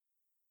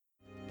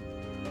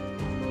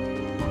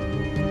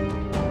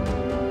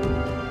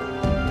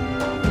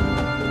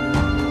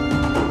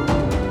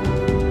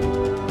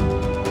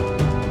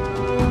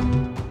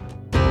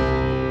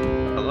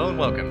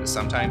to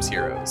Sometimes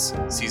Heroes,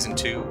 Season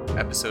 2,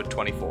 Episode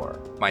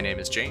 24. My name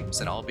is James,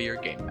 and I'll be your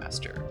Game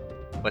Master.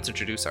 Let's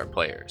introduce our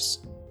players.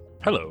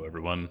 Hello,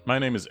 everyone. My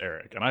name is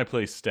Eric, and I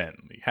play Sten,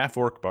 the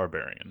half-orc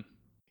barbarian.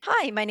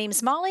 Hi, my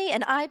name's Molly,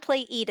 and I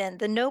play Eden,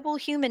 the noble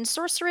human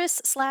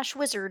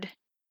sorceress/wizard.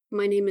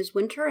 My name is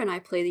Winter, and I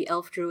play the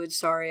elf druid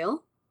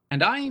Sariel.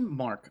 And I'm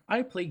Mark.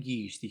 I play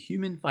Guige, the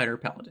human fighter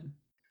paladin.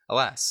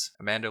 Alas,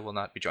 Amanda will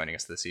not be joining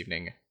us this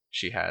evening.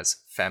 She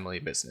has family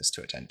business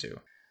to attend to.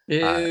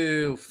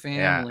 Ew, family.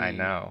 Yeah, I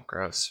know.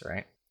 Gross,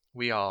 right?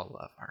 We all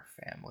love our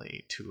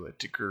family to a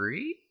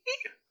degree?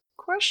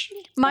 Question?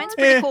 Mine's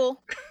pretty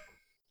cool.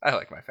 I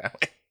like my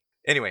family.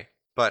 Anyway,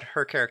 but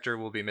her character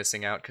will be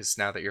missing out because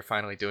now that you're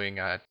finally doing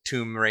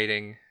tomb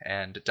raiding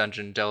and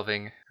dungeon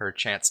delving, her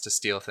chance to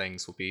steal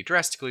things will be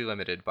drastically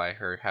limited by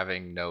her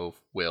having no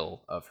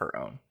will of her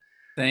own.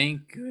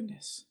 Thank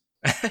goodness.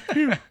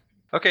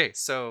 Okay,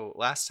 so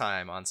last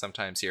time on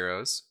Sometimes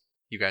Heroes,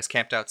 you guys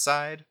camped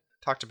outside,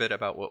 talked a bit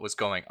about what was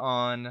going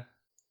on,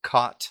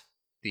 caught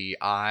the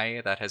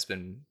eye that has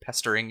been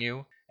pestering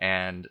you,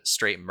 and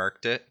straight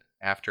murked it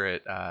after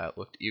it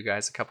looked at you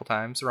guys a couple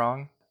times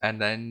wrong. And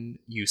then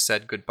you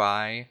said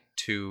goodbye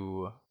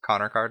to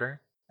Connor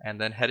Carter, and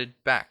then headed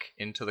back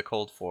into the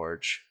Cold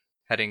Forge,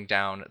 heading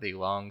down the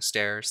long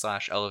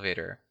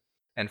stair/elevator,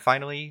 and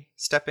finally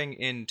stepping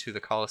into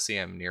the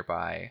Colosseum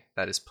nearby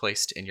that is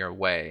placed in your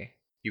way.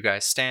 You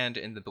guys stand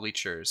in the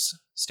bleachers,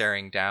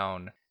 staring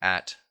down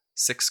at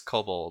 6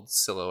 kobold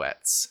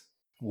silhouettes,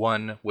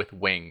 one with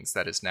wings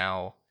that is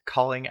now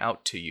calling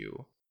out to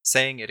you,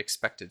 saying it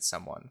expected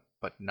someone,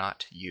 but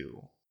not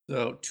you.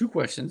 So, 2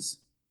 questions.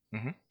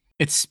 Mhm.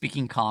 It's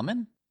speaking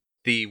common?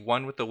 The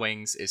one with the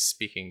wings is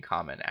speaking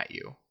common at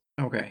you.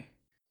 Okay.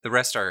 The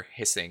rest are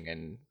hissing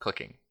and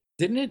clicking.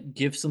 Didn't it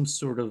give some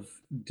sort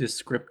of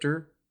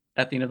descriptor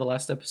at the end of the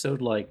last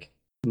episode, like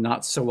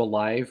not so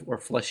alive or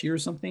fleshy or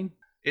something?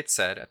 It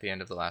said at the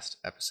end of the last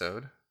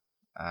episode,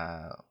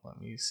 let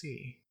me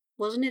see.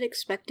 Wasn't it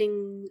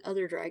expecting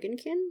other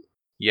dragonkin?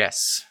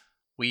 Yes,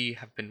 we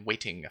have been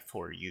waiting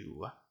for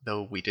you,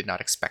 though we did not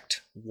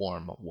expect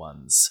warm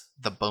ones.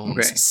 The bones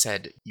Okay.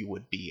 said you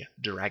would be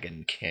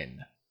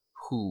dragonkin.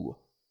 Who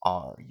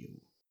are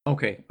you?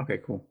 Okay,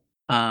 cool.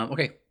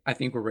 Okay, I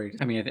think we're ready.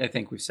 I mean, I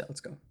think we've said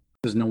let's go.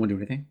 Does no one do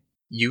anything?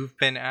 You've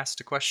been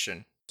asked a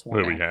question.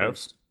 What do we have?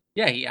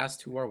 Yeah, he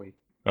asked, who are we?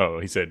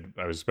 Oh, he said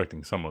I was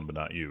expecting someone, but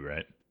not you,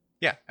 right?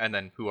 Yeah, and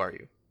then who are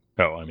you?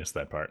 Oh, I missed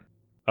that part.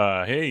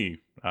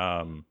 Hey,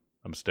 I'm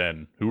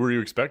Sten. Who were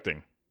you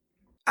expecting?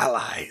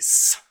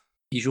 Allies.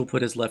 Guige will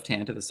put his left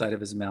hand to the side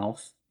of his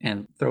mouth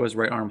and throw his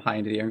right arm high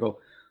into the air and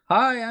go,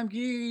 "Hi, I'm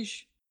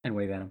Guige," and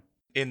wave at him.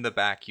 In the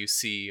back, you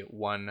see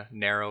one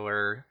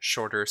narrower,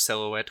 shorter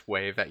silhouette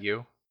wave at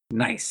you.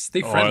 Nice.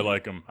 They Oh, friendly.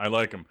 I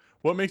like him.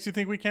 What makes you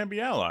think we can't be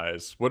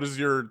allies? What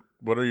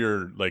are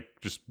your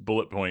like just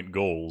bullet point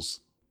goals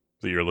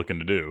that you're looking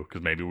to do?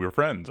 Because maybe we're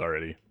friends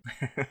already.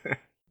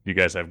 You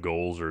guys have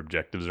goals or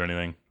objectives or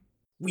anything?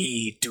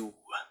 We do.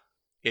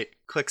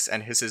 It clicks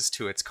and hisses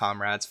to its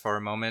comrades for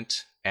a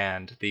moment,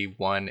 and the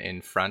one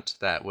in front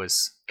that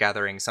was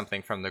gathering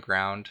something from the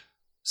ground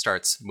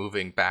starts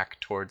moving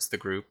back towards the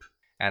group,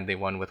 and the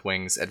one with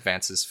wings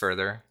advances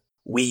further.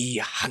 We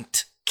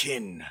hunt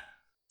kin.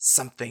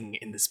 Something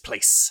in this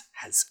place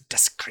has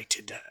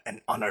desecrated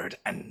an honored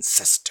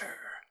ancestor.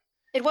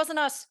 It wasn't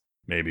us.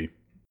 Maybe.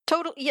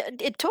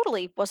 It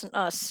totally wasn't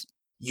us.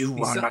 You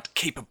He's are a- not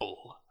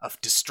capable of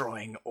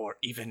destroying or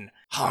even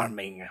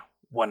harming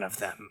one of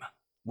them.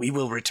 We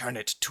will return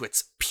it to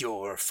its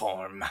pure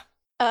form.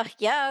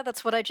 Yeah,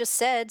 that's what I just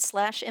said,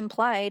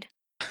 /implied.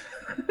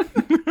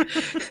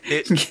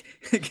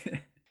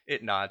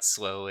 It nods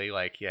slowly,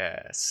 like,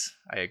 yes,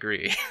 I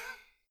agree.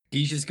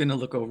 Guige is going to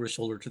look over his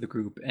shoulder to the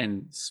group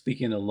and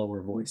speak in a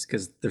lower voice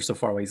because they're so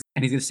far away.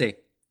 And he's going to say,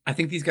 "I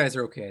think these guys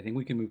are okay. I think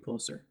we can move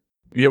closer."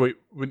 Yeah, wait.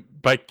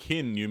 By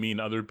kin, you mean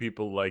other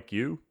people like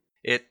you?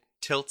 It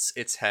tilts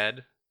its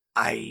head.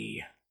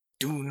 I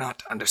do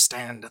not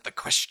understand the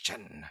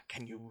question.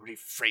 Can you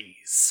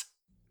rephrase?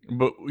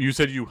 But you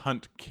said you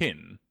hunt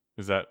kin.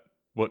 Is that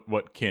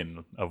what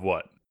kin of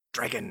what?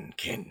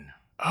 Dragonkin.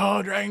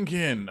 Oh,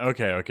 dragonkin.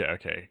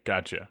 Okay.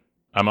 Gotcha.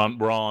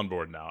 We're all on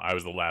board now. I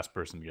was the last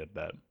person to get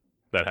that.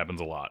 That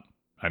happens a lot.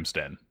 I'm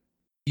Sten.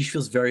 Guige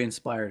feels very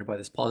inspired by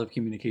this positive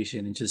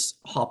communication and just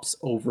hops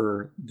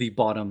over the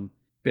bottom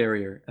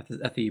barrier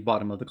at the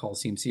bottom of the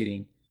Coliseum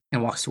seating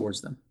and walks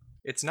towards them.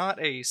 It's not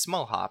a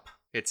small hop.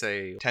 It's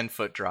a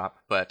 10-foot drop,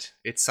 but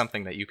it's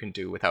something that you can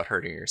do without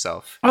hurting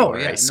yourself. Oh, You're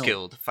yeah, no. a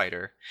skilled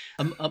fighter.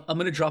 I'm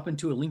going to drop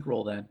into a link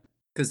roll then.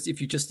 Because if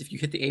you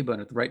hit the A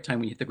button at the right time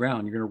when you hit the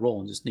ground, you're going to roll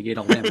and just negate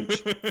all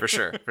damage. For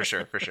sure.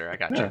 I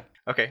got Yeah. you.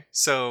 Okay,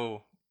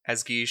 so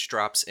as Guige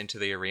drops into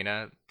the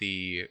arena,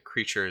 the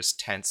creatures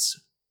tense.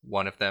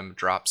 One of them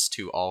drops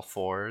to all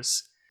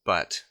fours,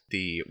 but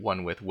the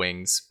one with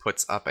wings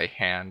puts up a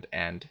hand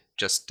and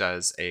just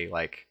does a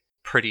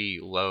pretty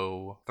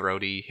low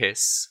throaty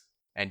hiss,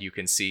 and you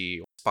can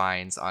see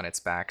spines on its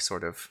back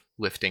sort of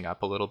lifting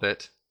up a little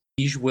bit.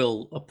 Guige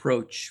will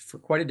approach for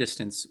quite a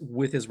distance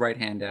with his right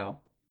hand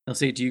out I'll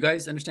say, do you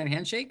guys understand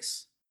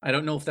handshakes? I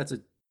don't know if that's a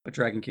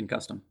Dragonkin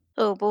custom.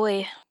 Oh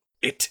boy.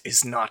 It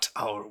is not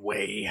our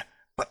way,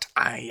 but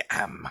I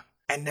am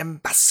an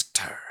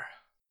ambassador.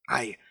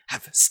 I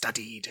have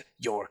studied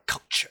your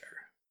culture.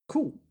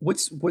 Cool.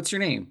 What's your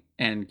name?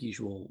 And Guiche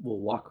will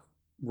walk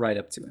right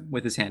up to him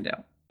with his hand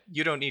out.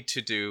 You don't need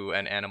to do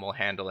an animal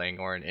handling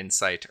or an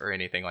insight or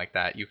anything like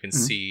that. You can Mhm.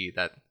 see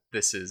that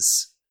this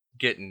is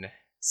getting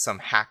some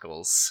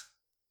hackles,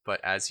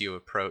 but as you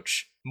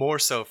approach, more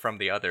so from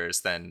the others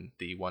than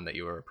the one that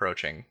you were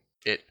approaching,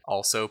 it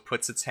also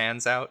puts its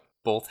hands out,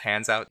 both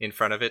hands out in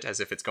front of it as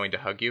if it's going to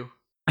hug you.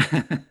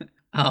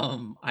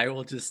 I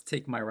will just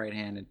take my right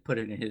hand and put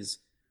it in his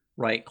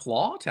right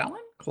claw,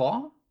 talon,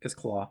 claw, his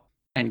claw,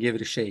 and give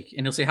it a shake.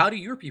 And he'll say, "How do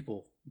your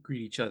people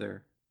greet each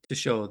other to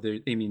show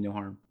they mean no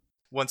harm?"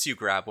 Once you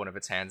grab one of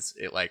its hands,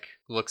 it like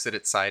looks at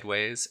it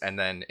sideways and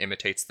then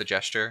imitates the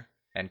gesture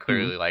and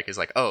clearly like is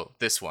like, oh,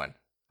 this one.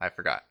 I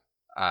forgot.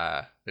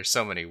 There's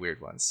so many weird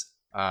ones.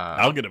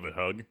 I'll give it a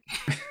hug.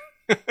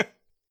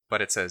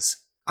 But it says,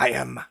 I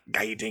am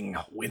Guiding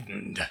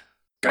Wind.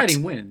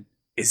 Guiding Wind.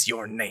 Is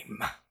your name?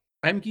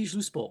 I'm Guiche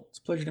Loosebolt. It's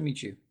a pleasure to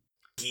meet you.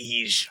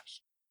 Guige.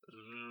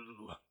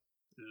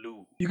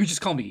 Lu. You can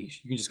just call me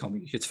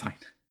Guiche. It's fine.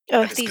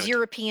 Oh, That is these good.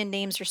 European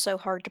names are so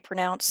hard to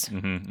pronounce.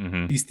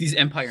 These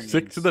empire names.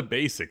 Stick to the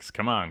basics.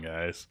 Come on,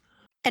 guys.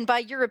 And by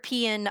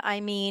European, I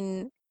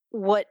mean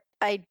what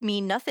I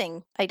mean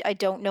nothing. I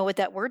don't know what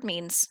that word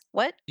means.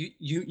 What?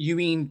 You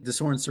mean the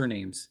Soren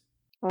surnames?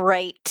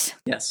 Right.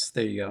 Yes,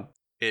 there you go.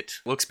 It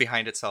looks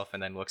behind itself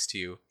and then looks to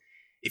you.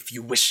 If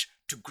you wish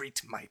to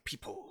greet my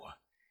people,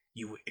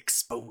 you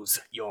expose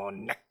your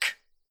neck.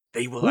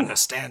 They will Ooh.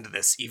 understand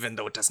this even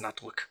though it does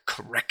not look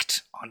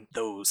correct on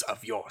those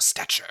of your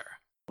stature.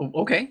 Oh,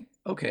 okay.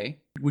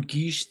 Would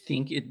Guiche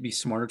think it'd be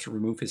smarter to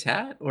remove his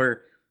hat,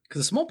 or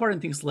because a small part of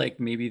him thinks like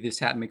maybe this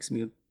hat makes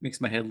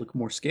my head look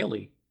more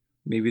scaly.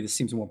 Maybe this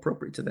seems more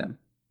appropriate to them.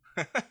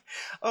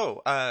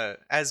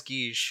 As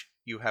Guige,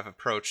 you have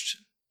approached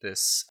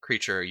this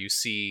creature, you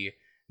see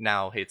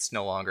now it's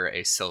no longer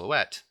a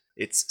silhouette.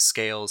 Its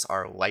scales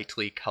are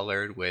lightly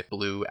colored with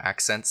blue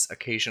accents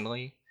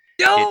occasionally.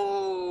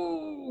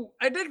 Yo,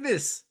 I dig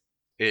this.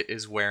 It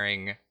is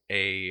wearing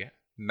a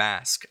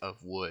mask of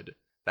wood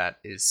that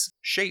is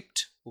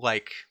shaped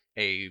like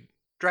a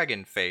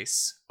dragon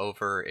face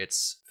over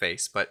its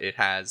face, but it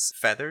has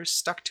feathers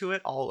stuck to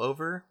it all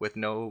over with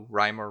no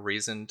rhyme or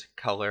reasoned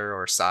color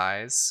or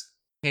size.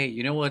 Hey,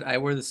 you know what? I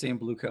wear the same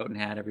blue coat and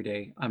hat every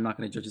day. I'm not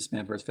going to judge this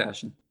man for his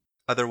fashion.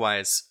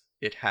 Otherwise,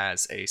 it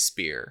has a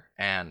spear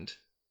and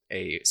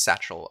a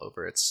satchel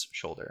over its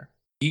shoulder.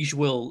 Guiche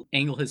will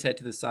angle his head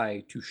to the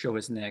side to show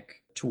his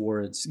neck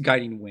towards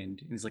Guiding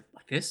Wind. And he's like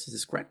this? Is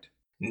this correct?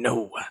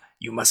 No,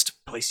 you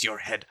must place your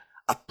head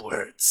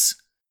upwards.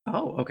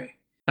 Oh, okay.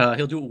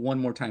 He'll do it one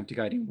more time to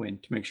Guiding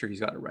Wind to make sure he's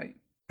got it right.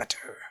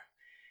 Better.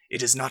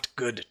 It is not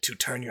good to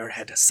turn your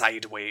head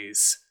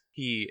sideways.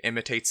 He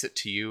imitates it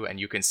to you, and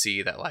you can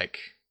see that, like,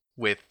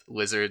 with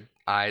lizard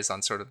eyes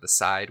on sort of the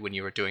side, when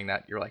you were doing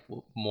that, you're, like,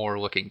 more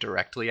looking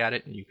directly at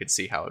it, and you can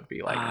see how it would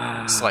be,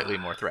 like, slightly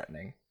more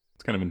threatening.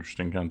 It's kind of an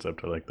interesting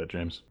concept. I like that,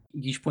 James.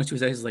 Guiche points to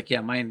his eyes. He's like,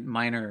 yeah,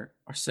 mine are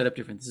set up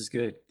different. This is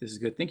good.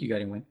 Thank you,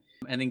 Guiding Wind.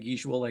 And then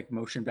Guiche will, like,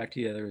 motion back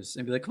to the others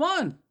and be like, come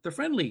on, they're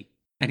friendly.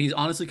 And he's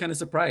honestly kind of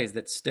surprised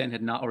that Sten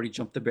had not already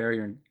jumped the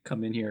barrier and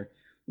come in here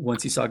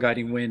once he saw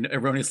Guiding Wind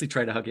erroneously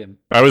try to hug him.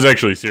 I was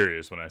actually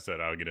serious when I said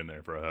I would get in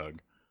there for a hug.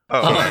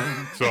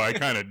 Oh, So I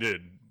kind of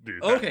did do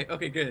that.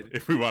 Okay, good.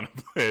 If we want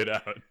to play it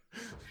out.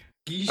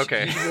 Guiche,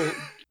 Okay. Guiche will,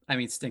 I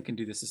mean, Sten can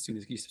do this as soon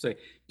as Guiche say.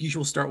 Guiche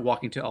will start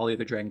walking to all the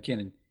other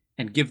Dragonkin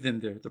and give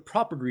them the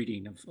proper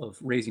greeting of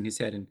raising his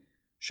head and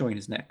showing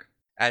his neck.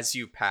 as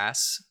you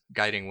pass,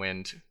 Guiding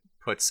Wind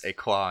puts a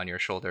claw on your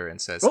shoulder and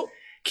says, Oh,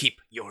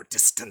 keep your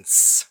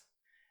distance.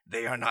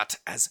 They are not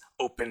as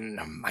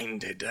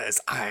open-minded as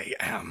I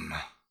am.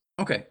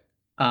 okay.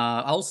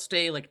 I'll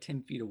stay like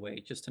 10 feet away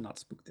just to not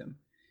spook them.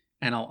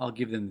 And I'll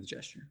give them the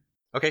gesture.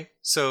 Okay,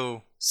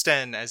 so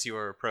Sten, as you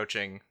are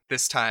approaching,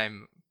 this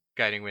time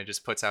Guiding Wind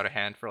just puts out a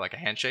hand for like a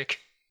handshake.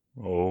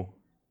 Oh.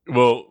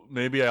 Well,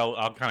 maybe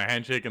I'll kind of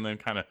handshake and then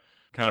kind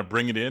of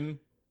bring it in.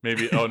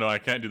 Maybe, oh no, I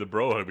can't do the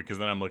bro hug because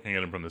then I'm looking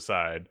at him from the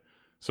side.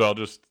 So I'll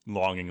just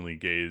longingly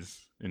gaze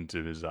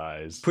into his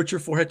eyes. Put your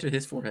forehead to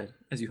his forehead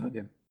as you hug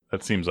him.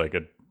 That seems like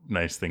a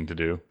nice thing to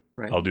do.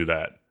 Right. I'll do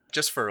that.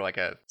 Just for like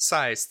a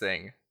size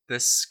thing,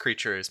 this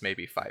creature is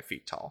maybe 5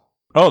 feet tall.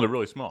 Oh, they're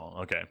really small.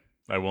 Okay.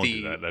 I won't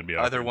The do that. That'd be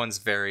other awkward. ones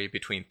vary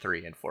between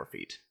 3 and 4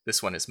 feet.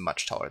 This one is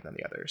much taller than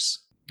the others.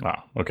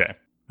 Oh, okay.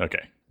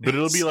 Okay. But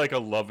it'll be like a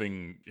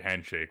loving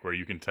handshake where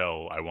you can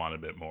tell I want a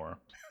bit more.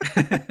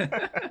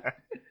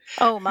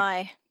 Oh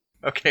my.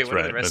 Okay, That's what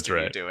are right, the rest that's of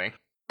you right. doing?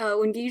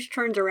 When Guiche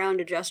turns around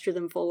to gesture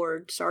them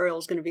forward,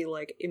 Sariel's gonna be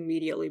like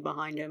immediately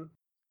behind him.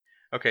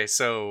 Okay,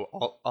 so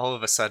all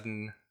of a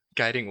sudden,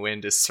 Guiding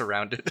Wind is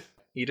surrounded.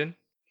 Eden?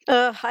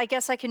 I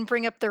guess I can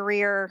bring up the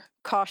rear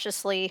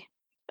cautiously.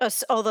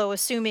 Although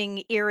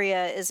assuming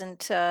Iria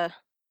isn't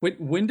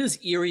When does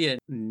Iria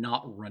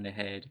not run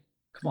ahead?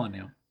 Come on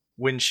now.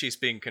 When she's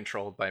being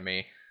controlled by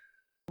me.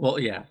 Well,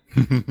 yeah.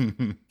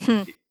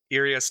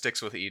 Iria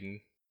sticks with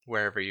Eden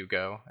wherever you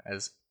go,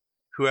 as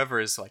whoever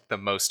is like the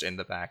most in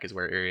the back is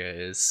where Iria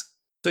is.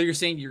 So you're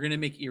saying you're gonna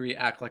make Iria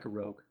act like a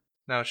rogue?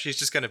 No, she's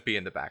just gonna be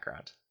in the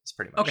background. It's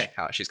pretty much Okay.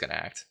 how she's gonna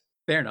act.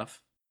 Fair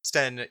enough.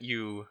 Sten,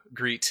 you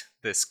greet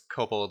this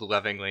kobold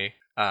lovingly.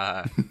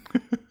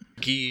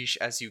 Guige,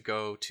 as you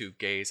go to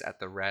gaze at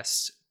the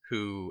rest,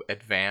 who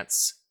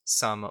advance,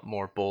 some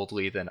more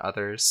boldly than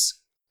others.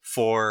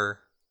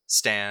 4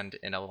 stand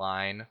in a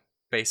line,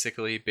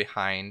 basically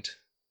behind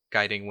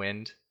Guiding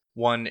Wind.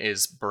 1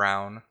 is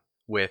brown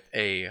with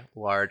a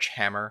large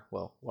hammer,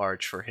 well,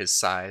 large for his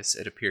size.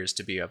 It appears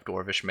to be of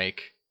dwarvish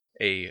make,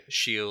 a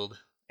shield,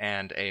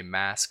 and a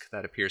mask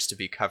that appears to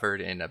be covered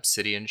in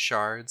obsidian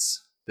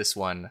shards. This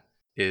one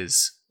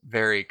is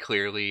very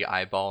clearly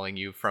eyeballing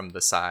you from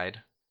the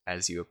side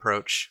as you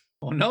approach,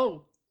 Oh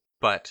no!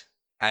 but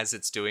as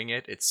it's doing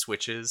it, it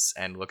switches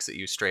and looks at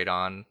you straight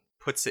on,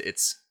 puts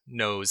its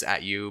nose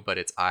at you, but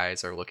its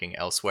eyes are looking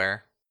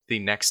elsewhere. The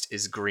next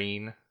is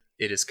green.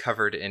 It is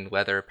covered in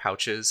leather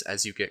pouches.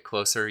 As you get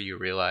closer, you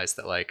realize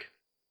that, like,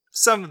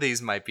 some of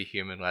these might be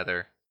human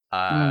leather.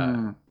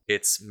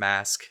 Its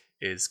mask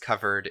is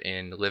covered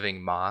in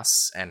living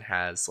moss and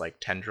has, like,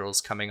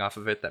 tendrils coming off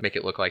of it that make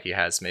it look like he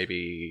has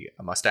maybe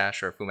a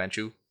mustache or a Fu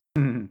Manchu.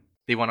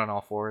 The one on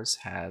all fours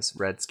has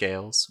red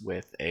scales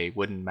with a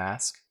wooden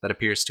mask that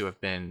appears to have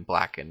been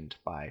blackened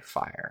by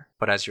fire.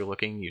 But as you're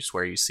looking, you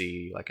swear you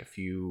see like a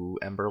few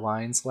ember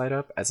lines light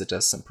up as it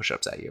does some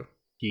push-ups at you.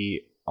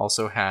 He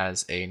also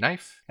has a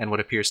knife and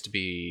what appears to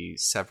be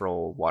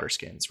several water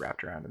skins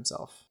wrapped around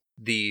himself.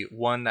 The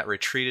one that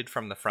retreated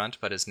from the front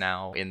but is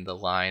now in the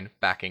line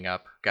backing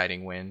up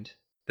Guiding Wind,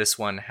 this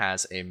one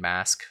has a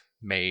mask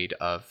made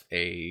of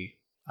a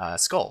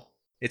skull.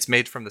 It's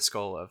made from the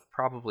skull of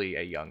probably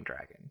a young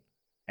dragon,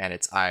 and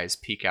its eyes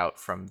peek out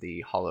from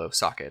the hollow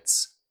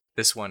sockets.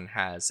 This one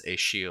has a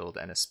shield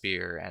and a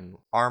spear and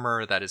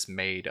armor that is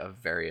made of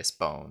various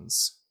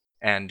bones.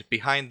 And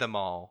behind them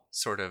all,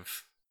 sort of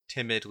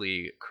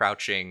timidly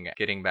crouching,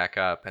 getting back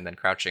up, and then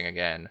crouching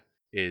again,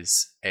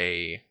 is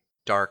a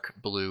dark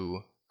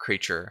blue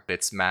creature.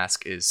 Its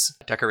mask is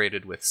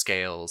decorated with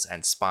scales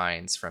and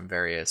spines from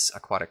various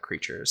aquatic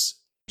creatures.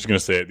 Just gonna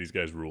say it, these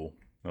guys rule.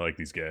 I like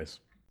these guys.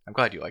 I'm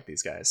glad you like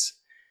these guys.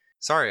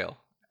 Sariel,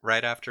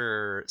 right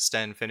after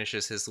Sten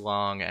finishes his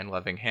long and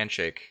loving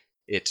handshake,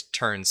 it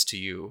turns to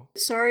you.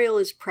 Sariel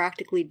is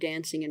practically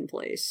dancing in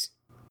place.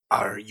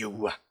 Are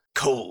you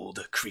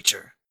cold,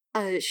 creature?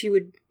 She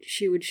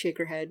would shake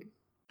her head.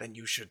 Then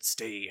you should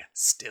stay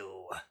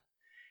still.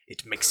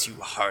 It makes you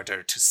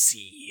harder to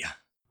see.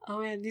 Oh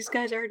man, these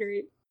guys are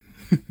great.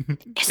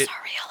 Is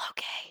Sariel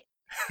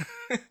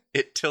okay?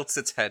 It tilts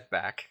its head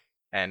back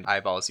and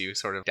eyeballs you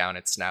sort of down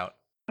its snout.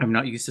 I'm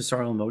not used to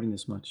Sariel emoting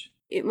this much.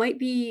 It might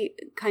be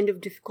kind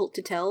of difficult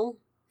to tell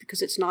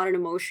because it's not an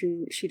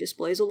emotion she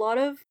displays a lot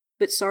of,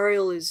 but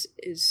Sariel is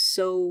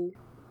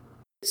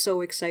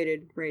so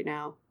excited right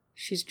now.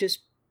 She's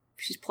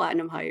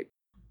platinum hype.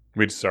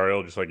 Wait,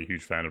 Sariel just like a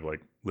huge fan of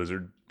like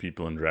lizard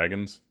people and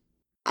dragons?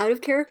 Out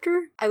of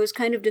character, I was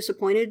kind of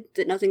disappointed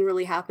that nothing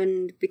really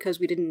happened because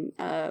we didn't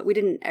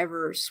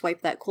ever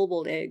swipe that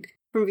kobold egg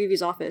from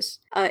Vivi's office.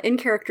 In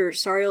character,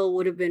 Sariel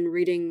would have been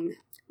reading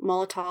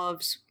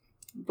Molotov's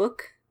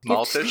book.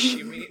 Maltish,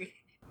 you mean?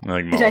 I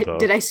like Molotov.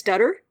 Did I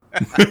stutter?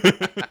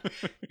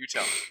 You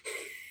tell me.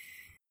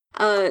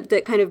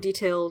 That kind of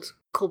detailed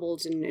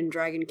kobolds and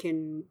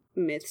dragonkin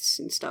myths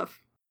and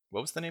stuff.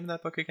 What was the name of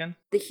that book again?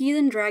 The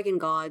Heathen Dragon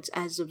Gods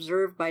as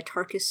Observed by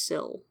Tarkus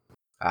Sill.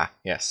 Ah,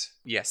 yes.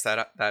 Yes,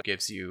 that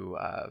gives you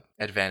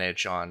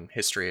advantage on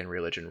history and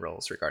religion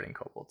rolls regarding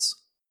kobolds.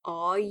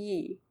 Aw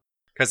yee.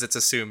 Because it's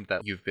assumed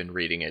that you've been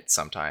reading it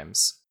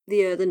sometimes.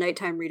 The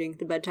nighttime reading,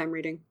 the bedtime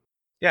reading.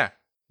 Yeah.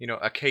 You know,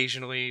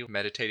 occasionally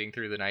meditating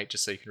through the night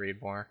just so you can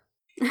read more.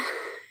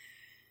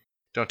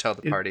 Don't tell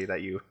the party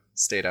that you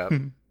stayed up.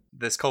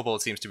 This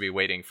kobold seems to be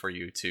waiting for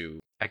you to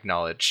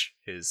acknowledge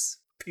his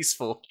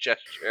peaceful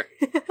gesture.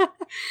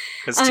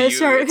 Because to you,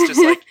 sorry. it's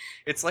just like,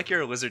 it's like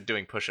you're a lizard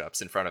doing push-ups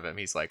in front of him.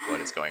 He's like,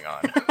 what is going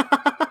on?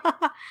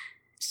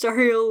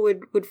 Sariel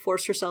would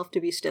force herself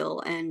to be still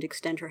and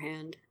extend her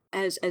hand,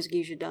 as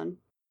Guige had done,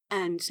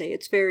 and say,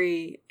 it's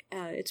very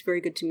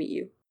good to meet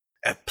you.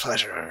 A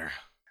pleasure.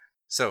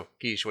 So,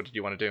 Guige, what did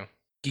you want to do?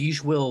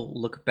 Guige will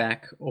look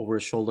back over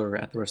his shoulder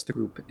at the rest of the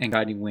group and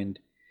Guiding Wind,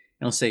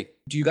 and he'll say,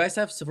 "Do you guys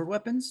have silvered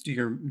weapons? Do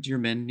your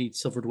men need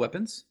silvered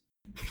weapons?"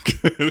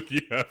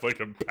 You have like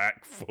a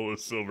pack full of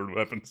silvered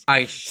weapons.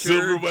 I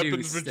sure Silver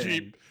weapons do, for Sten.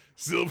 cheap.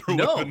 Silver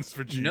No, weapons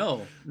for cheap.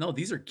 no,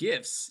 these are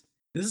gifts.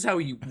 This is how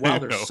you wow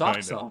their know, I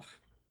socks know. off.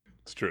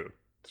 It's true.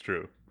 It's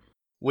true.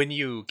 When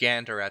you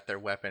gander at their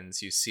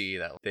weapons, you see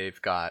that they've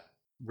got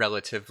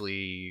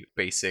relatively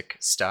basic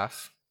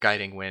stuff.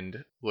 Guiding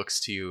Wind looks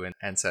to you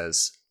and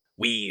says,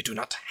 We do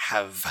not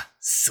have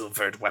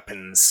silvered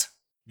weapons.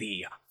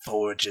 The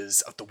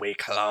forges of the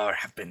Waykalar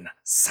have been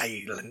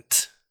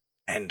silent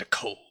and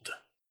cold.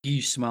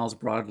 Guige smiles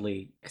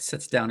broadly,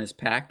 sets down his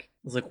pack. I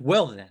was like,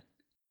 "Well then,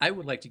 I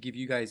would like to give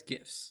you guys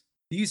gifts.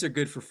 these are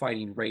good for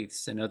fighting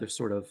wraiths and other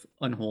sort of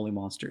unholy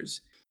monsters.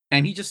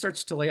 And he just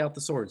starts to lay out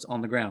the swords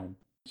on the ground.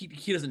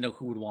 He doesn't know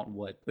who would want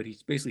what, but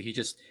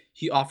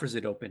he offers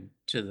it open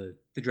to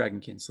the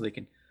dragonkin so they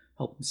can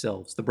help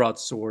themselves. The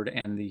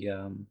broadsword and the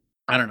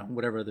I don't know,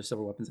 whatever other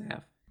silver weapons I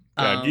have.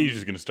 Guige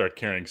is going to start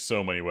carrying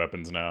so many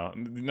weapons now.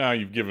 Now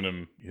you've given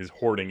him his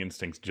hoarding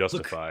instincts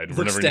justified.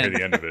 We're never going to hear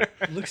the end of it.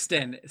 Look,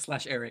 Sten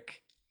 /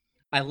 Eric.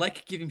 I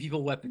like giving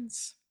people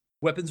weapons.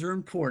 Weapons are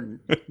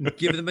important.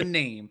 Give them a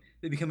name.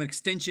 They become an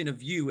extension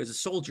of you as a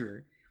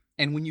soldier.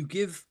 And when you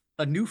give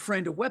a new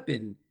friend a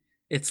weapon,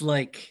 it's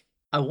like,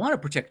 I want to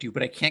protect you,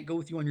 but I can't go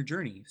with you on your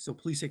journey. So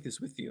please take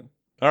this with you.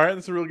 All right,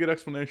 that's a real good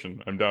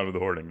explanation. I'm down with the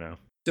hoarding now.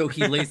 So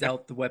he lays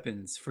out the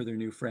weapons for their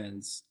new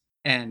friends.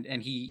 And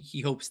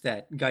he hopes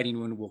that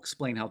Guiding Wind will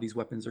explain how these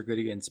weapons are good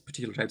against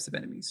particular types of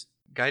enemies.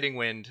 Guiding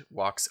Wind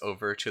walks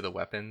over to the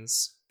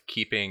weapons,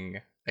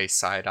 keeping a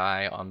side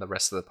eye on the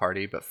rest of the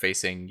party, but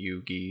facing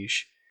you,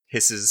 Guige.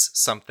 Hisses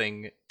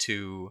something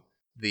to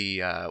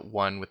the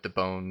one with the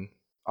bone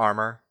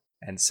armor,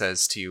 and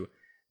says to you,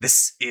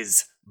 "This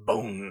is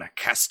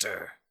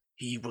Bonecaster.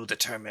 He will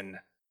determine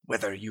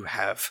whether you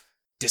have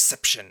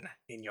deception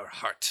in your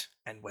heart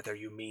and whether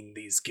you mean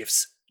these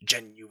gifts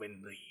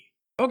genuinely."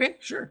 Okay,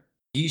 sure.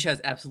 Guige has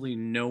absolutely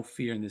no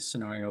fear in this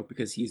scenario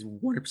because he's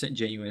 100%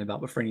 genuine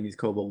about befriending these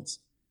kobolds.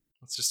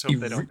 Let's just hope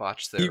they don't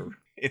botch their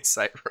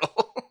insight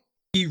roll.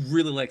 He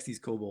really likes these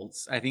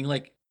kobolds. I think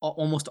like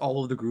almost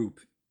all of the group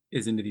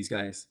is into these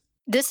guys.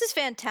 This is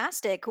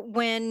fantastic.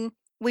 When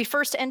we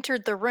first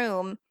entered the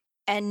room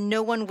and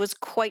no one was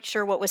quite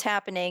sure what was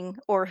happening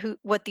or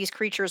what these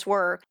creatures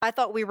were, I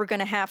thought we were going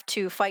to have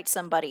to fight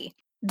somebody.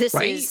 This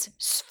is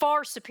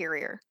far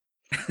superior.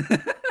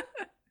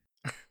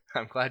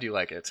 I'm glad you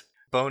like it.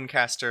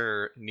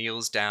 Bonecaster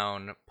kneels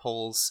down,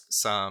 pulls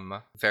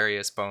some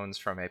various bones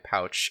from a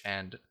pouch,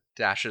 and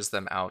dashes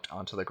them out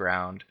onto the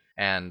ground,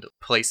 and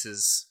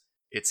places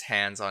its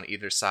hands on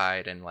either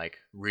side and like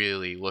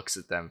really looks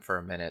at them for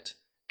a minute,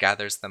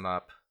 gathers them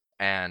up,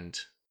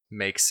 and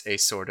makes a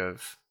sort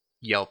of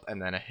yelp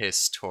and then a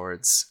hiss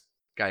towards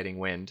Guiding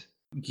Wind.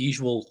 Guige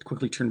will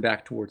quickly turn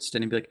back towards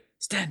Sten and be like,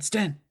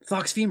 Sten,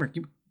 Fox femur.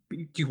 Do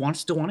you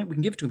still want it? We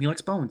can give it to him. He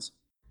likes bones.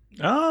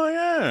 Oh,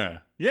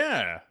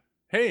 yeah.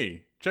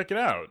 Hey, check it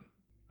out.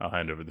 I'll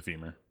hand over the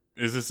femur.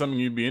 Is this something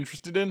you'd be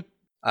interested in?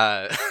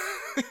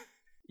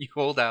 You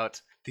hold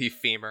out the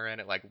femur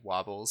and it like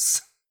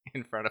wobbles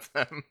in front of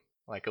them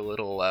like a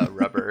little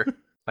rubber,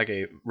 like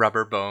a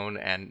rubber bone,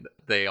 and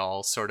they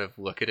all sort of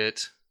look at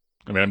it.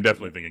 I mean, I'm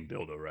definitely thinking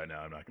dildo right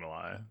now. I'm not gonna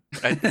lie.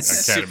 I can't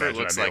imagine I'm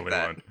looks the like only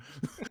that. one.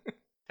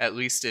 At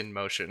least in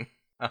motion.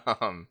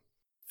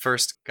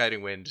 First,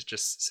 Guiding Wind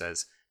just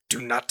says,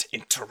 "Do not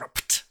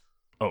interrupt.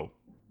 Oh,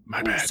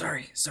 my bad.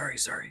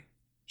 Sorry.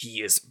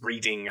 He is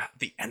reading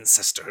the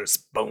ancestors'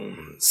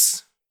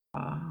 bones."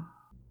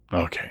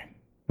 Okay.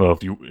 Well,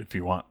 if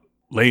you want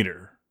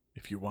later,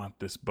 if you want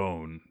this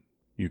bone,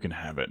 you can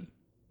have it.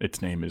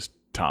 Its name is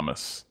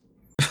Thomas.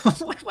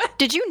 What?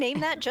 Did you name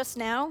that just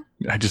now?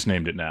 I just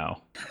named it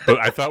now. But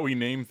I thought we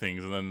name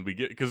things and then we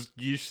get, because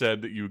Guige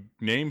said that you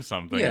name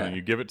something and then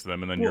you give it to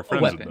them and then you're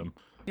friends with them.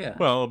 Yeah.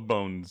 Well,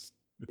 bones,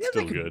 it's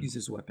still they could good. use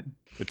his weapon.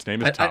 Its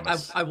name is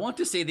Thomas. I want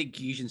to say that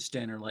Guige and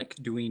Sten are like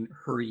doing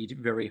hurried,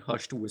 very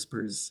hushed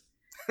whispers.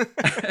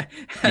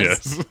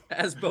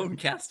 As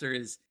Bonecaster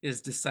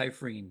is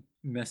deciphering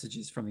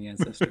messages from the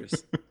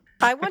ancestors.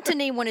 I want to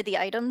name one of the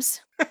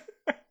items.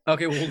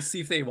 Okay, well, we'll see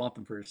if they want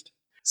them first.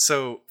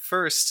 So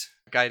first,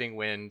 Guiding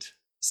Wind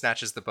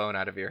snatches the bone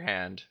out of your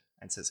hand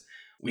and says,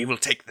 "We will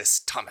take this,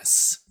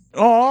 Thomas."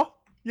 Aw,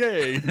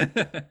 yay.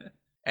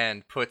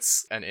 and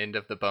puts an end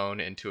of the bone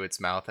into its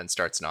mouth and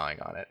starts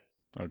gnawing on it.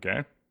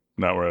 Okay.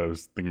 Not where I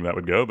was thinking that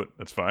would go, but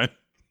that's fine.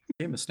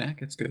 Give him a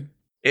snack, it's good.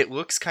 It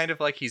looks kind of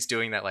like he's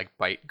doing that like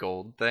bite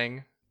gold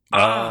thing.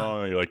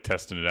 Oh, you're like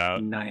testing it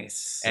out.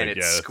 Nice. And Like,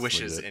 it yeah, that's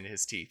squishes legit. in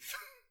his teeth.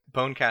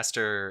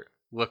 Bonecaster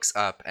looks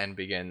up and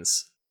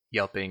begins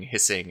yelping,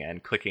 hissing,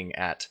 and clicking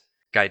at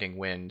Guiding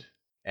Wind,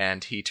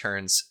 and he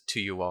turns to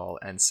you all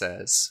and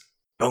says,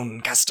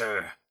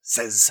 "Bonecaster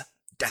says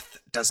death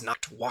does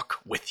not walk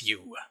with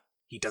you.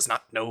 He does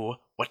not know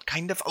what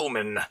kind of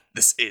omen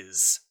this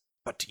is,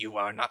 but you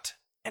are not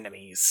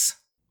enemies."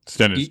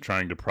 Sten is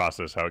trying to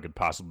process how it could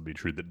possibly be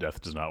true that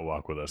death does not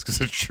walk with us, because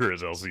it sure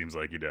as hell seems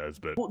like he does.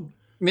 But Well,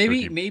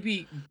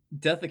 maybe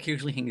death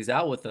occasionally hangs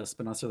out with us,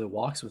 but not necessarily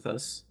walks with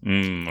us.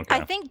 okay.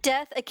 I think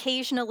death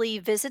occasionally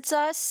visits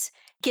us,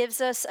 gives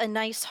us a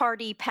nice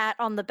hearty pat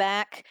on the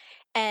back,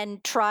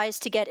 and tries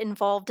to get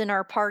involved in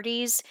our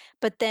parties,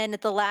 but then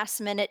at the last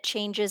minute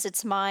changes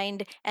its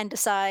mind and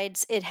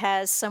decides it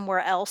has somewhere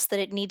else that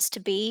it needs to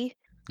be.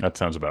 That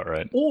sounds about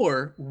right.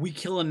 Or we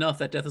kill enough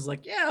that death is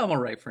like, yeah, I'm all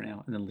right for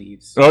now, and then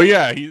leaves. Oh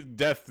yeah,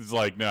 death is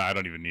like, no, I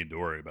don't even need to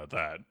worry about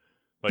that.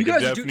 Like You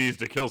if guys death needs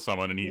to kill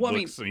someone and he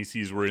looks and he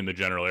sees we're in the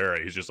general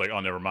area, he's just like, oh,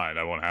 never mind,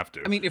 I won't have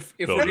to. I mean, if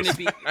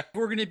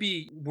we're gonna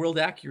be world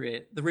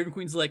accurate, the Raven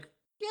Queen's like,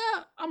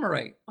 yeah, I'm all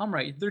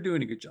right. They're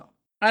doing a good job.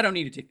 I don't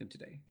need to take them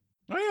today.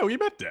 Oh yeah, we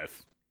met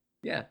Death.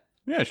 Yeah.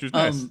 Yeah, she was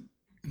nice.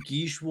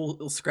 Guiche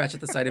will scratch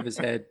at the side of his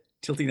head,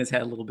 tilting his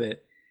head a little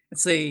bit, and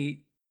say,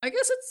 I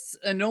guess it's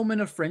an omen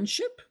of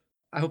friendship.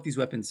 I hope these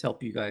weapons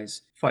help you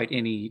guys fight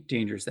any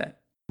dangers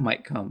that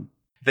might come.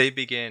 They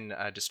begin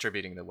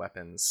distributing the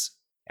weapons,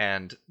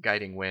 and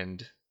Guiding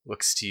Wind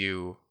looks to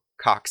you,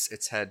 cocks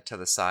its head to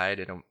the side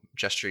in a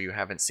gesture you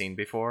haven't seen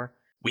before.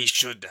 We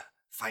should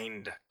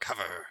find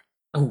cover.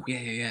 Oh,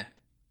 yeah.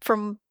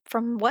 From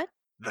what?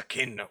 The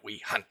kin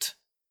we hunt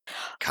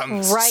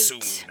comes Right.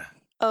 soon.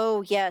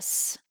 Oh,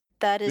 yes.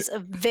 That is a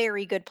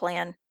very good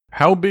plan.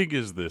 How big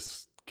is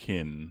this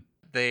kin?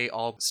 They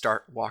all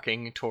start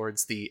walking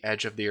towards the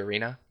edge of the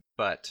arena,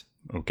 but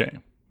Okay.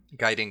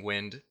 Guiding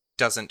Wind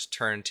doesn't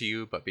turn to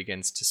you but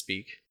begins to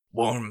speak.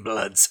 Warm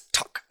bloods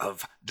talk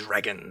of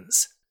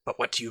dragons, but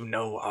what you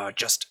know are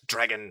just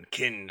dragon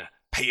kin,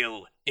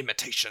 pale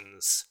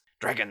imitations.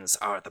 Dragons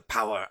are the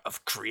power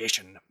of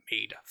creation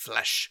made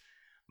flesh,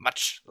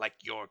 much like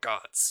your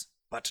gods,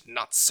 but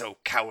not so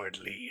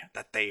cowardly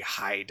that they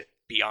hide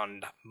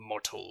beyond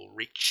mortal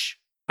reach.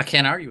 I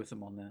can't argue with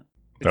him on that.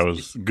 That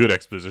was good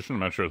exposition. I'm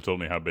not sure it told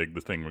me how big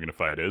the thing we're going to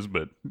fight is,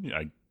 but yeah,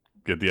 I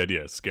get the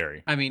idea. It's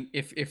scary. I mean,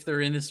 if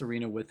they're in this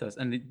arena with us,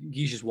 and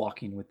Guiche is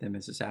walking with them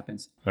as this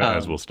happens.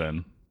 As will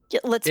Sten. Yeah,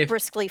 let's If-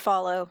 briskly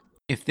follow.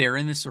 If they're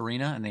in this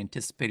arena and they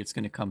anticipate it's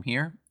going to come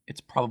here, it's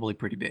probably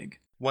pretty big.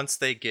 Once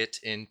they get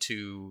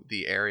into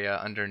the area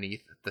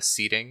underneath the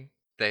seating,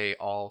 they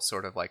all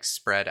sort of like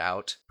spread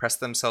out, press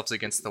themselves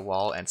against the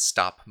wall, and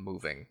stop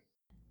moving.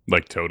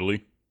 Like,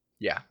 totally?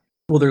 Yeah.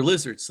 Well, they're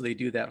lizards, so they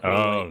do that. whole,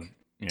 Oh, like-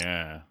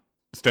 yeah.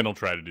 Sten will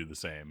try to do the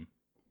same.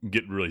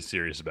 Get really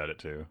serious about it,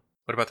 too.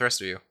 What about the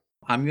rest of you?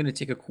 I'm going to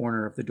take a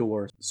corner of the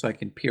door so I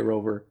can peer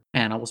over,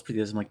 and I'll whisper to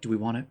this. I'm like, do we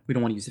want it? We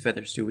don't want to use the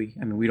feathers, do we?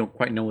 I mean, we don't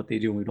quite know what they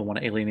do, and we don't want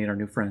to alienate our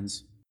new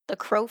friends. The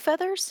crow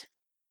feathers?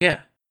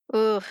 Yeah.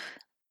 Ooh,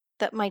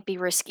 that might be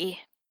risky.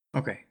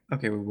 Okay.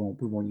 We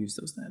won't use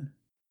those then.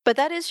 But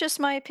that is just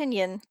my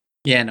opinion.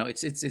 Yeah, no,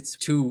 it's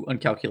too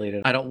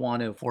uncalculated. I don't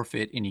want to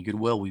forfeit any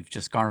goodwill we've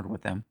just garnered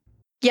with them.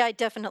 Yeah, I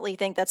definitely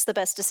think that's the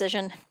best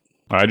decision.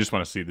 I just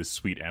want to see this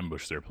sweet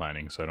ambush they're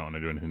planning, so I don't want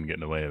to do anything to get in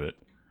the way of it.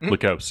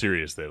 Look how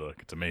serious they look.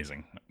 It's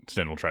amazing.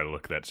 Sten will try to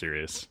look that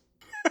serious.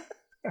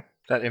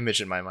 That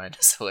image in my mind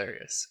is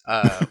hilarious.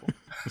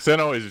 Sten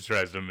always just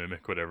tries to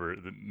mimic whatever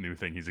the new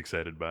thing he's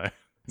excited by.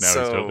 Now he's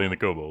So- totally in the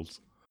kobolds.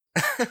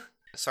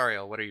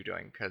 Sariel, what are you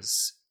doing?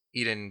 Because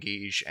Eden,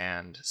 Guige,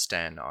 and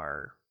Sten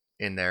are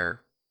in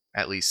there,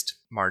 at least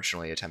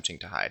marginally attempting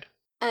to hide.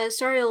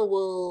 Sariel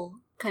will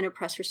kind of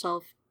press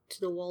herself to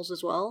the walls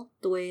as well,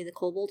 the way the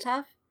kobolds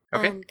have.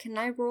 Okay. Can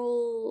I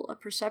roll a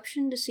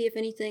perception to see if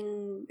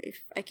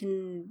I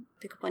can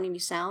pick up on any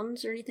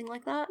sounds or anything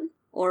like that?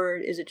 Or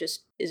is it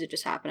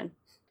just happening?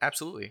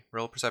 Absolutely.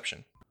 Roll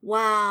perception.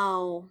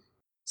 Wow.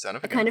 Son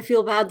of I a kind of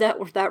feel bad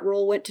that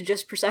roll went to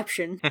just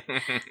perception.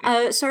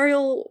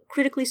 Sariel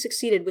critically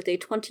succeeded with a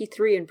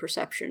 23 in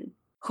perception.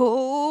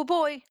 Oh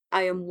boy.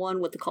 I am one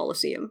with the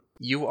Colosseum.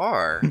 You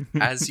are.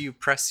 As you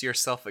press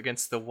yourself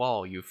against the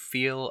wall, you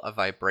feel a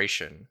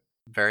vibration,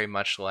 very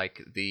much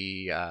like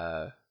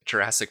the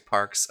Jurassic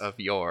Parks of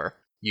yore.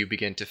 You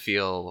begin to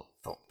feel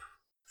thump,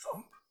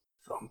 thump,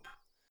 thump,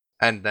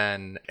 and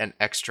then an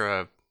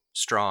extra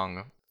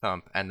strong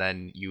thump, and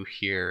then you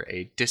hear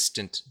a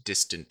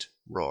distant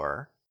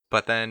roar.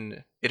 But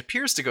then it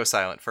appears to go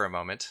silent for a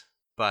moment,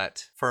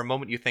 but for a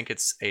moment you think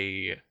it's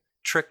a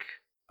trick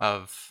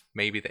of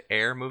maybe the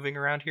air moving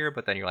around here,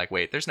 but then you're like,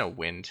 wait, there's no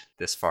wind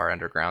this far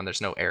underground.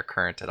 There's no air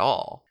current at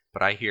all.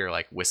 But I hear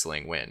like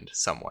whistling wind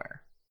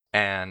somewhere.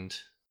 And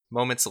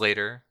moments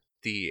later,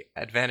 the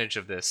advantage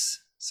of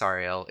this,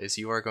 Sariel, is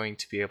you are going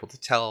to be able to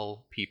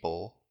tell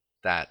people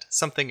that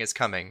something is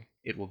coming.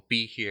 It will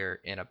be here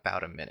in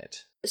about a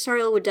minute.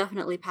 Sariel would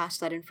definitely pass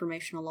that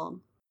information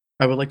along.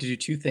 I would like to do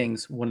two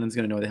things. One of them's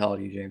going to know the hell out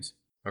of you, James.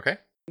 Okay?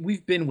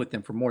 We've been with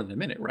them for more than a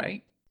minute,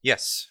 right?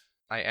 Yes,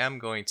 I am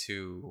going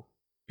to,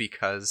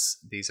 because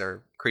these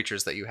are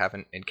creatures that you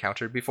haven't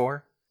encountered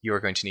before, you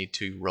are going to need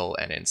to roll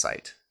an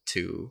insight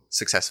to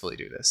successfully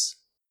do this.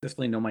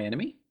 Definitely know my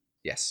enemy.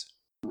 Yes.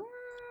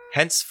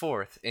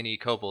 Henceforth, any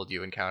kobold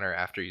you encounter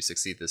after you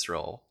succeed this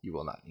roll, you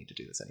will not need to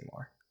do this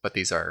anymore. But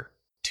these are,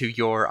 to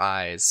your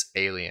eyes,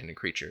 alien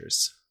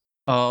creatures.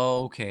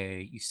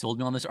 Okay, you sold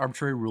me on this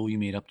arbitrary rule you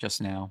made up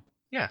just now.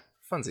 Yeah,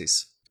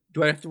 funsies.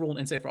 Do I have to roll an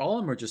insight for all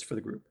of them or just for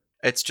the group?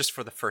 It's just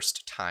for the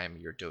first time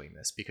you're doing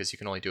this, because you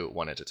can only do it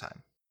one at a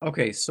time.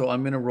 Okay, so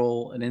I'm going to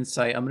roll an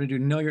insight. I'm going to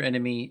do know your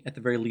enemy at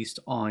the very least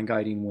on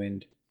Guiding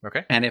Wind.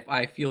 Okay? And if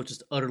I feel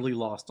just utterly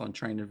lost on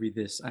trying to read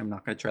this, I'm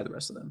not going to try the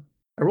rest of them.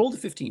 I rolled a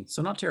 15,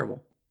 so not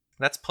terrible.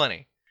 That's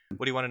plenty.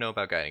 What do you want to know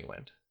about Guiding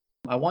Wind?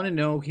 I want to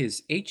know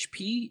his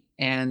HP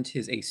and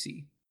his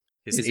AC.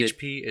 His Is it-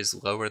 HP is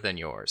lower than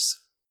yours.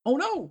 Oh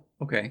no!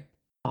 Okay.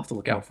 I'll have to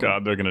look Oh, out for him.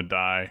 God, they're going to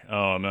die.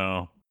 Oh,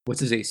 no. What's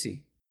his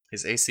AC?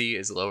 His AC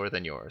is lower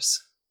than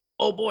yours.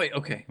 Oh boy,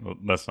 okay. Well,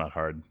 that's not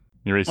hard.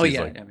 Your AC Oh, is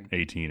yeah, like I mean-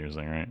 18 or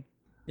something, right?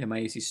 Yeah, my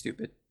AC's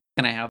stupid.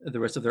 Can I have the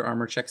rest of their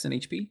armor checks and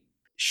HP?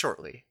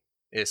 Shortly.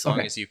 As long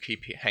Okay. as you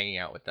keep hanging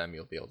out with them,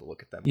 you'll be able to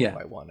look at them Yeah.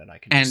 one by one, and I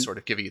can And- just sort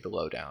of give you the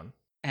lowdown.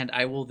 And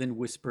I will then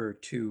whisper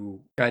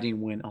to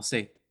Guiding Wind. I'll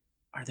say,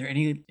 "Are there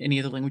any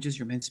other languages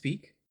your men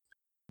speak?"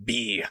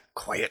 Be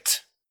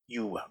quiet.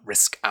 You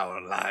risk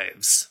our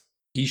lives.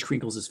 Guiche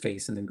crinkles his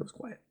face and then goes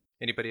quiet.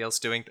 Anybody else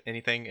doing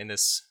anything in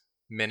this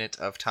minute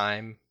of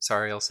time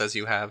Sariel says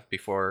you have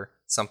before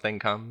something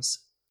comes?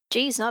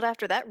 Geez, not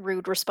after that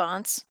rude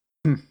response.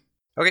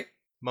 Okay.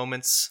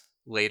 Moments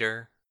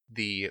later,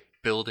 the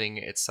building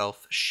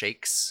itself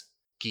shakes.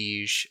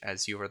 Guige,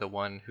 as you are the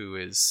one who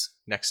is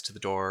next to the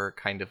door,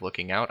 kind of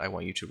looking out, I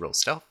want you to roll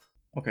stealth.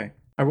 Okay.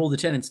 I rolled a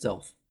 10 in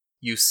stealth.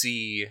 You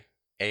see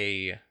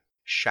a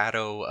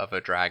shadow of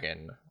a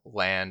dragon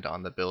land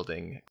on the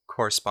building,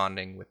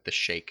 corresponding with the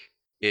shake.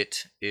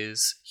 It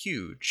is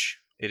huge.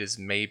 It is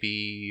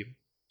maybe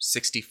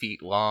 60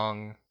 feet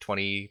long,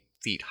 20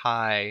 feet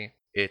high.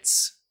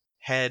 Its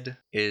head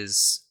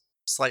is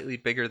slightly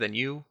bigger than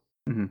you.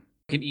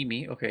 Can eat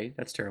me. Okay,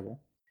 that's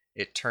terrible.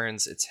 It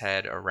turns its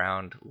head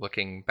around,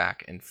 looking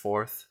back and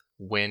forth.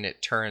 When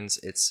it turns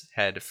its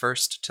head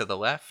first to the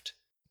left,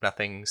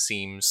 nothing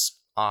seems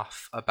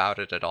off about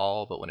it at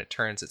all, but when it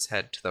turns its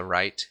head to the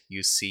right,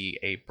 you see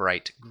a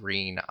bright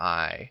green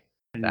eye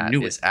that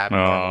Knew is it.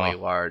 abnormally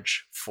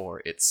large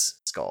for its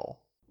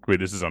skull. Wait,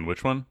 this is on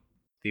which one?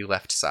 The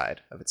left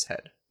side of its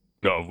head.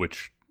 No, of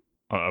which?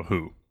 Of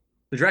who?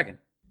 The dragon.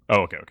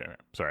 Oh, okay.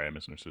 Sorry, I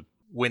misunderstood.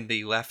 When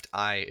the left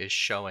eye is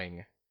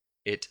showing,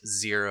 it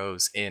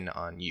zeroes in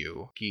on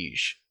you.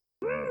 Guige,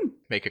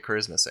 make a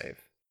charisma save.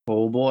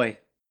 Oh boy.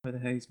 Where the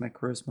heck is my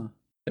charisma?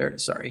 There it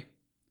is. Sorry.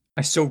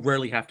 I so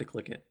rarely have to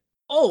click it.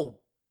 Oh,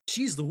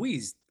 jeez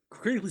Louise.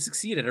 Critically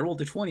succeeded. I rolled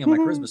a 20 on my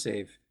charisma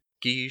save.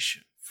 Guige,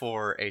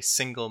 for a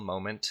single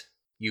moment,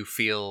 you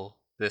feel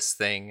this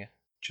thing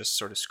just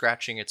sort of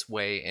scratching its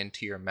way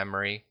into your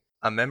memory.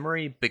 A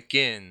memory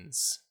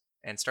begins,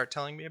 and start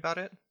telling me about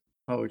it.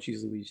 Oh,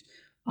 jeez Louise.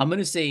 I'm going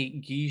to say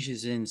Guige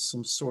is in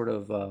some sort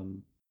of,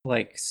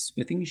 like,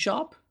 smithing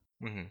shop,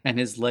 Mm-hmm. and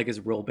his leg is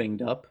real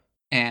banged up,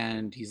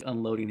 and he's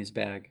unloading his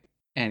bag,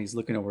 and he's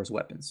looking over his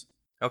weapons.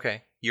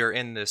 Okay, you're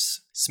in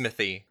this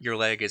smithy. Your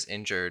leg is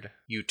injured.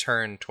 You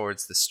turn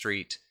towards the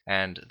street,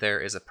 and there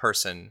is a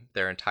person,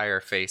 their entire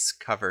face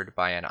covered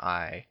by an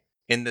eye.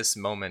 In this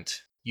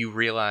moment, you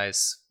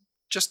realize,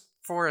 just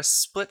for a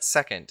split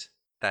second,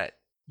 that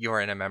you're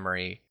in a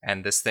memory,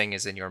 and this thing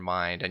is in your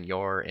mind, and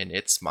you're in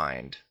its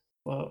mind.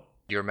 Whoa.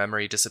 Your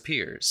memory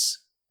disappears,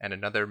 and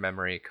another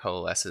memory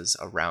coalesces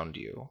around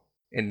you.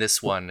 In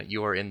this one,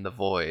 you are in the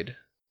void,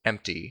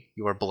 empty,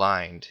 you are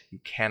blind, you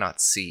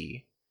cannot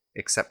see,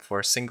 except for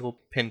a single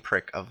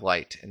pinprick of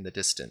light in the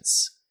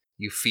distance.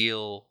 You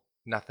feel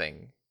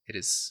nothing. It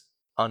is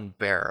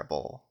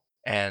unbearable.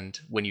 And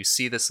when you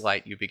see this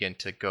light, you begin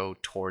to go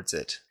towards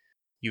it.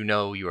 You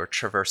know you are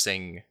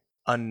traversing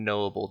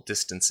unknowable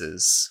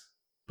distances,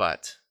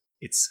 but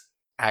it's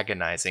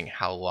agonizing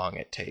how long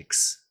it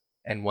takes.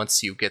 And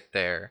once you get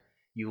there,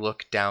 you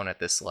look down at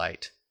this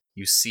light,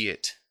 you see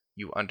it,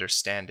 you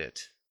understand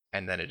it,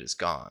 and then it is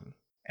gone.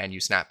 And you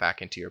snap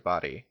back into your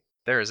body.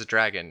 There is a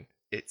dragon.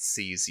 It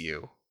sees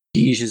you.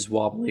 Guige is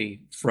wobbly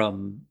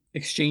from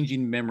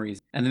exchanging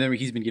memories, and the memory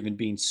he's been given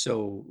being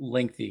so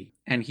lengthy.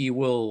 And he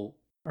will...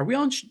 Are we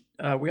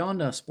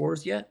on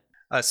spores yet?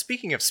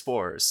 Speaking of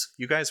spores,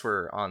 you guys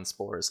were on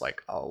spores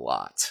like a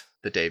lot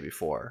the day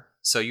before.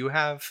 So you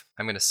have,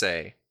 I'm going to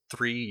say,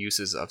 3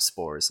 uses of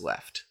spores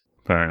left.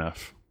 Fair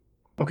enough.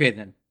 Okay,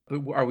 then.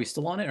 But are we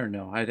still on it or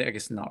no? I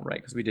guess not, right?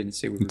 Because we didn't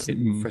say we were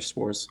getting fresh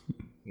spores.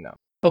 No.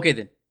 Okay,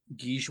 then.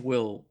 Guige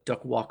will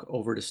duck walk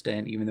over to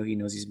Sten, even though he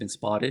knows he's been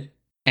spotted,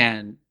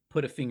 and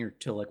put a finger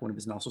to like one of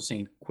his nostrils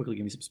saying, "Quickly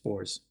give me some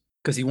spores."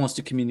 Because he wants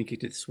to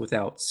communicate this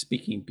without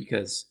speaking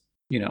because,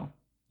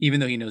 even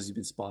though he knows he's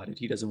been spotted,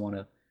 he doesn't want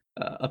to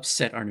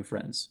upset our new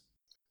friends.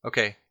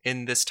 Okay,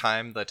 in this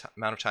time, the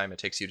amount of time it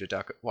takes you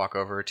to walk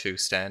over to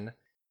Sten,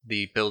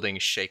 the building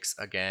shakes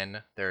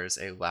again. There's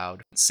a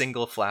loud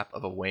single flap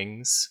of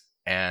wings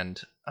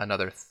and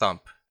another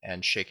thump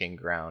and shaking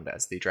ground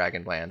as the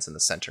dragon lands in the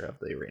center of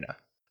the arena.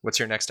 What's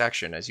your next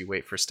action as you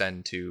wait for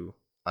Sten to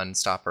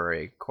unstopper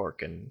a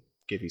cork and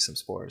give you some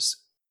spores?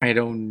 I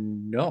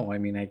don't know. I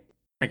mean,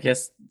 I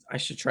guess I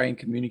should try and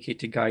communicate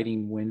to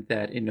Guiding Wind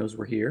that it knows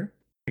we're here.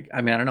 I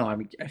don't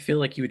know. I feel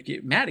like he would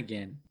get mad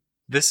again.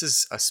 This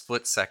is a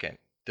split-second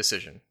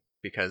decision,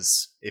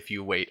 because if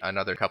you wait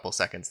another couple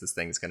seconds, this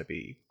thing's going to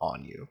be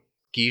on you.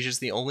 Guige is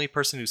the only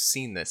person who's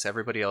seen this.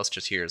 Everybody else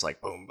just hears like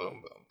boom,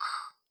 boom, boom.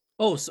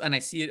 Oh, and I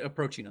see it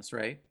approaching us,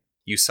 right?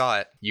 You saw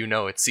it. You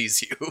know it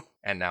sees you,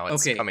 and now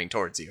it's Okay. coming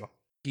towards you.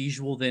 Guige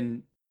will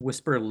then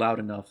whisper loud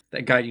enough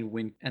that Guiding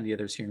Wind and the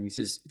others hear him. He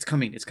says, "It's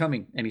coming, it's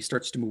coming," and he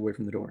starts to move away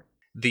from the door.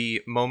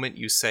 The moment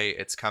you say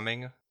it's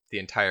coming, the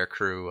entire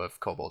crew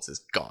of kobolds is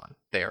gone.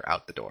 They are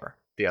out the door.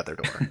 The other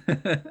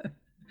door.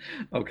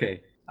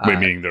 Okay. Wait,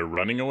 meaning they're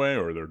running away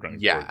or they're running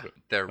Yeah, towards it?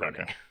 they're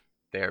running. Okay.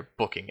 They're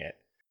booking it.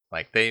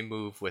 Like, they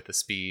move with a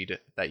speed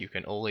that you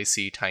can only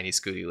see tiny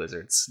scooty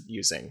lizards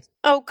using.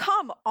 Oh,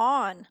 come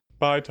on.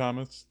 Bye,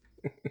 Thomas.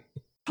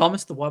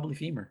 Thomas the Wobbly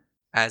Femur.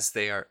 As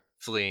they are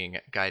fleeing,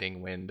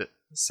 Guiding Wind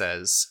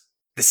says,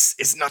 This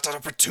is not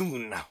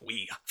opportune.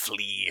 We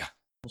flee.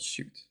 Well,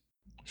 shoot.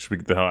 Should we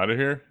get the hell out of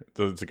here?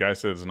 The guy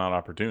said it's not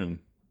opportune.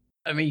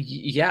 I mean,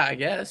 yeah, I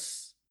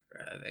guess.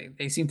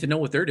 They seem to know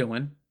what they're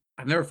doing.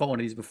 I've never fought one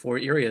of these before.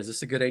 Iria, is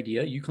this a good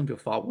idea? You claim to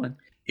have fought one.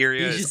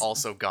 Iria is Gigi's-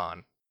 also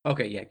gone.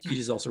 Okay, yeah,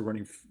 Gigi's also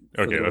running.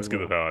 For Okay, the let's as get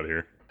the well. hell out of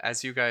here.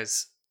 As you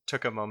guys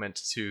took a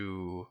moment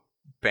to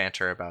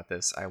banter about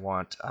this, I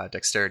want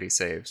dexterity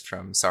saves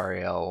from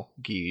Sariel,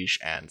 Guige,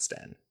 and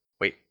Sten.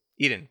 Wait,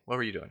 Eden, what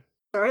were you doing?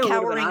 Sariel would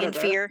have been Cowering out in of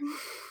there. fear.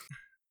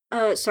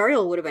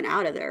 Sariel would have been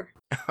out of there.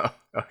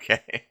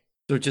 Okay.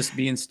 So just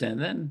be in Sten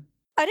then.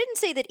 I didn't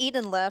say that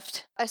Eden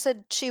left. I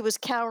said she was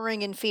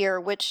cowering in fear,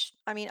 which,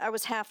 I mean, I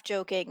was half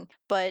joking,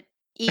 but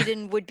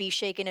Eden would be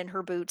shaken in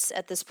her boots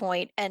at this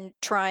point and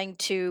trying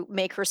to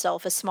make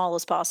herself as small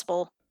as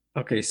possible.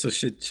 Okay, so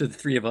should the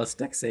three of us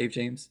deck save,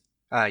 James?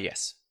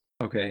 Yes.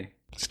 Okay.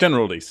 Sten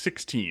rolled a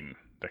 16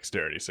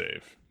 dexterity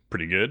save.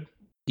 Pretty good.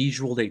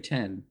 Guige rolled a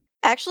 10.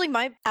 Actually,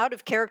 my out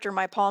of character,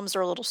 my palms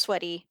are a little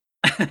sweaty.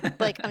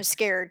 Like, I'm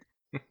scared.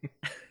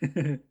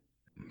 I'm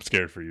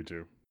scared for you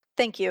too.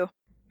 Thank you.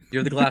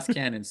 You're the glass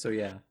cannon, so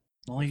yeah.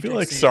 I feel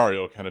like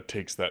Sariel kind of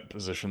takes that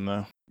position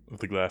though, with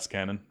the glass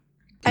cannon.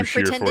 I'm Through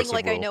sheer pretending force of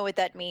like I will. know what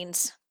that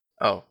means.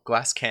 Oh,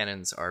 glass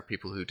cannons are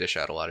people who dish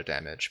out a lot of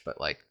damage, but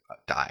like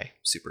die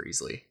super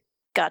easily.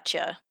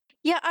 Gotcha.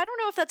 Yeah, I don't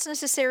know if that's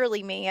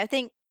necessarily me. I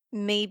think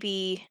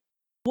maybe.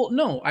 Well,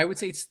 no, I would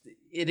say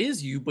it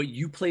is you, but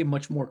you play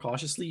much more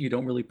cautiously. You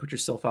don't really put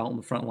yourself out on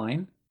the front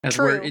line. Where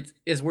True. it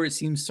is where it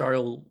seems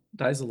Sariel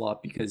dies a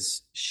lot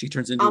because she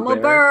turns into I'm a a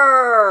bear.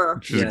 burr.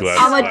 She's Yes. a glass,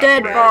 I'm a glass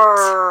dead bear.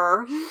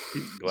 burr.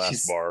 Glass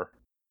She's- bar.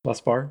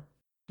 Glass bar.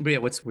 But yeah,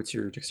 what's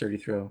your dexterity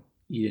throw,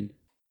 Eden?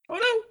 Oh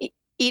no!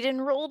 Eden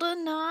rolled a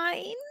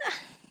 9.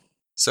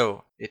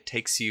 So it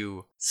takes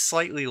you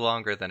slightly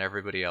longer than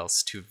everybody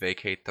else to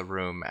vacate the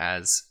room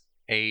as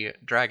a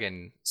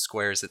dragon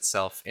squares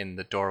itself in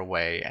the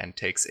doorway and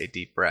takes a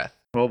deep breath.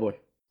 Oh boy.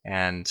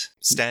 And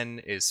Sten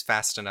is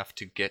fast enough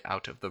to get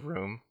out of the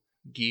room.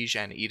 Guige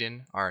and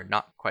Eden are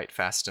not quite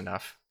fast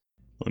enough.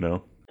 Oh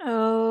no.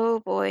 Oh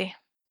boy.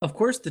 Of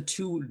course, the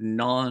two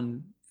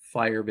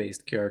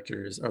non-fire-based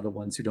characters are the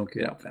ones who don't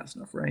get out fast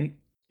enough, right?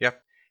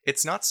 Yep.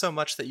 It's not so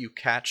much that you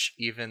catch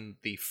even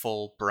the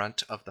full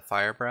brunt of the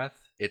fire breath,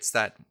 it's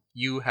that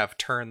you have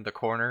turned the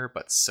corner,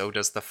 but so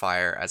does the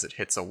fire as it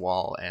hits a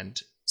wall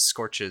and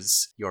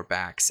scorches your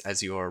backs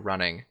as you are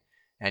running,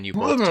 and you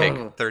both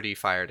take 30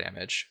 fire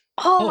damage.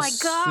 Oh, my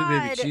sweet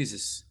god. baby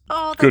Jesus.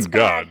 Oh, that's Good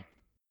bad. God.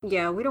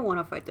 Yeah, we don't want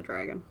to fight the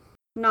dragon.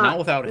 Not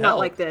without Not help.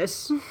 like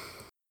this.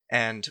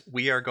 And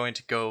we are going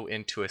to go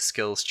into a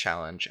skills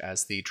challenge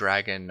as the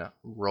dragon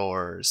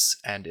roars,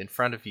 and in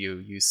front of you,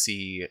 you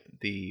see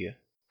the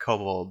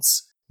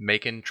kobolds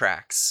making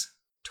tracks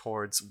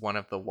towards one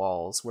of the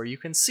walls where you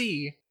can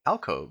see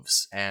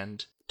alcoves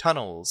and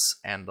tunnels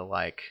and the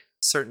like.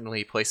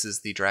 Certainly places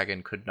the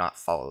dragon could not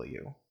follow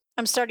you.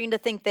 I'm starting to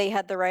think they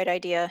had the right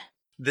idea.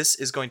 This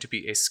is going to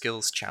be a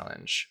skills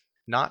challenge,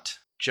 not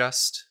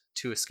just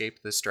to escape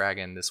this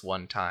dragon this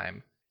one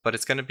time, but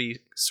it's going to be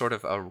sort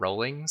of a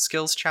rolling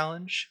skills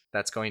challenge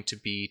that's going to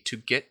be to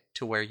get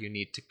to where you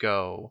need to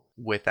go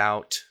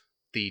without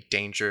the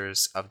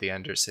dangers of the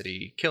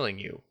Undercity killing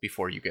you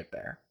before you get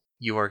there.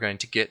 You are going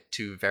to get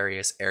to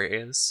various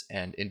areas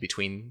and in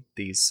between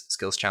these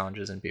skills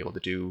challenges and be able to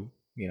do,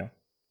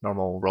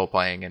 normal role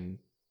playing and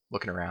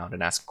looking around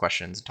and asking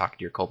questions and talking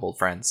to your kobold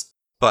friends.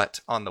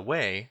 But on the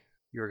way,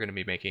 you're going to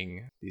be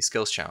making these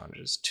skills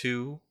challenges.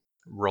 2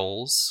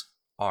 rolls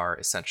are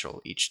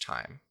essential each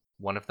time.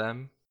 One of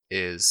them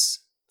is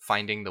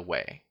finding the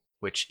way,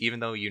 which even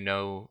though you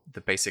know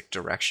the basic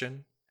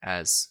direction,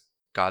 as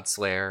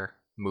Godslayer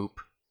Moop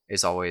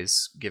is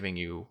always giving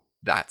you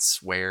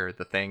that's where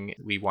the thing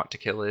we want to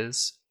kill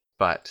is,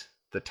 but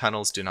the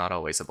tunnels do not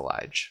always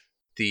oblige.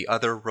 The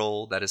other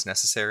roll that is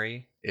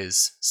necessary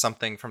is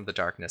Something from the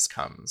Darkness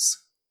Comes,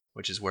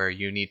 which is where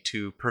you need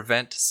to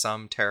prevent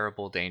some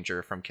terrible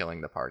danger from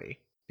killing the party,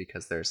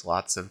 because there's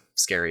lots of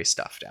scary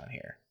stuff down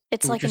here.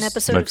 It's Ooh, like an just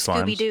episode like of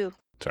slimes? Scooby-Doo.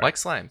 Sorry. Like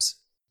slimes.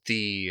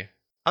 The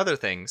other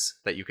things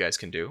that you guys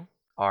can do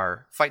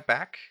are fight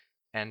back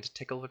and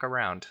take a look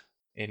around,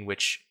 in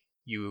which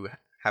you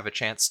have a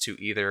chance to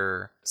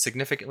either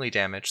significantly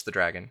damage the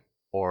dragon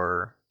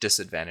or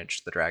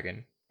disadvantage the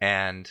dragon.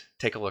 And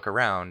take a look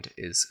around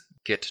is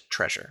get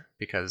treasure,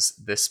 because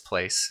this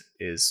place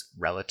is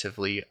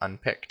relatively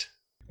unpicked.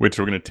 Wait,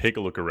 so we're going to take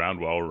a look around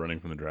while we're running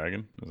from the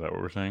dragon? Is that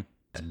what we're saying?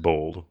 It's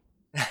bold.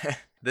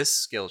 This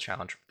skill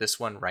challenge, this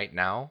one right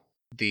now,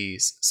 the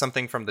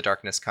Something from the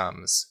Darkness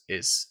Comes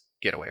is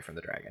get away from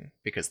the dragon,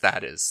 because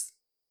that is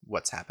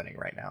what's happening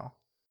right now.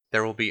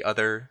 There will be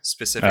other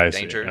specific I see.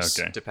 dangers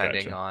Okay,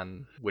 depending gotcha.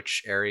 on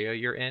which area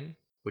you're in,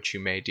 which you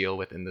may deal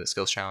with in the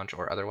skills challenge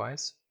or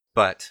otherwise.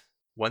 But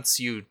once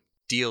you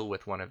deal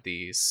with one of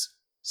these,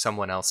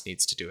 someone else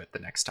needs to do it the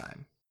next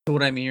time. So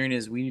what I'm hearing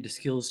is we need to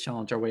skills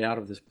challenge our way out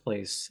of this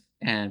place,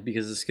 and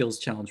because of the skills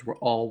challenge, we're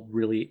all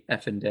really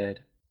effing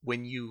dead.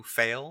 When you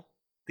fail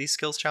these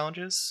skills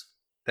challenges,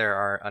 there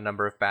are a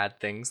number of bad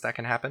things that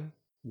can happen.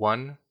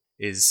 One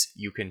is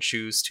you can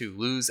choose to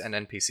lose an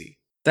NPC.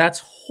 That's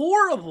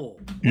horrible.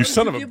 You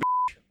son of a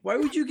Why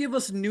would you give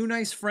us new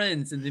nice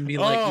friends and then be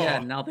like, yeah,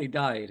 Oh. now they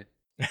died?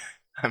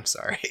 I'm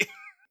sorry.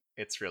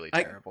 It's really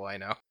I- terrible, I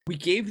know. We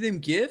gave them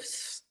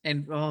gifts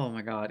and oh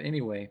my god.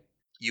 Anyway,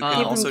 You Give can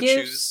Give also them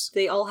gifts. choose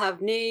They all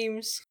have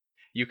names.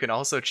 you can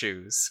also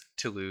choose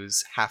to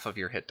lose half of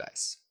your hit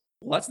dice.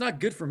 well, that's not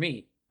good for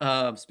me.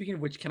 Speaking of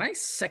which, can I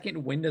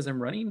second wind as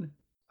I'm running?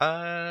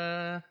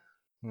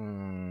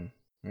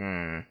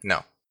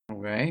 No.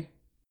 Okay.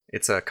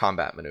 It's a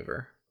combat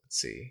maneuver. Let's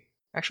see.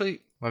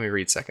 Actually, let me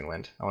read Second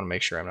Wind. I want to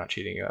make sure I'm not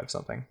cheating you out of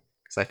something.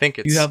 Because I think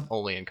it's have-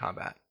 only in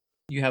combat.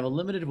 You have a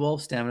limited well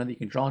of stamina that you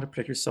can draw to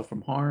protect yourself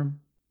from harm.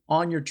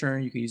 On your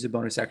turn, you can use a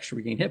bonus action to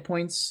regain hit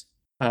points.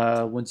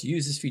 Once you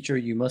use this feature,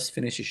 you must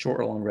finish a short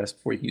or long rest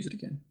before you can use it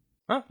again.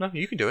 Oh, no,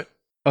 you can do it.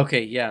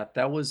 Okay, yeah,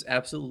 that was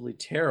absolutely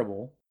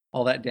terrible.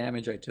 All that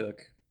damage I took.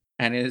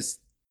 And as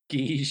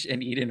Guiche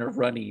and Eden are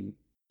running,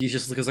 he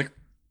just looks like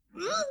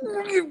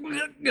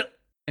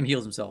and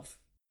heals himself.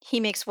 He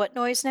makes what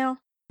noise now?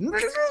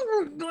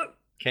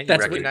 Can't you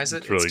That's what- recognize it?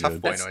 It's really tough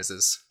good. boy That's-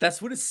 noises.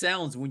 That's what it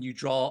sounds when you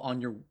draw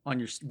on your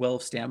well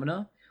of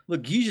stamina.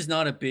 Look, Guiche is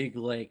not a big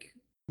like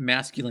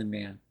masculine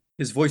man.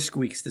 His voice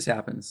squeaks. This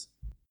happens.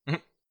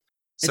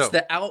 So,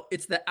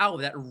 It's the ow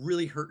that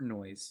really hurt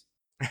noise.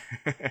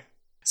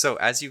 so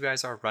as you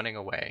guys are running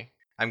away,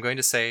 I'm going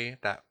to say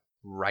that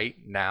right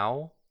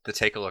now the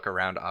take a look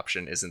around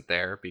option isn't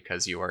there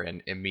because you are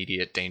in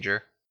immediate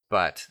danger.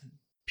 But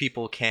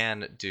people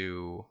can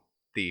do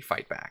the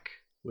fight back,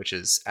 which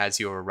is as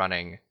you are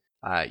running,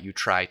 you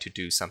try to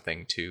do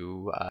something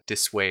to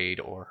dissuade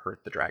or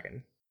hurt the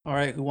dragon. All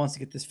right, who wants to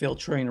get this failed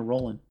train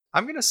rolling?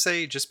 I'm going to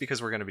say just because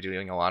we're going to be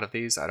doing a lot of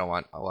these, I don't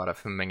want a lot of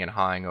hemming and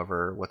hawing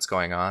over what's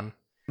going on.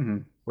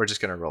 Mhm. We're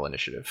just going to roll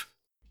initiative.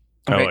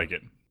 I Okay. like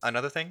it.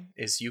 Another thing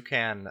is you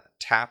can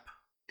tap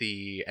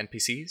the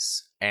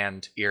NPCs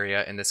and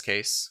Iria in this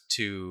case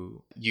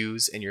to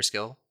use in your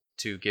skill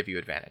to give you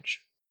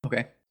advantage.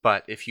 Okay.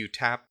 But if you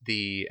tap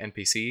the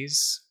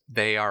NPCs,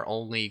 they are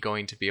only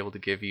going to be able to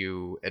give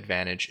you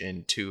advantage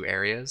in 2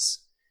 areas,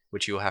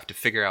 which you will have to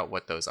figure out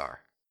what those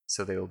are.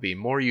 So they will be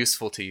more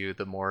useful to you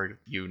the more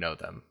you know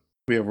them.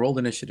 We have rolled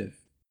initiative.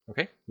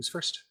 Okay, who's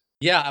first?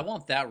 Yeah, I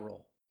want that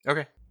roll.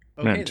 Okay.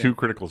 Okay, Man, then. 2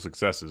 critical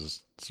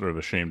successes. Sort of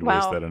a shame to Wow.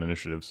 waste that on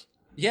initiatives.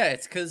 Yeah,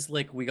 it's because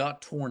like we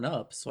got torn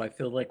up, so I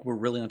feel like we're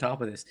really on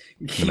top of this.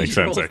 That makes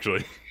sense,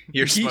 actually.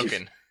 You're Guiche-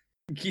 smoking.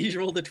 Guiche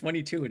rolled a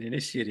 22 in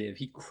initiative.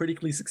 He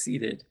critically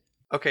succeeded.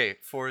 Okay,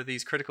 for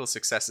these critical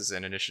successes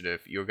in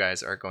initiative, you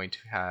guys are going to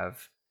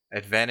have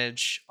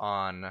advantage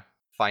on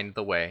find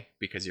the way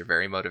because you're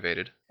very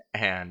motivated,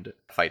 and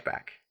fight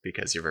back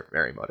because you're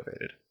very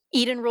motivated.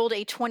 Eden rolled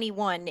a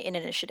 21 in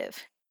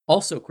initiative.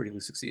 Also critically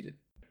succeeded.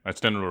 I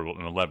stand rolled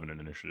an 11 in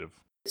initiative.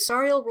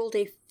 Sariel rolled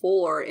a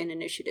 4 in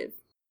initiative.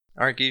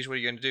 All right, Guige, what are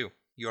you going to do?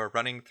 You are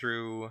running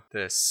through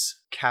this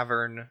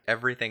cavern.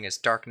 Everything is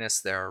darkness.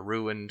 There are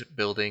ruined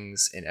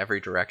buildings in every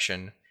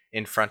direction.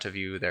 In front of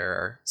you, there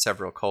are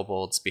several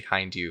kobolds.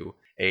 Behind you,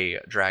 a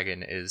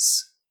dragon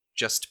is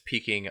just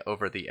peeking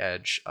over the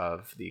edge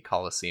of the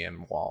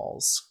Colosseum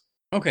walls.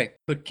 Okay,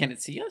 but can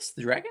it see us,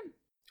 the dragon?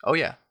 Oh,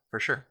 yeah, for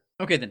sure.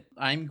 Okay, then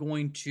I'm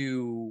going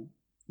to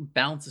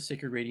bounce a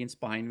Sacred Radiance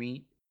behind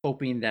me,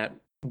 hoping that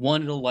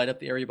one, it'll light up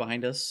the area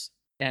behind us,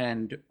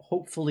 and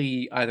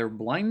hopefully either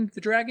blind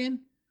the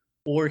dragon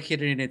or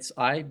hit it in its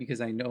eye.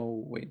 Because I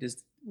know,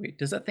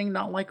 does that thing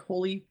not like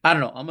holy? I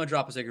don't know. I'm gonna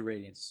drop a Sacred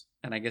Radiance,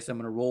 and I guess I'm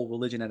gonna roll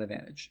religion at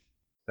advantage.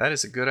 That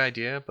is a good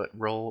idea, but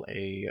roll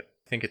I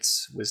think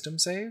it's wisdom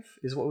save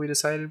is what we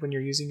decided when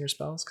you're using your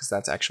spells, because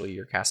that's actually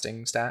your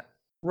casting stat.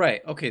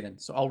 Right. Okay, then.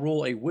 So I'll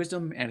roll a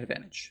wisdom and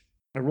advantage.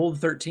 I rolled a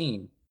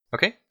 13.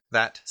 Okay,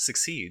 that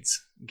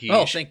succeeds. Guige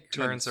Oh, thank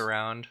turns goodness.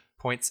 around,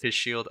 points his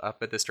shield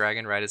up at this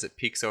dragon right as it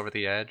peeks over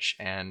the edge,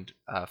 and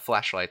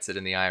flashlights it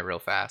in the eye real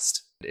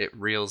fast. It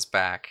reels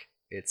back,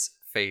 its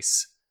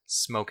face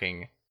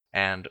smoking,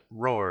 and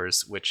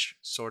roars, which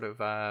sort of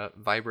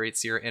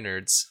vibrates your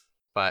innards.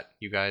 But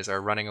you guys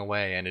are running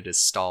away, and it is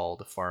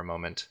stalled for a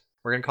moment.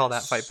 We're going to call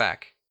that fight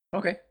back,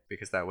 Okay.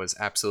 because that was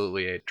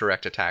absolutely a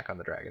direct attack on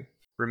the dragon.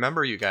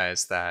 Remember, you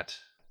guys, that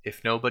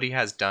if nobody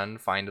has done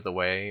Find the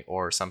Way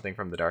or Something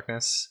from the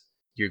Darkness,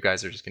 you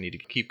guys are just going to need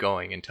to keep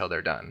going until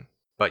they're done.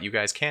 But you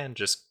guys can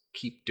just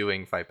keep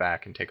doing Fight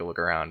Back and take a look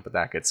around, but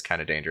that gets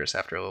kind of dangerous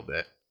after a little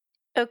bit.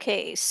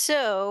 Okay,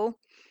 so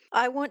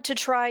I want to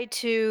try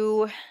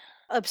to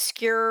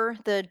obscure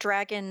the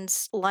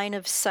dragon's line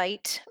of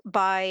sight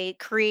by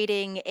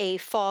creating a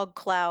fog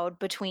cloud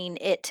between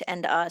it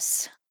and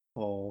us.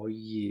 Oh,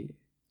 yeah.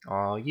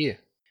 Oh yeah.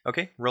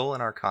 Okay, roll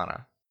an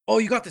Arcana. Oh,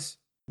 you got this.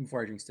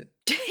 Before I jinxed it.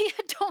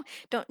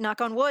 Don't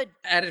knock on wood.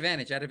 At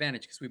advantage,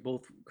 because we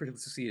both critically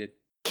succeeded.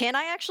 Can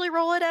I actually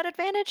roll it at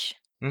advantage?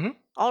 Mhm.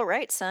 All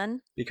right,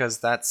 son. Because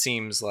that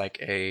seems like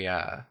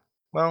a,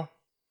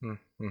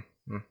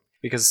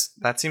 because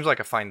that seems like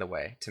a Find the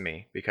Way to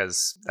me,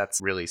 because that's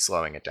really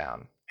slowing it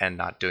down and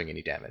not doing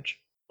any damage.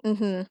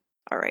 Mm-hmm.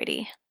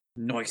 Alrighty.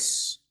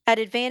 Nice. At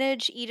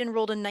advantage, Eden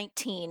rolled a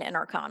 19 in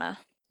Arcana.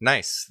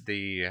 Nice.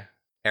 The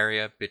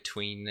area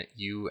between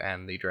you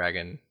and the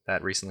dragon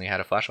that recently had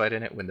a flashlight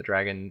in it, when the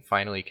dragon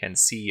finally can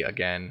see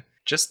again,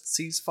 just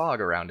sees fog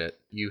around it.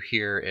 You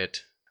hear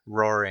it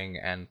roaring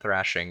and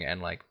thrashing,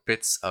 and like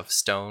bits of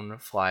stone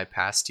fly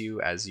past you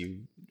as you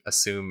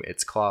assume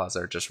its claws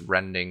are just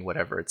rending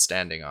whatever it's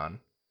standing on.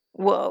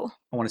 Whoa.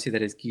 I want to see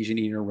that as Gijin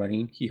Eden are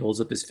running. He holds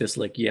up his fist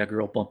like, yeah,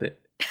 girl, bump it.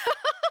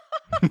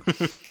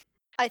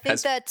 I think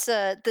Has- that's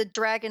the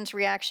dragon's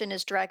reaction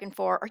is Dragon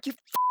 4. Are you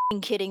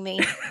f***ing kidding me?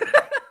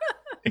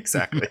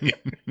 Exactly.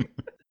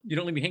 You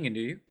don't leave me hanging, do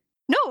you?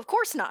 No, of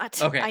course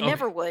not. Okay, I okay.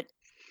 never would.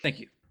 Thank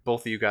you.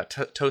 Both of you got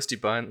toasty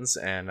buns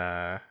and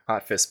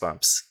hot fist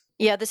bumps.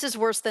 Yeah, this is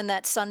worse than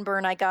that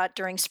sunburn I got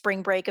during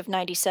spring break of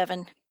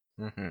 97.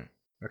 Mm-hmm.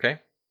 Okay,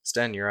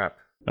 Sten, you're up.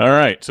 All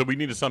right, so we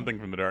needed something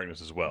from the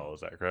darkness as well.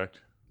 Is that correct?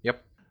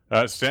 Yep.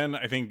 Sten,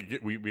 I think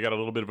we got a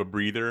little bit of a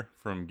breather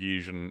from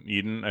Guige and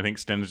Eden. I think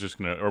Sten's just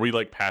gonna. Are we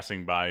like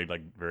passing by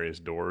like various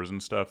doors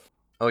and stuff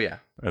Oh yeah.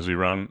 as we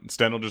run?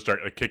 Sten will just start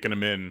like kicking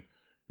them in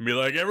and be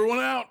like, "Everyone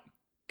out!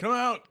 Come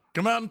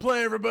out and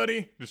play,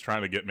 everybody!" Just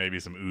trying to get maybe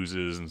some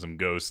oozes and some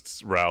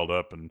ghosts riled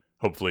up, and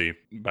hopefully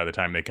by the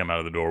time they come out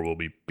of the door, we'll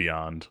be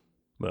beyond.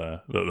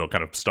 They'll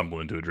kind of stumble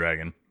into a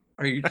dragon.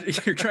 Are you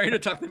you're trying to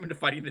talk them into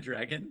fighting the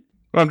dragon?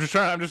 I'm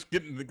just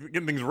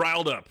getting things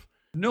riled up.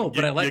 No,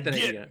 but I like that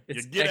idea. You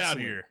It's get out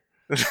excellent. here.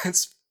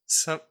 That's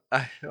so.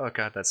 Oh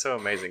god, that's so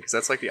amazing because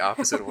that's like the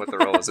opposite of what the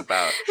role is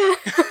about.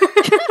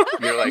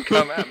 You're like,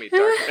 come at me,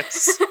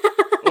 darkness.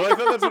 Well, I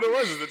thought that's what it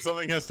was. Is that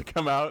something has to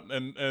come out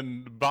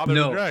and bother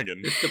No. the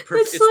dragon? It's the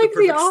It's it's like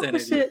the perfect sanity.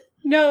 opposite.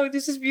 No,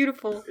 this is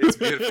beautiful. It's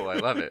beautiful. I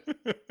love it.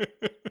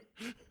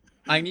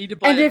 I need to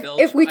buy And a if, belt.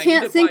 if we I need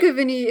can't to think buy-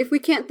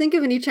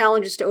 of any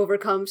challenges to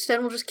overcome,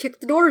 Sten will just kick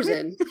the doors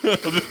in. I'll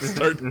just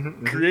start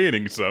Mhm, mhm.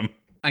 creating some.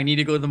 I need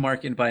to go to the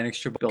market and buy an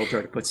extra belt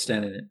jar to put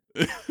Sten in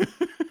it.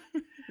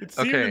 It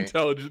seemed Okay.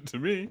 intelligent to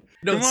me.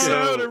 No, Come on so-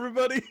 out,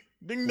 everybody!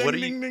 Ding ding What do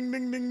ding you- ding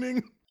ding ding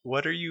ding.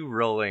 What are you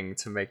rolling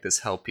to make this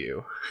help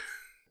you?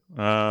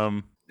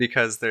 Um,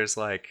 Because there's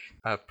like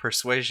a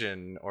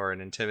persuasion or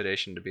an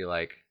intimidation to be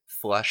like,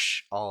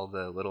 flush all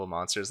the little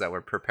monsters that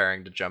were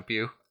preparing to jump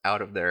you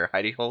out of their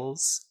hidey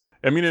holes.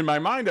 I mean, in my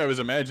mind, I was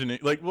imagining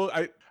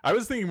I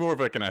was thinking more of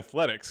like an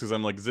athletics because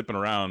I'm like zipping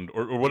around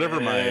or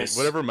whatever Yes.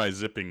 my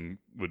zipping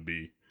would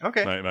be.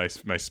 Okay.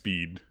 My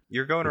speed.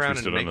 You're going Which we around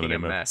still and don't know the making a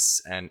name of.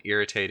 mess and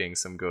irritating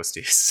some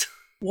ghosties.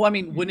 Well, I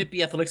mean, wouldn't it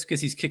be athletics because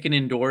he's kicking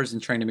indoors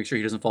and trying to make sure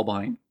he doesn't fall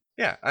behind?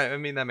 Yeah, I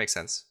mean, that makes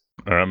sense.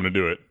 All right, I'm gonna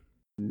do it.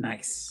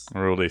 Nice. I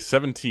rolled a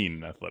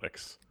 17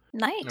 athletics.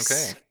 Nice.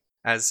 Okay.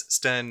 As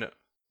Sten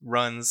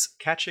runs,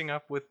 catching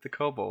up with the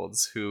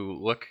kobolds who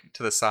look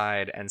to the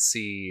side and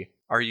see,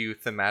 are you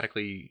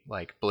thematically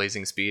like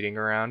blazing speeding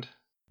around?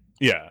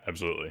 Yeah,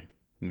 absolutely.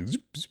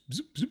 Zoop, zoop,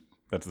 zoop, zoop.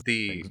 That's the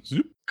The thing.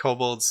 Zoop.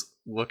 kobolds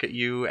look at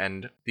you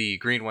and the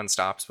green one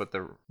stops, but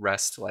the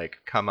rest like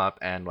come up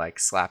and like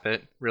slap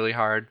it really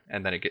hard,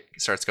 and then it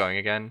starts going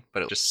again,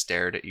 but it just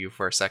stared at you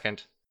for a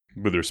second.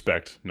 With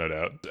respect, no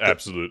doubt.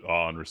 Absolute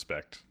awe and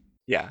respect.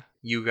 Yeah,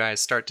 you guys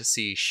start to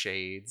see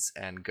shades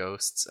and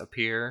ghosts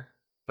appear,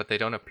 but they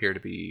don't appear to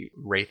be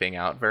wraithing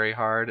out very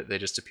hard. They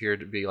just appear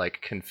to be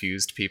like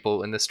confused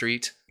people in the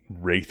street.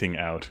 Wraithing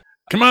out.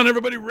 Come on,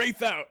 everybody,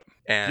 wraith out.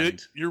 And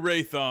Get your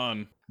wraith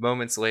on.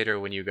 moments later,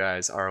 when you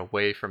guys are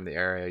away from the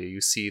area, you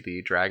see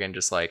the dragon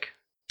just like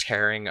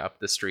tearing up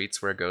the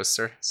streets where ghosts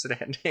are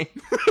standing.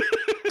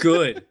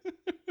 Good.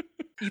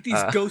 Eat these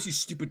Uh. ghosts, you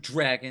stupid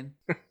dragon.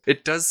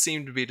 It does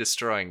seem to be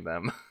destroying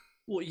them.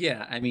 Well,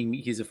 yeah, I mean,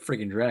 he's a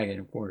friggin' dragon,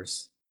 of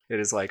course. It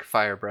is like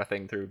fire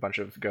breathing through a bunch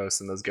of ghosts,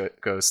 and those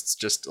ghosts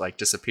just like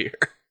disappear.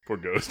 Poor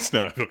ghosts.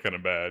 Now I feel kind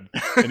of bad.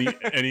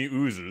 Any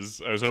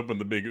oozes. I was hoping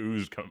the big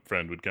ooze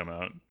friend would come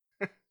out.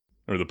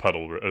 Or the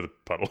puddle,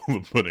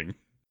 the pudding.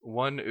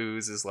 One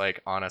ooze is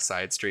like on a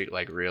side street,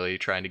 like really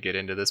trying to get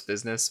into this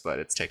business, but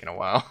it's taken a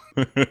while.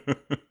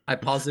 I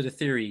posit a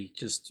theory,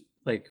 just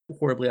like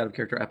horribly out of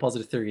character. I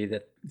posit a theory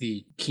that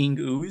the king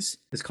ooze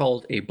is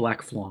called a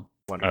black flan.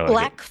 Wonderful.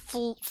 like it.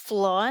 Black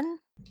flan?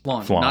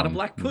 Flan. Flan. Not a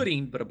black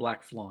pudding, but a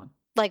black flan.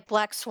 Like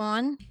Black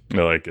Swan? I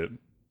like it.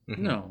 Mhm.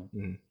 No.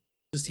 Mhm.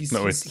 Just he's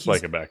No, he's, it's he's,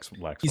 like a black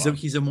swan.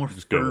 he's a more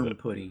Just go with firm it.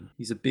 pudding.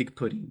 He's a big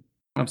pudding.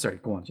 I'm sorry,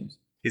 go on, James.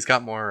 He's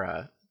got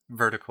more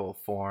vertical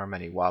form,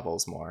 and he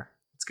wobbles more.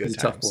 It's good He's a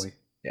times. tough boy.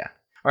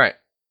 All right,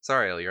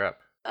 Sariel, you're up.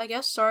 I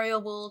guess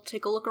Sariel will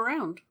take a look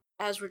around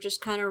as we're just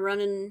kind of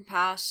running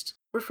past.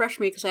 Refresh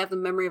me because I have the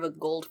memory of a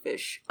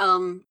goldfish.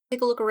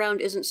 Take a look around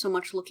isn't so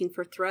much looking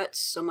for threats,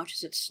 so much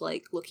as it's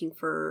like looking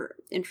for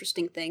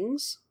interesting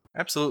things.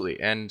 Absolutely,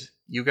 and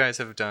you guys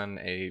have done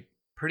a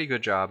pretty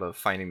good job of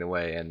finding the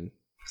way and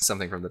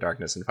something from the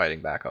darkness and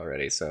fighting back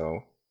already.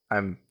 So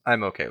I'm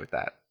okay with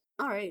that.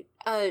 All right.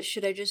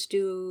 Should I just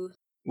do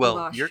Well,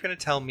 gosh. you're gonna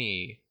tell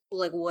me.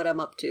 like what I'm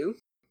up to?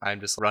 I'm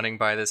just running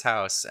by this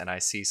house and I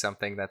see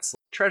something that's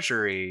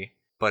treasury,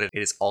 but it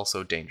is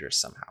also dangerous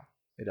somehow.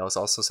 It is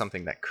also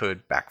something that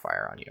could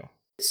backfire on you.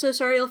 So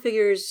Sariel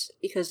figures,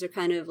 because they're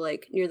kind of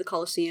like near the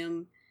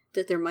Colosseum,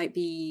 that there might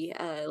be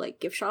like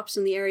gift shops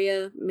in the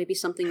area, maybe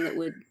something that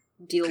would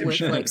deal with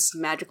like Nice.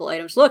 magical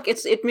items. Look,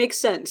 it makes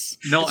sense.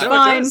 No, It's No,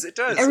 fine. it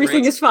does.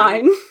 Everything It's is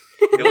fine.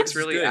 It looks It's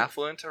really good.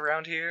 affluent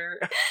around here.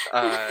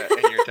 And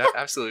you're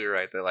absolutely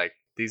right that like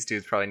these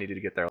dudes probably needed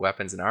to get their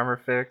weapons and armor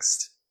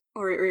fixed.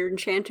 or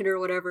enchanted or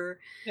whatever.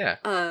 Yeah.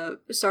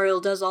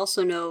 Sariel does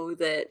also know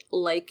that,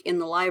 like in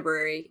the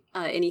library,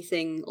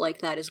 anything like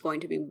that is going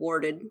to be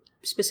warded,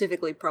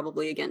 specifically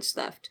probably against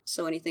theft.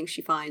 So anything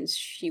she finds,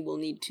 she will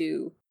need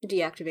to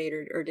deactivate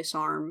or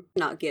disarm,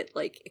 not get,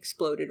 like,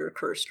 exploded or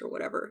cursed or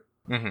whatever.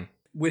 Mm-hmm.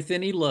 With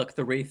any luck,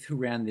 the wraith who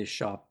ran this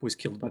shop was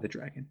killed by the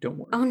dragon. Don't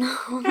worry. Oh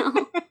no,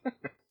 no.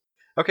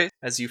 Okay,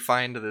 as you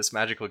find this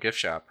magical gift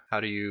shop, how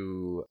do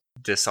you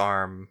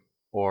disarm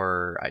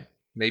or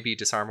maybe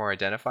disarm or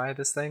identify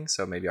this thing?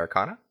 So maybe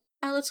Arcana?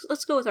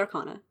 Let's go with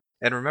Arcana.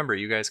 And remember,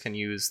 you guys can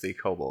use the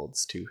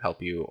kobolds to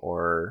help you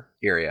or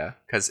Iria,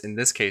 because in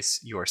this case,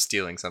 you are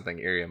stealing something.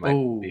 Iria might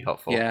be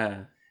helpful.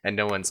 Yeah. And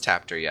no one's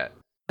tapped her yet.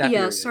 That'd be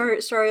Yeah, really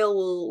good. Sariel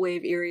will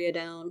wave Iria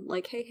down,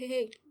 like,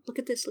 hey, look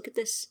at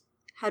this.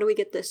 How do we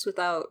get this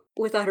without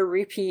a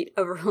repeat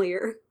of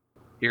earlier?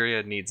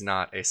 Iria needs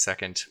not a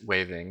second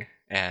waving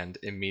and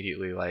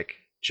immediately like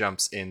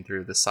jumps in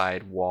through the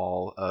side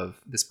wall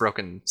of this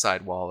broken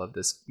side wall of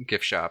this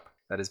gift shop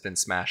that has been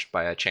smashed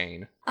by a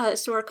chain.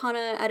 So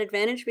Arcana at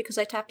advantage because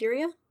I tapped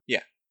Iria? Yeah.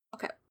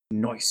 Okay.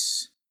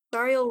 Nice.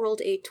 Sariel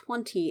rolled a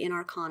 20 in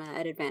Arcana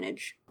at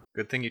advantage.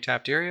 Good thing you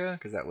tapped Iria,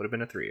 because that would have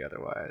been a 3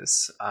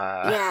 otherwise.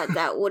 Yeah,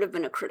 that would have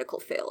been a critical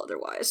fail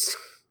otherwise.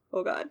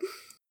 Oh god.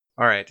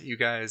 Alright, you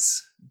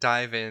guys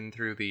dive in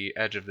through the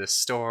edge of this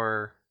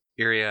store.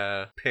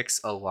 Iria picks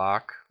a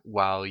lock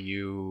while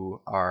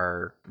you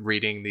are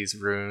reading these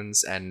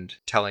runes and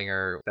telling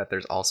her that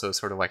there's also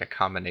sort of like a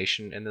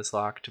combination in this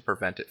lock to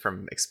prevent it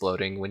from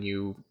exploding when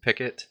you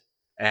pick it.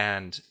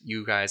 And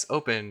you guys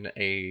open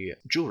a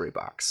jewelry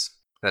box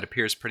that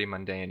appears pretty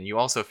mundane. And you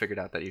also figured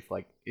out that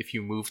if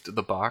you moved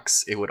the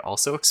box, it would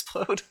also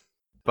explode.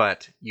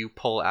 But you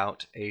pull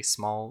out a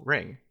small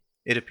ring.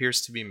 It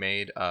appears to be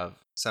made of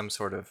some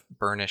sort of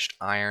burnished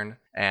iron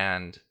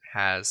and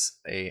has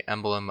a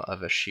emblem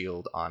of a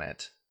shield on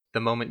it.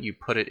 The moment you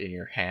put it in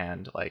your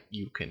hand, like,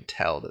 you can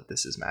tell that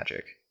this is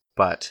magic.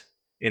 But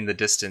in the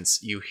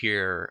distance, you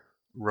hear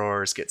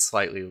roars get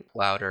slightly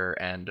louder,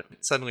 and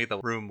suddenly the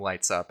room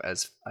lights up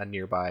as a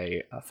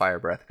nearby fire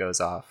breath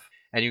goes off,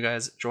 and you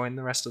guys join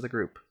the rest of the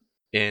group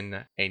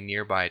in a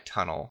nearby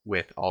tunnel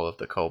with all of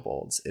the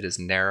kobolds. It is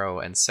narrow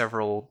and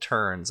several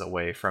turns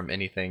away from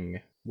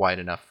anything wide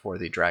enough for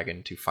the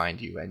dragon to find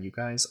you, and you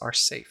guys are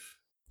safe.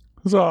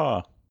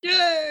 Huzzah!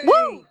 Yay!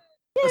 Woo!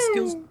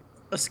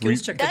 A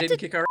skills check that That didn't did-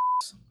 kick our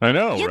I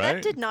know, yeah, right?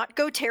 that did not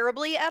go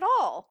terribly at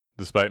all.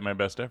 Despite my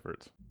best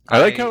efforts. I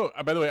like how,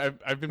 by the way,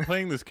 I've been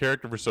playing this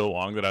character for so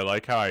long that I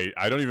like how I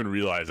don't even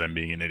realize I'm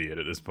being an idiot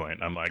at this point.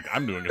 I'm like,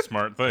 I'm doing a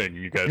smart thing.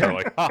 You guys are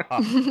like, ha ha.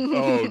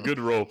 Oh, good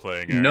role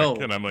playing, Eric. No,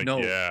 And I'm like, no.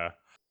 yeah.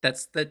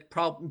 that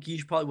problem.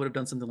 Guiche probably would have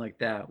done something like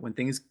that when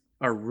things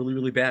are really,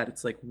 really bad.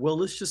 It's like, well,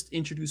 let's just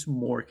introduce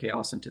more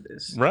chaos into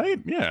this Right?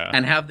 Yeah.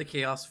 and have the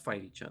chaos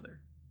fight each other.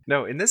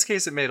 No, in this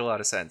case, it made a lot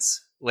of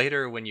sense.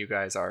 Later, when you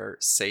guys are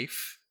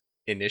safe,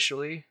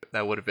 initially,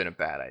 that would have been a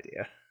bad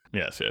idea.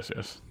 Yes.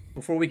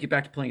 Before we get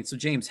back to playing, so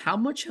James, how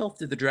much health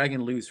did the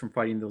dragon lose from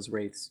fighting those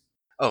wraiths?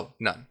 Oh,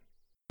 none.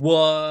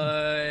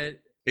 What?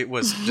 It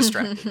was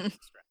distracted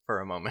for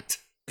a moment.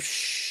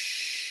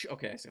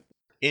 Okay, I see.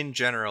 In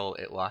general,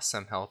 it lost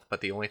some health,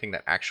 but the only thing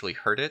that actually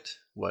hurt it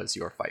was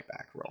your fight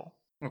back roll.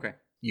 Okay.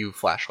 You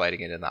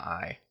flashlighting it in the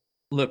eye.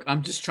 Look,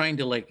 I'm just trying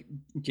to like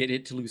get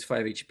it to lose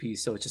 5 HP,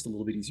 so it's just a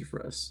little bit easier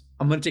for us.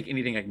 I'm gonna take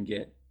anything I can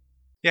get.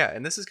 Yeah,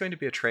 and this is going to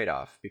be a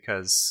trade-off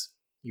because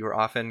you are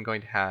often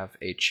going to have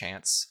a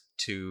chance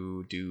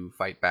to do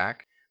fight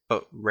back,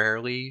 but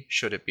rarely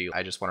should it be,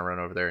 I just want to run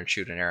over there and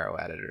shoot an arrow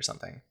at it or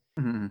something.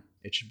 Mm-hmm.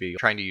 It should be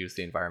trying to use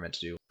the environment to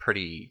do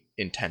pretty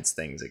intense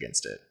things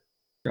against it.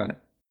 Got it.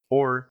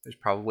 Or there's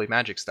probably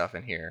magic stuff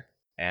in here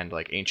and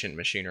like ancient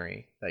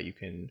machinery that you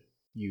can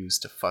use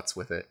to futz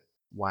with it.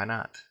 Why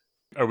not?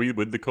 Are we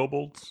with the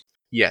kobolds?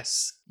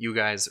 Yes, you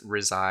guys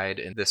reside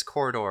in this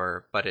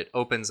corridor, but it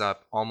opens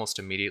up almost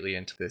immediately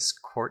into this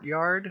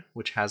courtyard,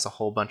 which has a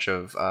whole bunch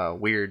of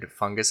weird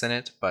fungus in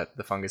it, but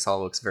the fungus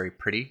all looks very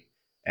pretty,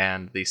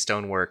 and the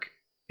stonework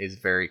is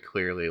very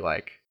clearly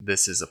like,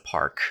 this is a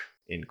park,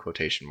 in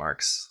quotation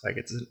marks. Like,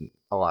 it's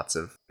lots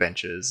of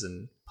benches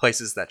and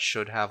places that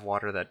should have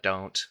water that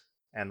don't,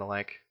 and the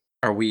like.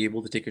 Are we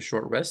able to take a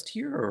short rest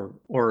here,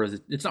 or is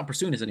it? It's not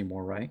pursuing us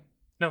anymore, right?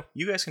 No,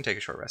 you guys can take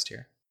a short rest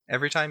here.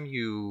 Every time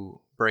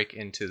you break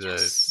into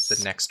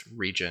the next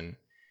region,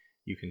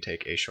 you can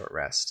take a short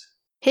rest.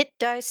 Hit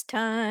dice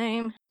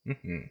time.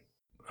 Mm-hmm.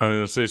 I was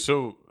gonna say,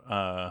 so,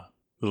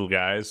 little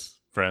guys,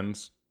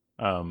 friends,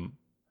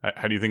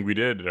 how do you think we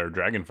did at our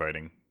dragon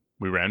fighting?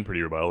 We ran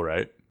pretty well,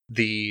 right?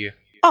 The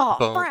Oh,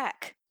 Bone-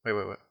 Brack.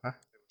 wait. Huh?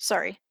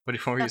 Sorry. What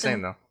were you Nothing.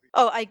 saying though?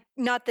 Oh,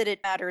 not that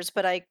it matters,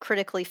 but I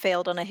critically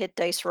failed on a hit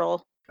dice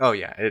roll. Oh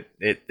yeah,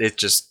 it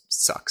just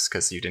sucks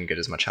because you didn't get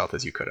as much health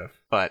as you could have.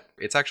 But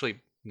it's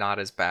actually not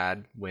as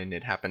bad when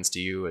it happens to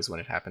you as when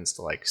it happens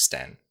to like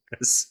Sten,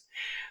 because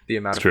the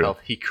amount of True. health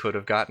he could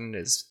have gotten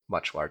is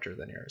much larger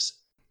than yours.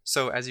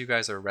 So as you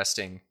guys are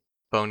resting,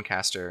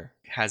 Bonecaster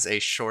has a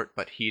short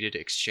but heated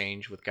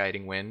exchange with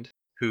Guiding Wind,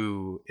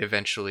 who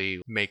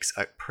eventually makes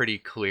a pretty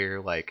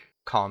clear, like,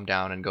 calm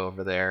down and go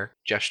over there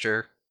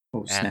gesture,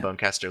 Oh, and snap.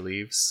 Bonecaster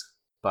leaves.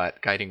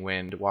 But Guiding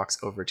Wind walks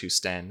over to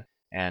Sten,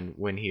 and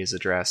when he is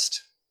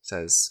addressed,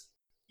 says,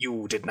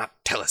 You did not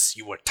tell us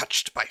you were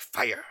touched by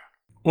fire.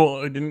 Well,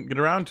 I didn't get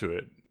around to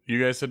it. You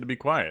guys said to be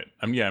quiet.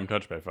 I'm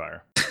touched by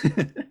fire.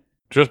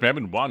 Trust me, I've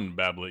been wanting to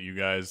babble at you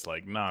guys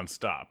like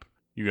nonstop.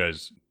 You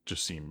guys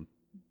just seem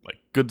like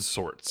good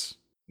sorts.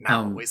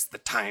 Now is the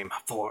time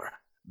for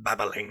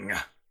babbling.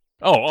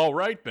 Oh, all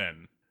right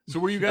then. So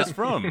where are you guys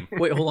from?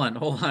 Wait, hold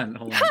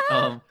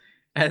on.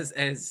 As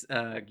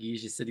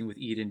Guige is sitting with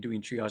Eden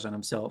doing triage on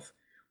himself,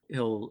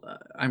 he'll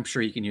I'm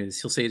sure you can hear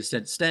this. He'll say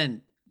to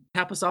Sten,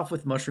 tap us off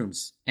with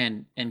mushrooms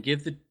and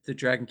give the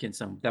dragonkin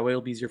some. That way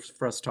it'll be easier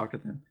for us to talk to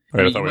them.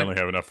 Wait, I You thought we might- only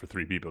have enough for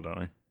 3 people, don't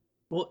we?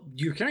 Well,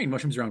 you're carrying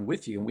mushrooms around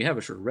with you, and we have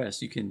a short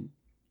rest. You can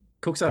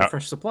coax out a How-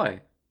 fresh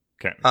supply.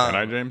 Can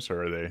I, Um, James,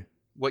 or are they?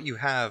 what you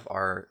have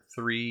are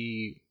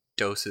 3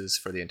 doses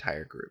for the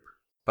entire group.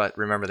 But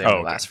remember, they Oh, only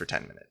okay. last for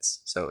 10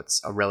 minutes. So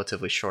it's a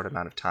relatively short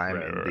amount of time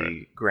Right, in right,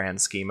 the grand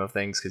scheme of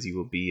things, because you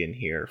will be in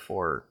here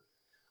for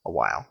a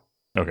while.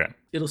 Okay.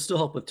 It'll still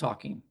help with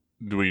talking.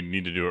 Do we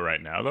need to do it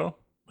right now, though?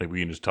 Like, we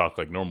can just talk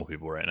like normal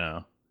people right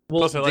now.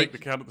 Well, Plus, I like they-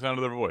 the sound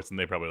of their voice, and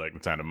they probably like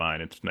the sound of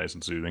mine. It's nice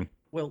and soothing.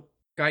 Well,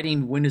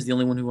 Guiding Wind is the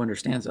only one who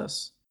understands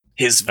us.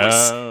 His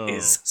voice Oh.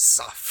 is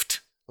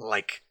soft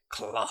like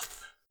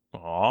cloth.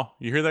 Aw,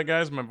 you hear that,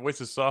 guys? My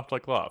voice is soft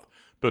like cloth.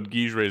 But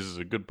Guige raises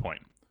a good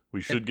point.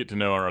 We should get to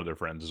know our other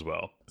friends as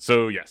well.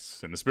 So,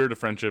 yes, in the spirit of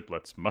friendship,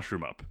 let's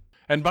mushroom up.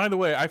 And by the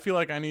way, I feel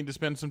like I need to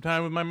spend some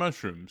time with my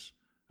mushrooms.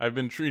 I've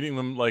been treating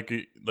them like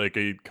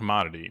a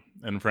commodity,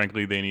 and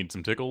frankly, they need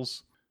some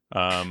tickles,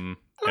 and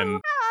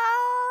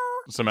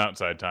some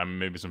outside time,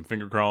 maybe some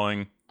finger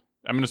crawling.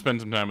 I'm going to spend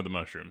some time with the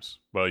mushrooms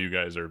while you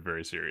guys are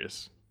very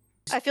serious.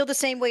 I feel the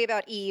same way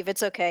about Eve.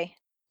 It's okay.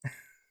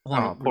 Hold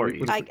on, Oh, poor wait,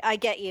 Eve. wait, I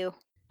get you.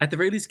 At the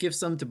very least, give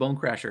some to Bone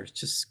Crasher,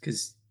 just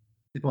because.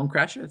 Bone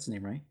Crasher? That's the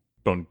name, right?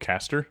 Bone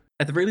Caster?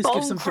 At the very least, give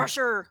Bone some to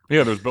Crusher.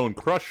 Yeah, there's Bone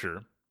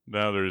Crusher.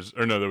 Now there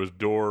was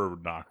Door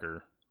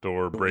Knocker.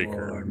 Door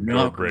Breaker.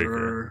 Door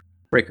Breaker.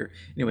 Breaker.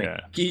 Anyway, Yeah.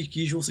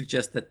 Guige will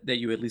suggest that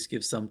you at least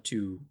give some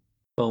to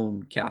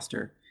Bone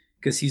Caster,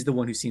 because he's the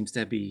one who seems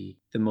to be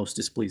the most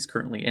displeased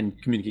currently,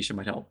 and communication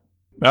might help.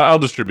 I'll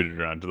distribute it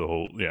around to the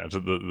whole, to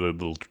the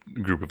little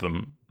group of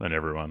them and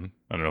everyone.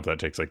 I don't know if that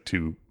takes like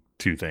two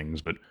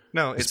things, but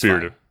No, the it's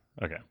spirit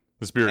fine.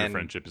 the spirit of And-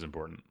 friendship is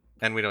important.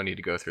 And we don't need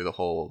to go through the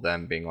whole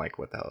them being like,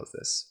 what the hell is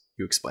this?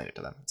 You explain it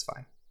to them. It's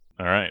fine.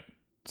 All right,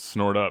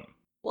 snort up.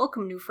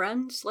 Welcome, new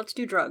friends. Let's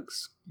do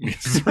drugs.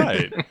 That's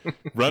right.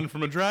 Run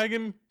from a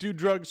dragon, do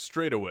drugs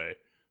straight away.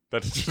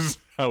 That's just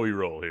how we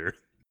roll here.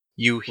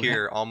 You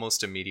hear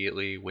almost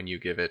immediately when you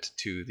give it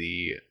to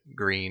the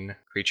green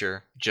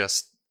creature,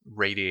 just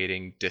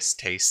radiating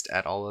distaste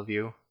at all of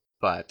you.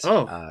 But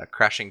Oh.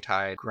 Crashing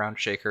Tide,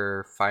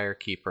 Groundshaker,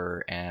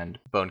 Firekeeper, and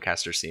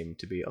Bonecaster seem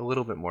to be a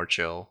little bit more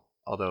chill.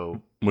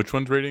 Although Which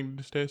one's rating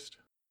distaste?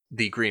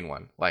 the green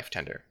one, Life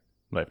Tender.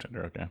 Life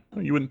Tender, okay.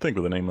 Well, you wouldn't think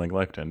with a name like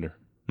Life Tender.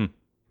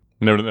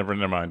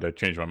 Never mind. I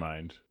changed my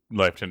mind.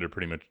 Life Tender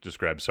pretty much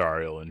describes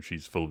Sariel, and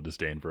she's full of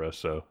disdain for us,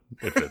 so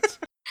it fits.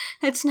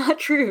 It's not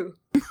true.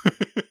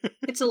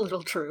 It's a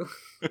little true.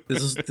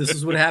 This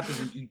is what happens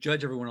when you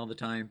judge everyone all the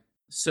time.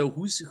 So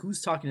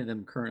who's talking to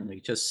them currently?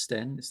 Just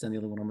Sten? Is Sten the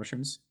only one on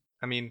mushrooms?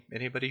 I mean,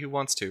 anybody who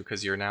wants to,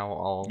 because you're now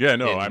all Yeah,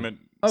 no, in I meant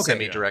Okay.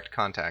 semi-direct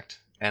contact.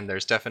 And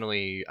there's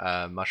definitely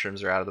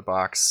mushrooms are out of the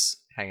box,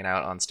 hanging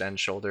out on Sten's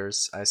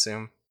shoulders, I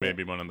assume.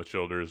 maybe one on the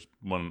shoulders,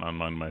 one on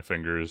my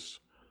fingers,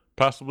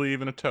 possibly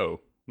even a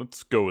toe.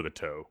 Let's go with a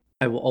toe.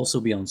 I will also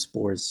be on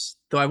spores,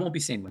 though I won't be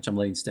saying much. I'm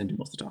letting Sten do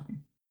most of the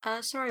talking.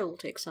 Sorry, we'll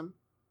take some.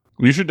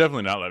 You should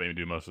definitely not let me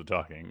do most of the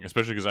talking,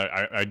 especially because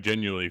I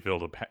genuinely feel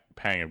the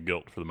pang of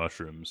guilt for the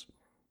mushrooms,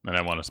 and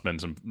I want to spend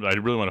some. I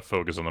really want to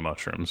focus on the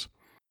mushrooms.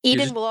 Eden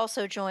just- will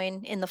also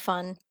join in the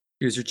fun.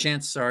 Here's your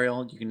chance,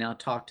 Sariel. You can now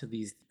talk to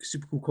these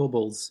super cool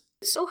kobolds.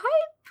 So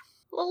hype!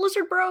 Little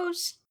lizard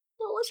bros.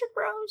 Little lizard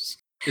bros.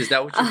 Is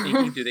that what you're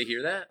thinking? Do they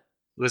hear that?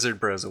 Lizard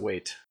bros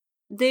await.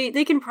 They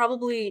can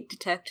probably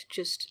detect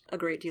just a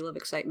great deal of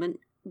excitement,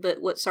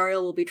 but what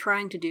Sariel will be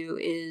trying to do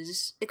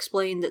is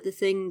explain that the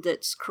thing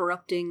that's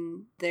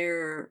corrupting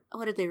their...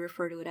 What did they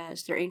refer to it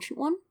as? Their ancient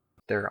one?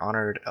 Their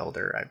honored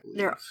elder, I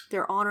believe.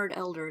 Their honored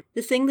elder.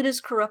 The thing that is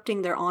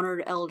corrupting their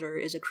honored elder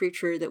is a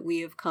creature that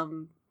we have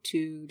come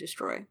to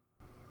destroy.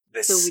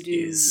 This So we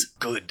do- is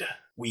good.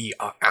 We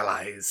are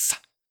allies.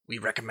 We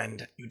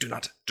recommend you do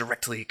not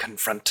directly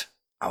confront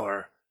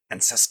our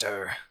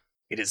ancestor.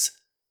 It is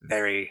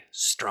very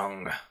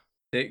strong.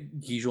 The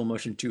usual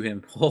motion to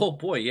him. Oh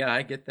boy, yeah,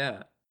 I get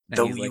that. And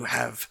Though he's you like,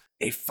 have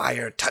a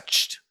fire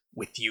touched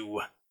with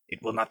you, it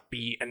will not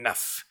be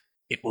enough.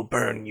 It will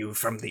burn you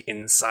from the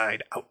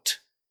inside out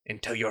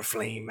until your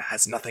flame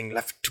has nothing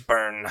left to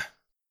burn.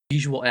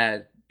 usual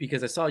ad,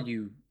 because I saw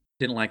you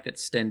didn't like that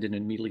Sten didn't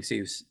immediately say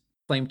he was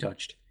flame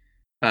touched.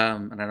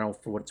 And I don't know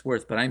for what it's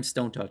worth, but I'm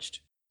stone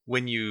touched.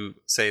 When you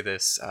say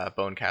this,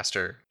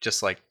 Bonecaster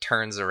just like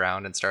turns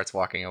around and starts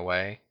walking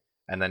away,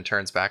 and then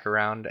turns back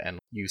around, and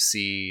you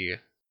see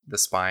the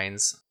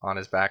spines on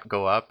his back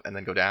go up, and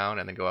then go down,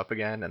 and then go up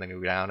again, and then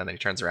go down, and then he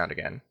turns around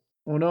again.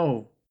 Oh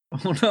no.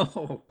 Oh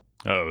no.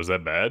 Oh, was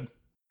that bad?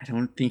 I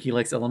don't think he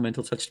likes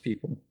elemental touched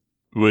people.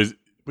 But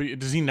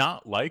does he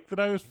not like that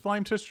I was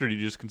flame touched, or do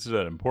you just consider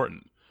that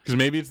important? Because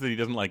maybe it's that he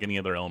doesn't like any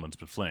other elements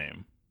but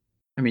flame.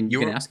 I mean, you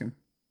You can were- ask him.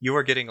 You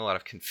are getting a lot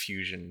of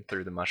confusion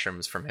through the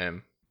mushrooms from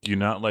him. Do you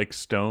not like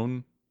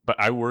stone? But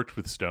I worked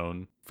with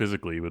stone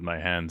physically with my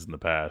hands in the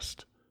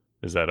past.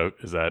 Is that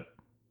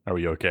are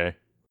we okay?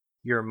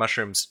 Your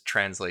mushrooms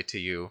translate to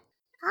you.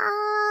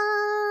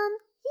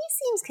 He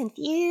seems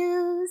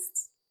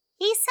confused.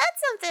 He said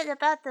something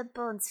about the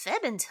bones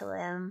fibbing to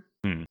him.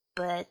 Hmm.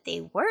 But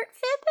they weren't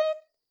fibbing?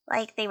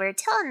 Like they were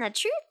telling the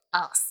truth?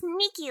 Oh,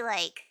 sneaky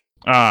like.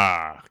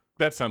 Ah,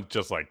 that sounds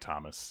just like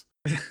Thomas.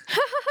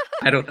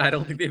 I don't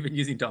think they've been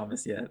using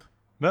Thomas yet.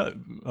 Well,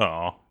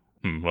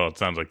 it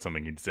sounds like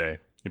something he'd say.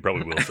 He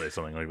probably will say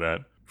something like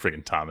that.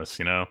 Friggin' Thomas,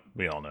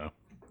 we all know.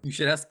 You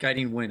should ask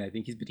Guiding Wind. I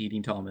think he's been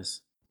eating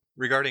Thomas.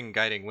 Regarding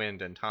Guiding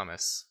Wind and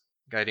Thomas,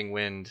 Guiding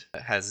Wind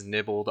has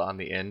nibbled on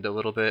the end a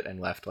little bit and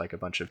left like a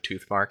bunch of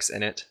tooth marks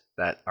in it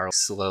that are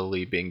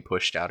slowly being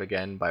pushed out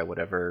again by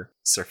whatever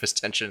surface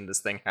tension this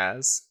thing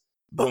has.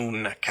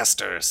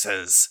 Bonecaster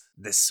says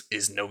this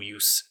is no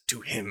use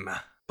to him,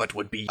 but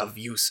would be of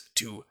use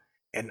to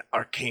an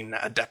arcane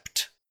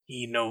adept.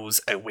 He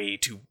knows a way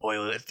to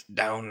boil it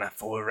down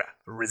for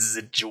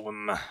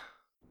residuum.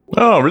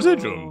 Oh,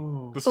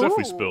 residuum. The stuff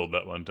we Ooh. spilled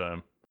that one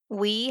time.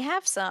 We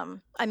have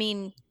some. I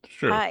mean,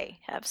 Sure. I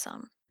have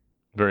some.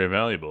 Very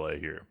valuable, I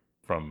hear,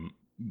 from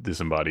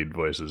disembodied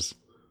voices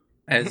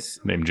As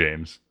named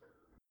James.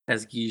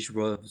 as Guige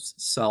rubs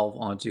salve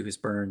onto his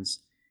burns,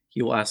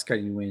 he will ask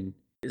Guiding Wind,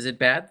 "Is it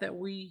bad that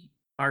we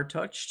are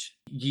touched?"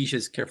 Guige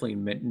has carefully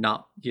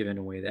not given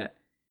away that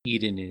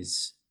Eden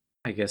is,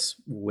 I guess,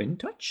 wind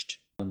touched,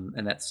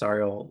 and that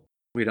Sariel.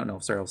 We don't know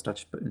if Sariel's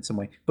touched, but in some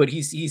way. But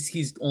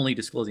he's only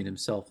disclosing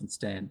himself and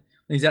Stan.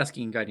 And he's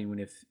asking Guiding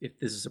Wind if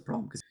this is a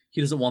problem because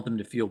he doesn't want them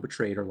to feel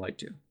betrayed or lied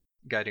to.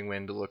 Guiding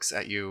Wind looks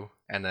at you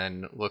and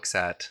then looks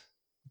at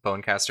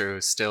Bonecaster,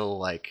 who's still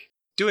like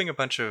doing a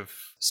bunch of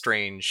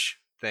strange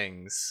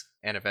things,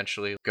 and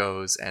eventually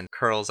goes and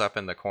curls up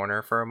in the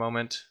corner for a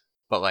moment,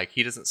 but like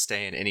he doesn't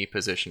stay in any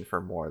position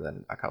for more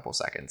than a couple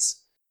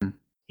seconds.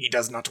 He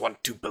does not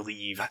want to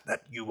believe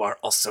that you are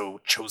also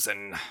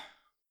chosen.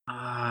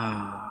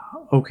 Ah,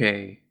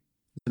 okay.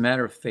 It's a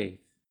matter of faith.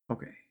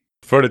 Okay.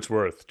 For what it's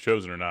worth,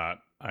 chosen or not,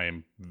 I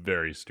am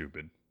very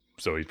stupid.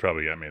 So he's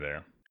probably got me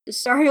there.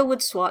 Sariel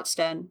would swat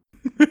Sten.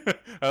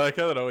 I like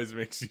how that always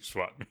makes you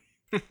swat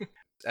me.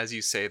 As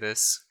you say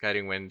this,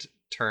 Guiding Wind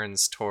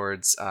turns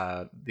towards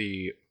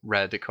the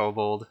red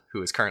kobold,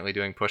 who is currently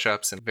doing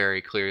push-ups and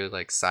very clearly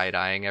like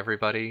side-eyeing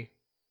everybody,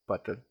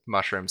 but the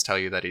mushrooms tell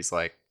you that he's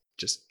like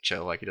just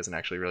chill, like he doesn't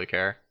actually really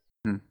care.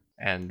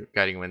 And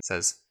Guiding Wind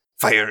says,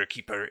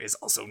 Firekeeper is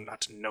also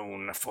not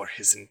known for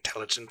his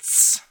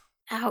intelligence.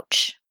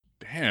 Ouch.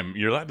 Damn,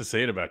 you're allowed to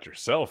say it about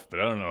yourself, but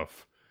I don't know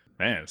if...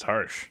 Man, it's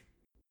harsh.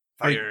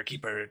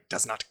 Firekeeper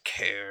does not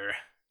care.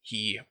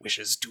 He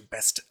wishes to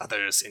best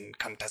others in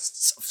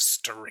contests of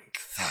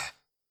strength.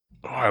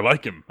 Oh, I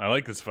like him. I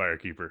like this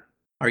Firekeeper.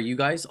 Are you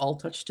guys all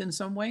touched in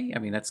some way? I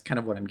mean, that's kind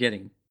of what I'm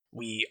getting.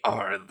 We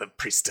are the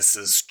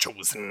priestesses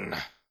chosen.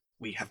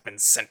 We have been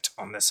sent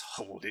on this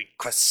holy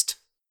quest.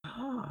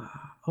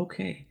 Ah,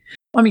 okay.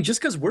 I mean, just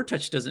because we're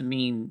touched doesn't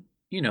mean,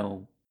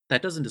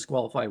 that doesn't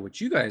disqualify what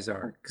you guys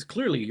are. Because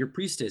clearly your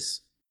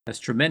priestess has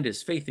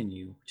tremendous faith in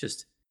you.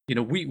 Just,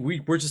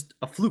 we're just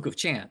a fluke of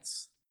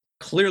chance.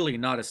 Clearly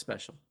not as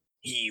special.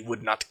 He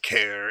would not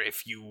care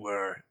if you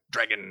were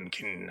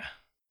dragonkin.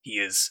 He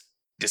is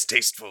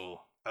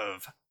distasteful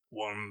of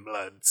warm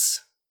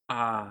bloods.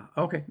 Ah,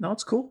 okay. No,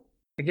 it's cool.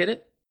 I get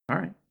it. All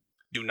right.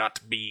 Do not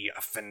be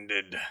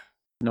offended.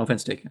 No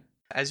offense taken.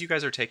 as you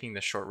guys are taking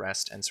this short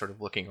rest and sort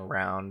of looking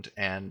around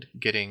and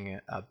getting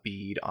a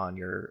bead on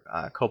your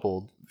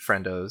kobold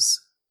friendos,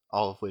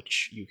 all of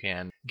which you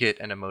can get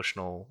an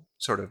emotional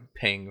sort of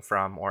ping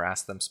from or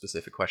ask them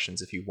specific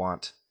questions if you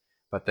want,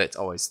 but that's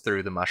always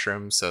through the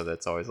mushrooms, so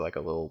that's always like a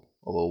little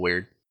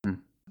weird.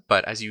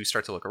 But as you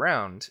start to look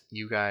around,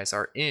 you guys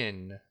are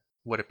in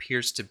what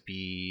appears to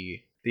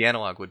be the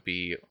analog would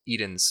be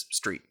Eden's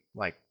street.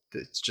 Like,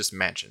 it's just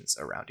mansions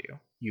around you.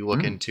 You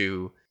look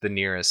into the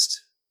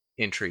nearest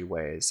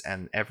entryways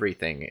and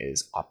everything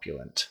is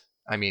opulent.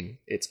 I mean,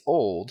 it's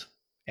old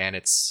and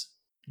it's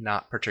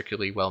not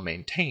particularly well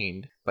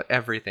maintained, but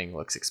everything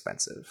looks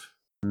expensive.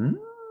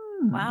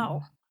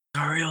 Wow.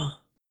 Ariel,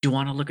 do you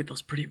want to look at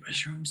those pretty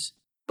mushrooms?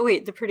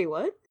 Wait, the pretty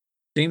what?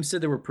 James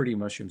said there were pretty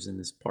mushrooms in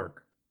this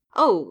park.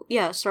 Oh,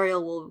 yeah,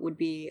 Sariel would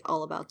be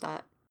all about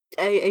that.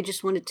 I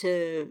just wanted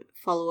to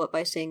follow up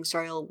by saying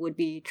Sariel would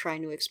be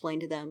trying to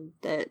explain to them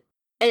that...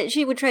 And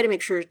she would try to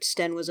make sure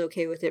Sten was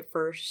okay with it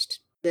first,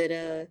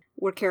 that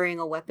we're carrying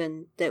a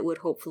weapon that would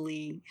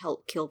hopefully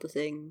help kill the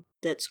thing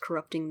that's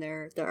corrupting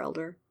their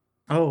elder.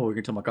 Oh, you're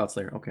gonna tell my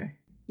Godslayer. Okay.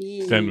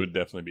 Sten would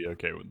definitely be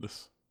okay with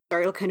this.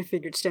 Sariel kind of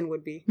figured Sten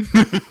would be.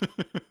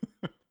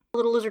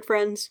 Little lizard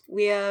friends,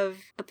 we have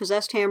a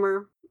possessed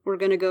hammer. We're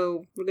gonna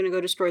go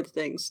destroy the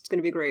things. It's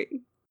gonna be great.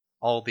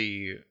 All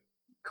the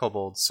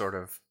kobolds sort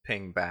of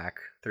ping back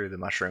through the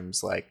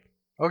mushrooms like,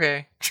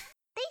 okay.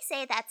 They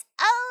say that's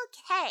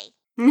okay.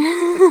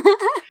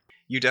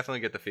 You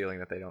definitely get the feeling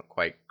that they don't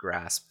quite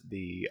grasp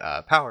the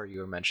power you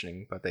were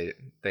mentioning, but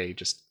they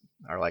just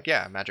are like,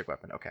 yeah, magic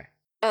weapon, okay.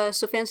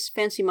 So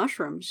fancy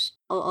mushrooms.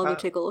 I'll go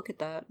take a look at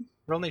that.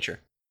 Roll nature.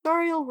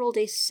 Sariel rolled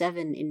a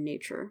 7 in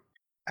nature.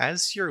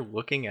 As you're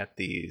looking at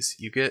these,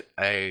 you get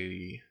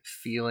a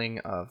feeling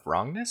of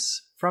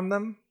wrongness from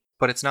them,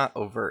 but it's not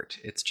overt.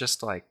 It's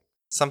just like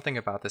something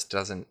about this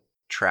doesn't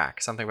track.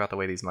 Something about the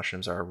way these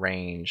mushrooms are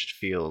arranged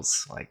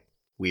feels like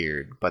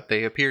weird, but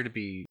they appear to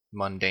be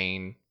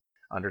mundane,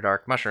 underdark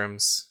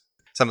mushrooms.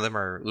 Some of them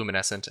are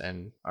luminescent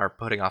and are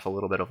putting off a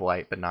little bit of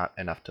light, but not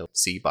enough to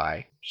see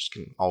by. Just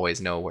can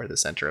always know where the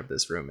center of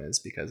this room is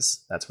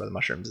because that's where the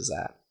mushrooms is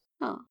at.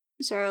 Oh,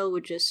 Sariel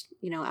would just,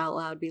 out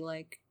loud be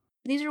like,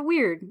 these are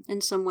weird in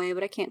some way,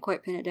 but I can't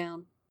quite pin it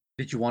down.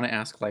 Did you want to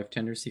ask Life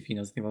Tender, see if he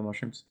knows anything about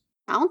mushrooms?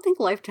 I don't think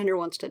Life Tender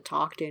wants to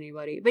talk to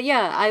anybody. But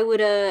yeah, I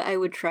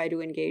would try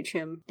to engage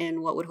him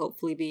in what would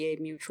hopefully be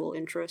a mutual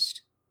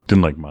interest.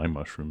 Didn't like my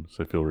mushrooms.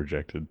 I feel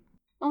rejected.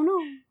 Oh no.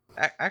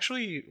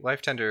 Actually,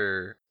 Life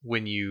Tender,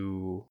 when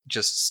you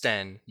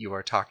you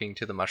are talking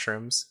to the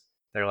mushrooms,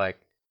 they're like,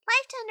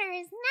 Life Tender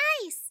is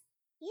nice.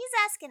 He's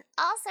asking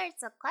all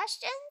sorts of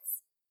questions.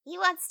 He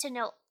wants to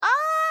know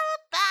all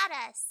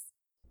about us.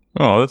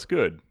 Oh, that's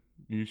good.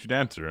 You should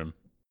answer him.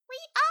 We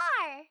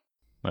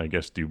are. I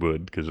guess you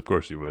would, because of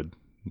course you would.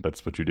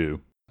 That's what you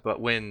do.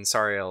 but when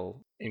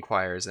Sariel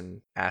inquires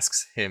and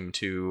asks him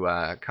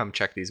to come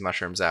check these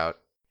mushrooms out,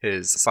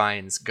 his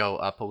spines go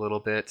up a little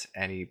bit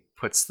and he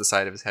puts the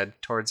side of his head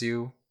towards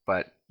you,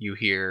 but you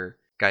hear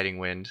Guiding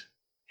Wind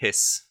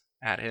hiss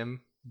at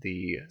him.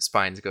 The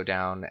spines go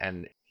down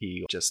and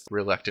he just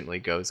reluctantly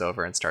goes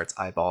over and starts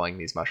eyeballing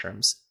these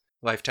mushrooms.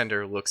 Life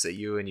Tender looks at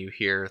you and you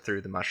hear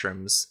through the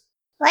mushrooms,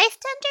 Life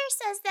Tender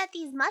says that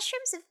these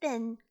mushrooms have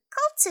been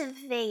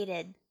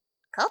cultivated.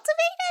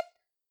 Cultivated?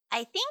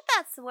 I think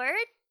that's the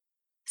word.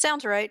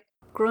 Sounds right.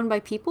 Grown by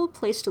people,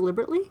 placed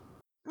deliberately?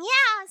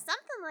 Yeah,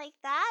 something like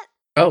that.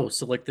 Oh,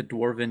 so like the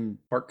Dwarven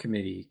Park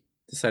Committee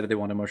decided they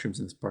wanted mushrooms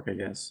in this park, I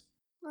guess.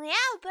 Well,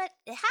 yeah, but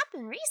it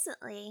happened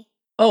recently.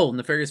 Oh,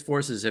 nefarious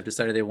forces have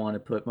decided they want to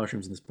put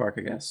mushrooms in this park,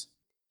 I guess.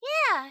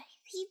 Yeah,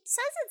 he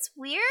says it's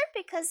weird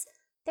because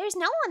there's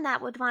no one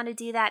that would want to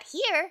do that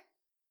here.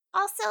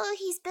 Also,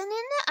 he's been in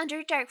the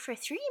Underdark for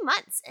 3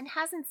 months and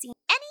hasn't seen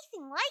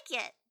anything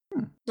like it.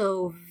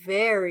 So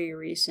very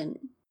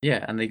recent.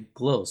 Yeah, and they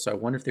glow, so I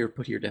wonder if they were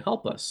put here to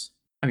help us.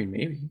 I mean,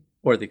 maybe.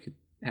 Or they could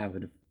have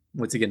it,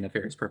 once again,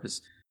 nefarious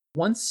purpose.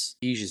 Once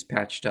Ige is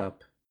patched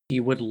up, he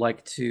would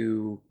like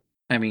to,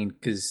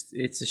 because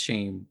it's a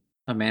shame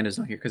Amanda's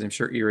not here, because I'm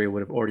sure Iria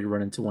would have already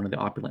run into one of the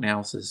opulent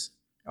houses.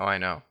 oh, I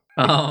know.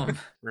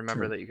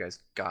 Remember True. that you guys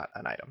got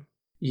an item.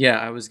 Yeah,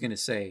 I was going to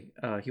say,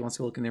 he wants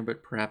to look in there,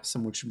 but perhaps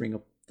someone should bring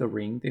up the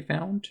ring they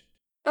found.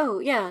 Oh,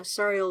 yeah,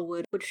 Sariel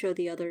would show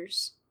the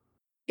others.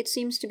 It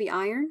seems to be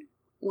iron,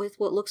 with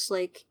what looks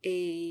like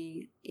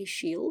a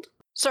shield.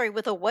 Sorry,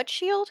 with a what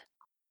shield?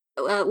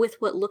 With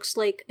what looks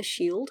like a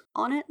shield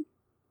on it.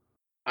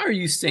 Are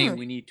you saying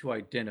we need to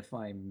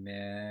identify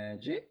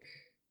magic?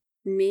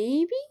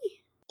 Maybe?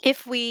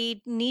 If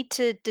we need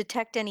to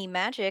detect any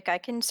magic, I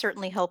can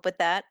certainly help with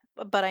that,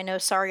 but I know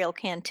Sariel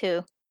can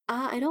too.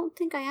 I don't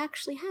think I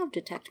actually have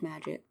detect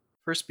magic.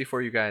 First,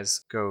 before you guys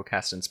go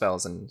casting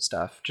spells and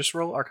stuff, just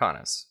roll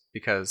Arcanas,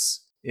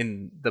 because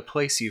in the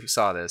place you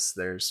saw this,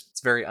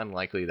 it's very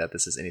unlikely that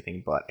this is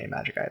anything but a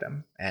magic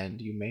item, and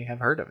you may have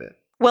heard of it.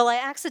 Well, I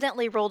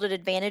accidentally rolled an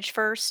advantage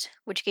first,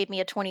 which gave me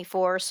a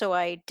 24, so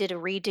I did a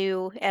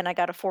redo, and I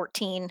got a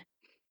 14. I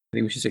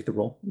think we should take the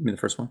roll. I mean,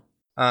 the first one.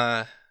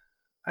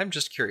 I'm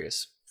just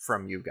curious,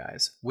 from you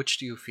guys, which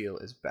do you feel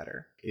is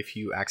better? If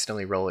you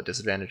accidentally roll at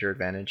disadvantage or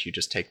advantage, you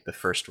just take the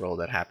first roll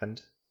that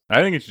happened?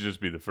 I think it should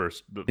just be the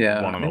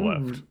one on the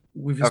left.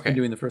 We've just been Okay,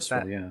 doing the first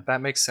That, roll, yeah.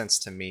 that makes sense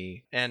to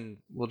me, and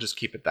we'll just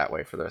keep it that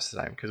way for the rest of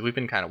the time, because we've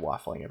been kind of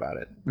waffling about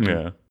it.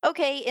 Yeah.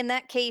 Okay, in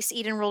that case,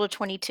 Eden rolled a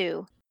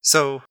 22.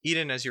 So,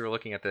 Eden, as you were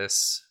looking at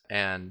this,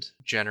 and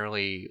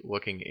generally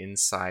looking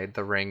inside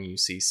the ring, you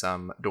see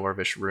some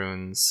dwarvish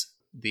runes.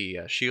 The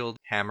shield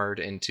hammered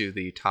into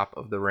the top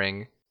of the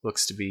ring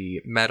looks to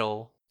be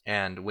metal,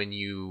 and when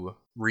you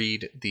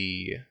read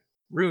the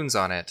runes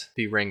on it,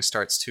 the ring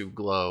starts to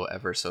glow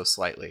ever so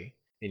slightly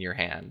in your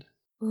hand.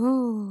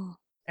 Ooh.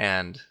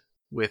 And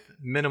with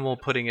minimal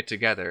putting it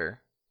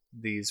together,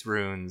 these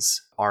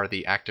runes are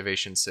the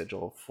activation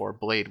sigil for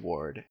Blade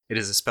Ward. It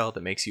is a spell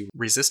that makes you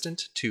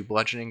resistant to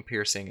bludgeoning,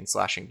 piercing, and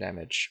slashing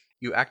damage.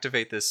 You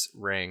activate this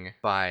ring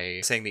by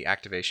saying the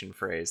activation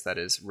phrase that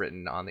is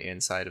written on the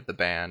inside of the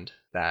band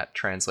that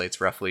translates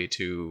roughly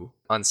to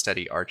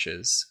unsteady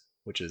arches.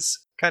 which is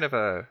kind of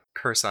a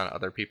curse on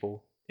other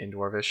people in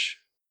Dwarvish.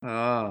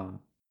 Ah,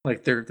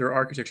 like their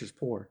architecture's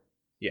poor.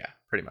 Yeah,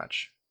 pretty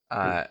much.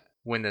 Cool.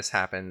 When this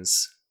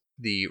happens,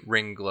 the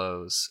ring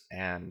glows,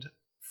 and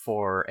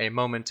for a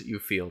moment you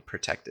feel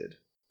protected,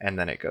 and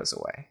then it goes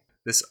away.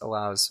 This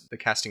allows the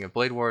casting of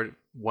Blade Ward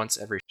once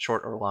every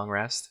short or long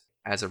rest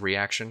as a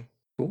reaction.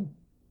 Cool.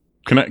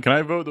 Can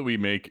I vote that we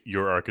make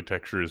your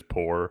architecture is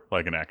poor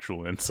like an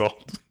actual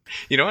insult?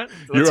 You know what?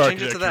 Your Let's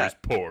change it to architecture is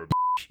that. poor.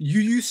 You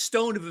use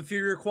stone of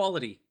inferior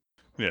quality.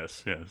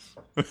 Yes.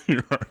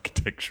 Your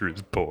architecture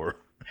is poor.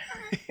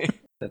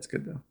 That's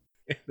good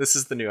though. This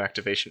is the new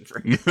activation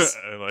phrase.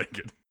 I like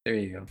it. There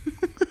you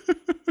go.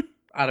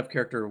 Out of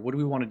character, what do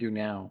we want to do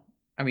now?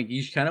 I mean,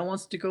 Geesh kind of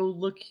wants to go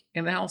look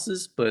in the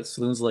houses, but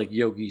Saloon's like,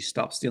 yo, Geesh,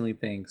 stop stealing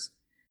things.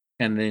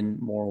 And then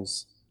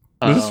Morals.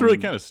 Is this really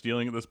kind of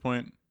stealing at this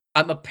point?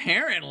 I'm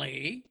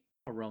apparently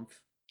a rumph.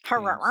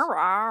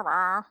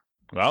 Well,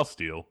 I'll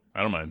steal.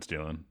 I don't mind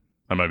stealing.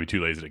 I might be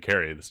too lazy to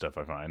carry the stuff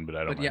I find, but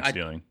I don't mind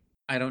stealing.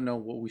 I don't know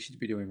what we should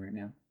be doing right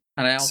now.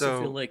 And I also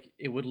So- feel like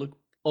it would look,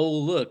 oh,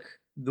 look,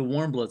 the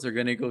Warmbloods are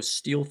going to go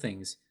steal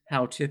things.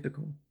 How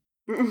typical.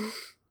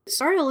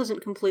 Sariel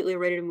isn't completely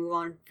ready to move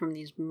on from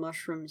these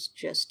mushrooms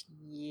just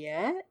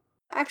yet.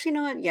 Actually,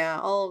 no, yeah,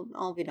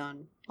 I'll be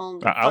done. I'll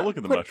look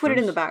at the Put it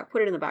in the mushrooms. back.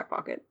 Put it in the back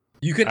pocket.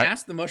 You can I-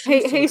 ask the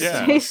mushrooms. Hey, to look at the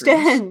Yeah. hey, mushrooms.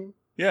 Stan.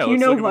 Yeah, You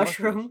let's know look at the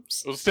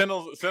mushrooms. Well, Sten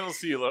will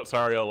see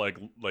Sariel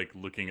like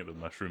looking at the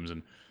mushrooms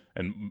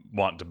and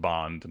want to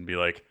bond and be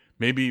like,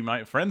 maybe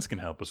my friends can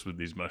help us with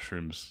these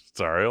mushrooms.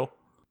 Sariel,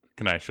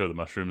 can I show the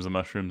mushrooms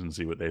and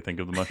see what they think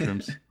of the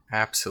mushrooms?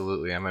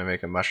 Absolutely. I'm going to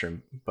make a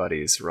mushroom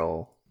buddies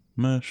roll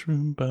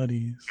Mushroom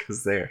buddies.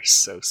 because they are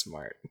so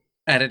smart.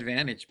 At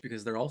advantage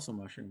because they're also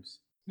mushrooms.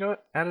 You know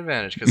what? At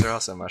advantage because they're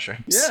also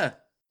mushrooms. Yeah.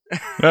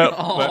 Well,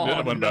 Oh,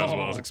 that went about as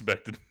well as no.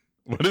 expected.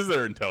 What is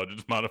their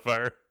intelligence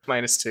modifier?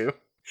 -2.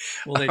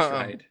 Well, they Um,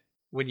 tried.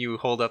 When you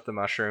hold up the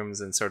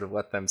mushrooms and sort of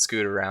let them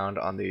scoot around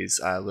on these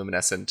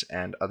luminescent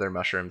and other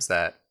mushrooms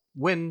that,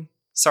 when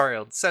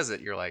Sariel says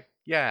it, you're like,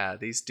 yeah,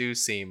 these do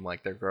seem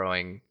like they're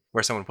growing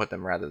where someone put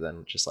them rather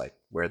than just like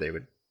where they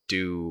would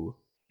do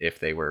if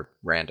they were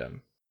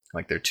random.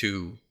 Like they're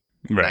too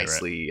Right.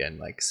 nicely and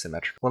like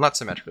symmetrical. Well, not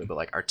symmetrically, but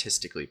like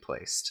artistically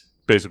placed.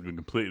 Basically,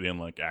 completely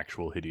unlike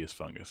actual hideous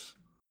fungus.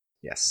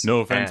 Yes. No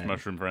offense, And-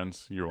 mushroom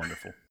friends. You're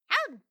wonderful.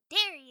 How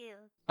dare you?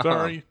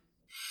 Sorry.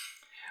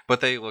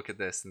 But they look at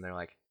this and they're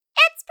like,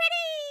 It's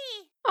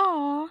pretty!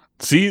 Aw.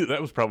 See,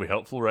 that was probably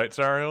helpful, right,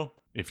 Sariel?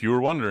 If you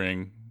were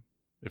wondering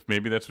if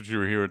maybe that's what you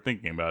were here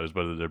thinking about is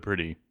whether they're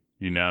pretty,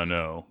 you now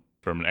know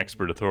from an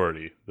expert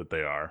authority that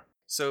they are.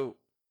 so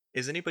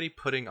is anybody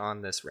putting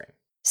on this ring?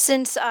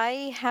 Since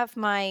I have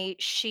my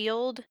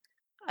shield,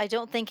 I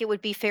don't think it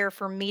would be fair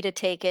for me to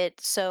take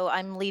it, so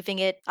I'm leaving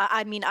it.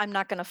 I mean, I'm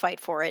not going to fight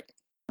for it.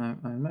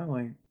 I'm not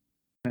like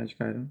magic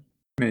item.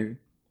 Maybe.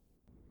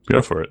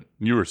 Go for it.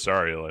 You were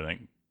Sariel, I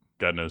think.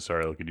 God knows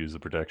Sariel could use the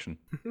protection.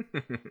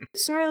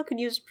 Sariel could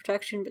use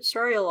protection, but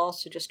Sariel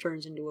also just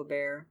turns into a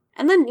bear.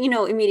 And then,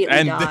 immediately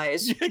And-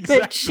 dies. Yeah,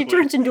 But she exactly.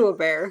 turns into a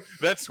bear.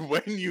 That's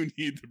when you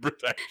need the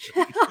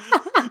protection.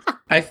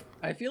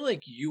 I feel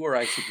like you or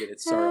I should get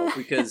it, Sarl,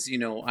 because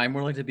I'm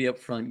more likely to be up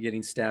front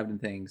getting stabbed and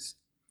things.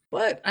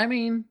 But I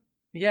mean,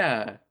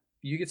 yeah,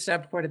 you get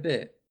stabbed quite a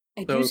bit.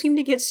 I So- do seem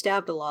to get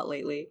stabbed a lot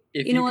lately.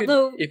 If you know what, could,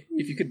 though?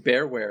 if you could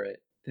bear wear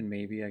it, then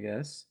maybe I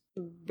guess.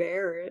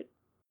 Bear it.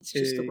 It's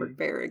just the Hey. word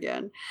bear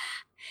again.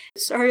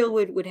 Sariel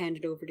would hand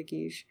it over to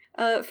Guiche.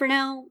 For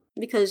now,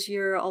 because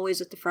you're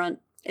always at the front,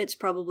 it's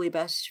probably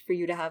best for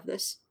you to have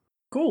this.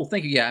 Cool,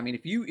 thank you. Yeah, I mean,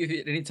 if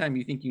at any time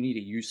you think you need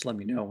it, you just let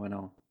me know and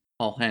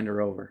I'll hand her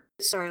over.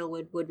 Sariel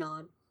would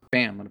nod.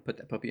 Bam, I'm gonna put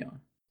that puppy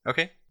on.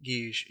 Okay,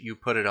 Guige, you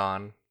put it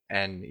on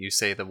and you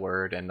say the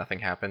word and nothing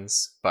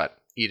happens, but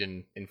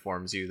Eden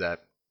informs you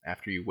that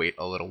after you wait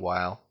a little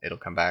while, it'll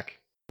come back.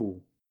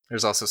 Cool.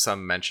 There's also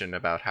some mention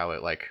about how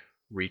it like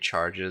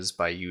recharges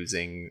by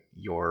using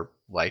your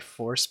life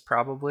force,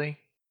 probably.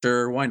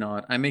 Sure, why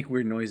not? I make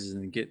weird noises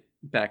and get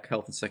back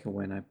health in second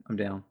win. I'm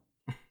down.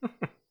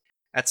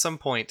 At some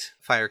point,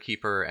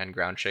 Firekeeper and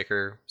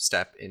Groundshaker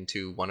step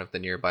into one of the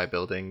nearby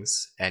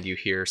buildings, and you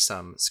hear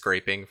some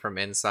scraping from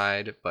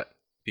inside, but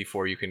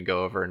before you can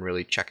go over and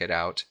really check it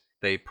out,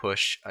 they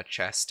push a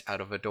chest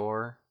out of a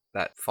door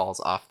that falls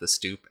off the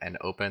stoop and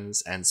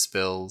opens and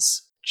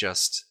spills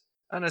just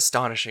an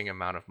astonishing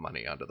amount of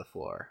money onto the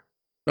floor.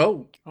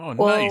 Oh, Oh,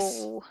 nice.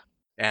 Whoa.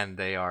 And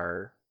they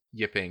are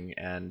yipping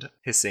and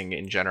hissing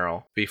in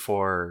general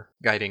before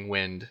Guiding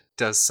Wind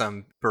does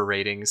some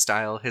berating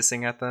style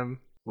hissing at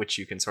them, which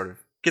you can sort of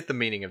get the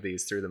meaning of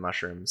these through the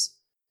mushrooms.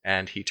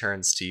 And he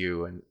turns to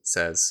you and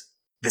says,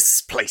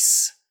 This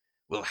place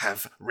will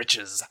have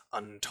riches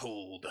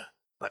untold,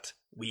 but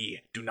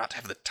we do not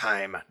have the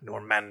time nor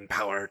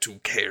manpower to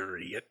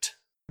carry it.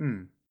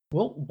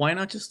 Well, why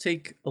not just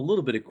take a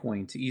little bit of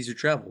coin to ease your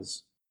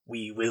travels?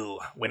 We will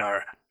when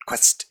our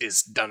quest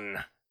is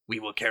done. We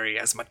will carry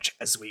as much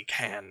as we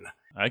can.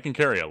 I can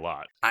carry a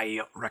lot.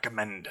 I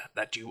recommend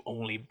that you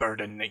only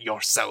burden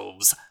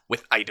yourselves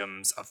with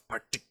items of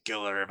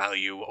particular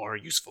value or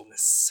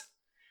usefulness,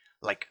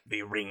 like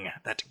the ring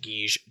that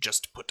Guige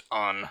just put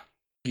on.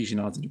 Guige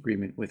nods in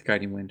agreement with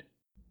Guiding Wind.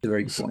 It's a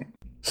very good point.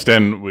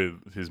 Sten,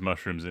 with his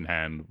mushrooms in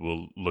hand,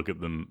 will look at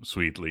them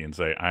sweetly and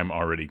say, I'm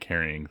already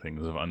carrying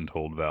things of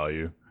untold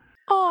value.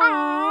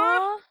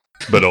 Aww.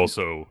 But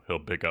also, he'll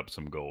pick up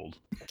some gold.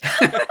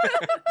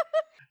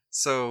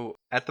 So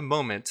at the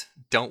moment,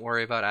 don't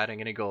worry about adding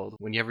any gold.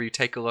 Whenever you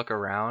take a look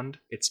around,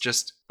 it's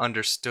just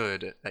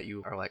understood that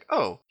you are like,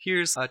 oh,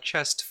 here's a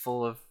chest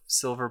full of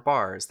silver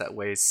bars that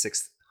weighs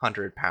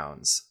 600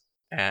 pounds.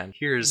 And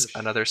here's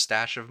another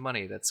stash of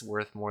money that's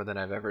worth more than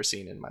I've ever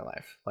seen in my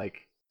life.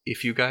 Like,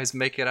 if you guys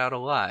make it out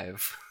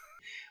alive,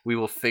 we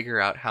will figure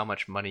out how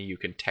much money you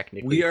can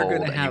technically hold,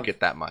 and you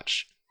get that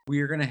much.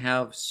 We are going to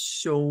have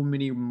so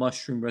many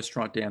mushroom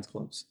restaurant dance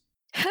clubs.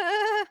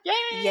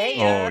 Yay!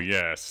 Oh,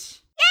 yes.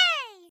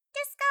 Yay!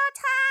 Disco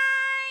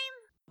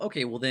time!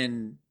 Okay, well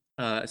then,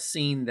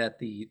 seeing that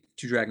the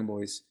two Dragon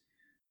Boys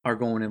are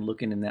going and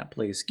looking in that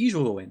place, Guige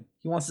will go in.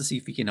 He wants to see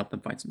if he can help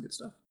them find some good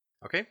stuff.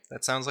 Okay,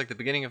 that sounds like the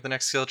beginning of the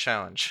next skill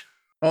challenge.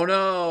 Oh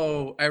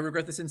no! I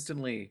regret this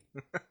instantly.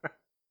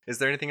 Is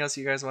there anything else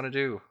you guys want to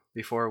do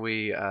before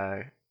we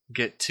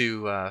get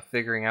to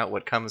figuring out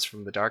what comes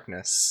from the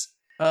darkness?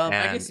 I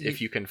And guess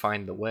if you can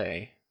find the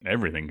way.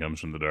 Everything comes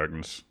from the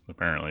darkness,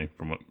 apparently.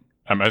 From what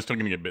I'm still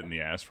gonna get bit in the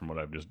ass from what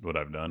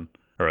I've done,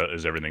 or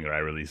is everything that I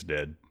released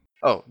dead?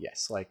 Oh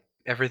yes, like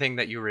everything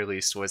that you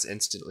released was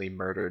instantly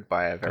murdered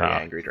by a very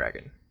angry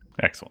dragon.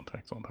 Excellent.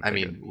 I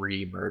mean,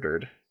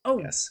 re-murdered. Oh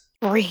Yes.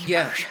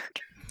 yeah.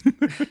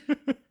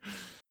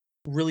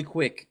 Really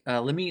quick,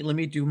 let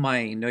me do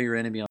my know your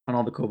enemy on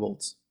all the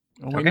kobolds.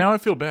 Oh, wait, Okay. now I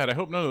feel bad. I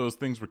hope none of those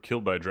things were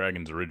killed by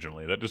dragons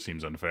originally. That just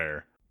seems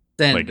unfair.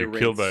 Then Like the you're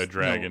killed by a wraiths.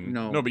 dragon.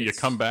 No, but you it's-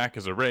 come back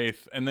as a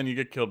wraith, and then you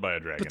get killed by a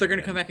dragon. But they're gonna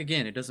again. come back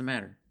again. It doesn't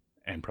matter.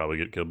 And probably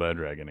get killed by a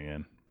dragon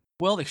again.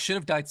 Well, they should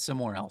have died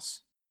somewhere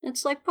else.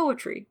 It's like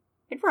poetry.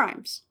 It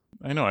rhymes.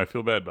 I know. I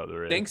feel bad about the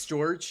wraiths. Thanks,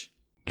 George.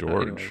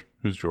 George. Anyway.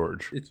 Who's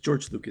George? It's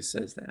George Lucas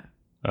says that.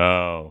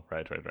 Oh,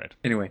 right.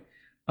 Anyway,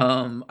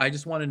 I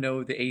just want to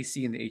know the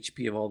AC and the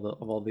HP of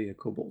all the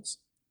kobolds.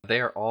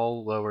 They are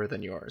all lower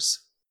than yours.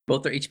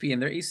 Both their HP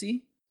and their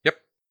AC. Yep.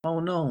 Oh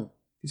no,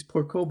 these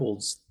poor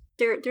kobolds.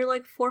 They're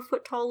like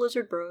 4-foot tall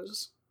lizard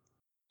bros.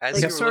 As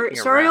Like you were looking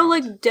Sariel around,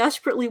 like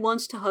desperately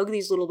wants to hug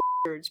these little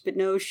bastards, but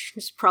no,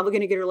 she's probably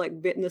gonna get her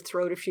like bit in the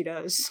throat if she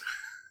does.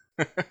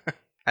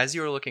 as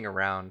you were looking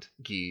around,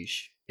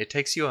 Guige, it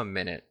takes you a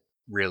minute,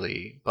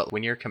 really, but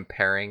when you're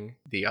comparing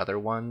the other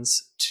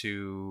ones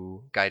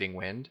to Guiding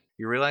Wind,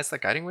 you realize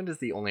that Guiding Wind is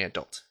the only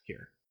adult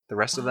here. The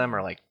rest of them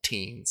are like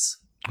teens,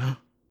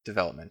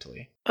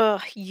 developmentally.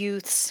 Ugh,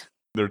 youths.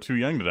 They're too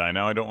young to die.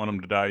 Now I don't want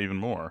them to die even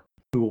more.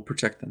 Who will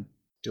protect them?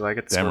 Do I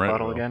get the Damn sword right,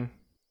 bottle Will. again?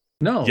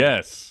 No.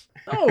 Yes.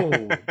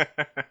 No.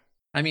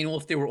 I mean, well,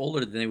 if they were older,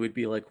 then they would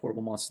be like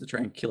horrible monsters to try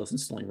and kill us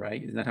instantly,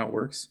 right? Isn't that how it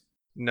works?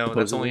 No, that's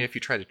Supposedly. only if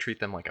you try to treat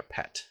them like a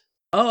pet.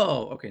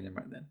 Oh, okay, never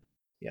mind then.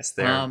 Yes,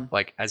 they're Um,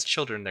 as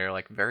children, they're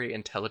like very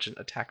intelligent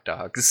attack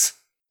dogs.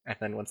 And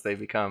then once they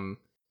become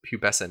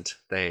pubescent,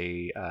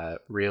 they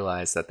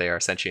realize that they are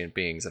sentient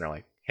beings and are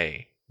like,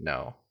 hey,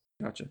 no.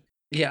 Gotcha.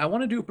 Yeah, I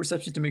want to do a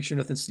perception to make sure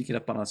nothing's sneaking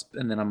up on us,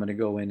 and then I'm going to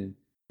go in and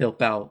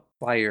help out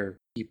Fire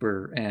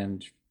Keeper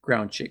and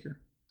Ground Shaker.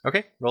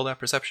 Okay, roll that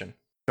perception.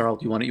 Carl,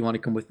 do you want to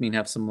come with me and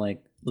have some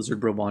like lizard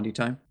bro bonding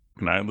time?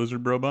 Can I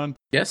lizard bro bond?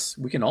 Yes,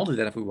 we can all do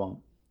that if we want.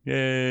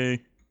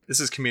 Yay. This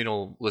is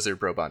communal lizard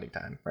bro bonding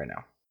time right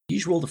now.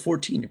 He's rolled a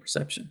 14 in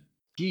perception.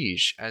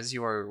 Guige, as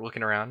you are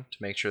looking around to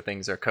make sure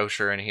things are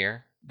kosher in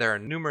here, there are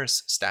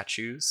numerous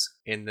statues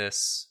in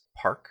this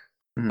park,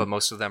 Mhm. but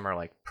most of them are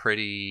like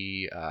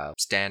pretty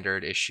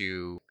standard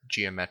issue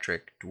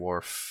geometric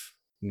dwarf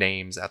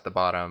names at the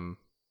bottom.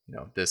 You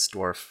know, this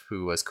dwarf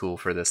who was cool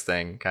for this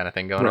thing kind of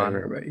thing going on.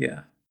 Right,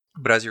 yeah.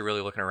 But as you're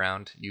really looking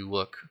around, you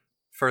look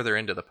further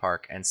into the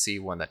park and see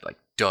one that like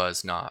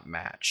does not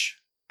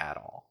match at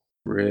all.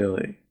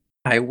 Really?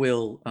 I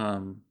will,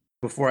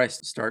 before I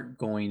start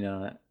going,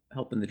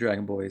 helping the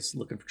Dragon Boys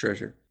looking for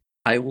treasure,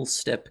 I will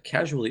step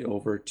casually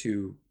over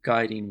to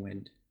Guiding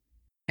Wind,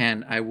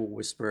 and I will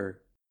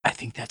whisper, I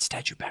think that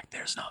statue back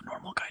there is not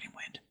normal Guiding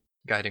Wind.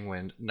 Guiding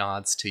Wind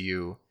nods to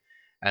you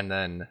and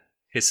then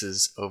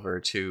hisses over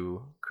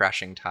to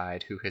Crashing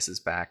Tide, who hisses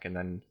back, and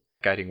then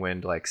Guiding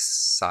Wind like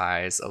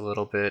sighs a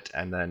little bit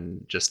and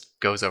then just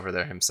goes over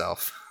there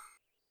himself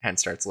and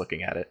starts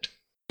looking at it.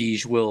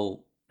 Guige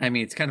will, I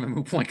mean, it's kind of a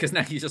moot point because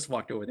now he's just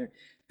walked over there.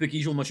 The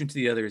Guige will motion to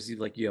the others. He's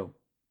like, yo,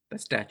 that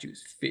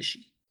statue's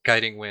fishy.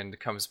 Guiding Wind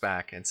comes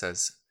back and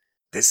says,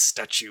 This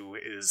statue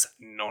is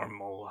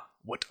normal.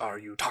 What are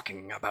you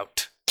talking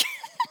about?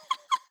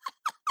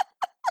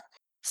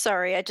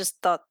 Sorry, I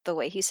just thought the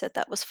way he said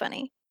that was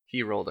funny.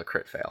 he rolled a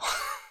crit fail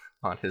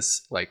on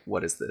his, like,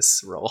 what is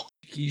this roll?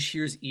 Guige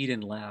hears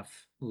Eden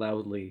laugh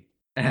loudly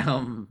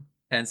and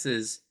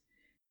says,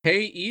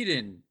 hey,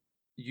 Eden,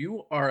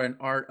 you are an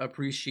art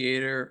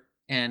appreciator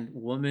and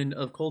woman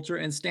of culture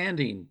and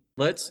standing.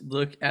 Let's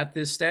look at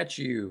this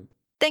statue.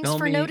 Thanks Tell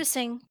for me-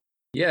 noticing.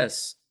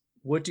 Yes.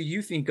 What do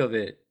you think of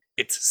it?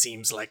 It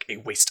seems like a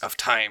waste of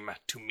time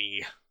to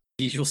me.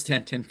 Guige will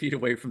stand 10 feet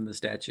away from the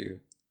statue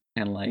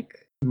and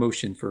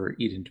motion for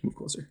Eden to move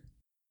closer.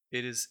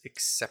 It is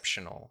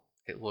exceptional.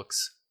 It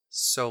looks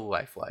so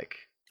lifelike.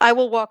 I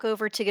will walk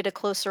over to get a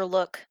closer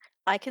look.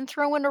 I can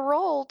throw in a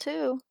roll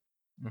too.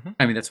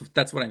 I mean,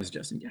 that's what I'm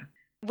suggesting, yeah.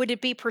 Would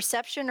it be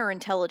perception or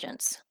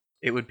intelligence?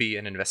 It would be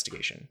an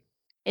investigation.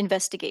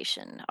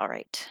 Investigation. All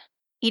right.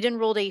 Eden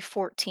rolled a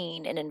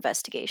 14 in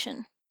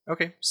investigation.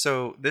 Okay,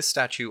 so this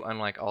statue,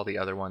 unlike all the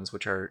other ones,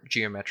 which are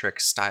geometric,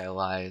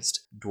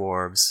 stylized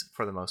dwarves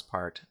for the most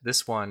part,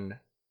 this one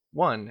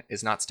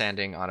is not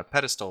standing on a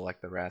pedestal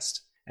like the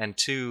rest, and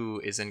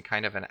 2 is in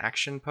kind of an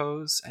action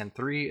pose, and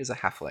 3 is a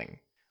halfling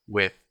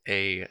with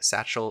a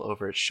satchel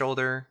over its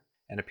shoulder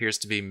and appears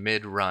to be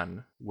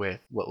mid-run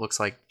with what looks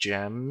like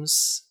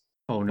gems,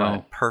 Oh no.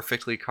 but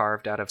perfectly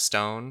carved out of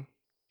stone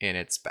in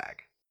its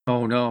bag.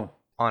 Oh no.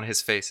 On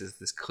his face is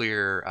this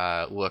clear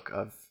look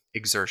of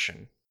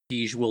exertion.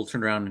 Guige will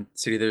turn around and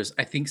say there's,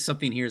 I think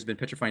something here has been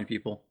petrifying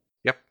people.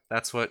 Yep,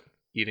 that's what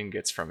Eden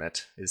gets from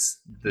it. Is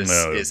this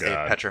Oh, is a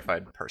God.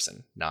 petrified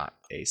person, not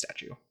a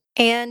statue.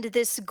 And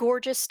this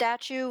gorgeous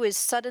statue is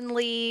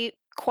suddenly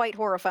quite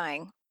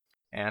horrifying.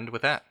 And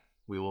with that,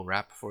 we will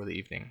wrap for the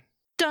evening.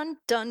 Dun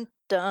dun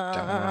dun.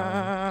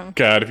 Dun.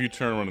 God, if you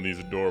turn one of these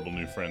adorable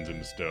new friends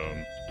into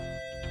stone.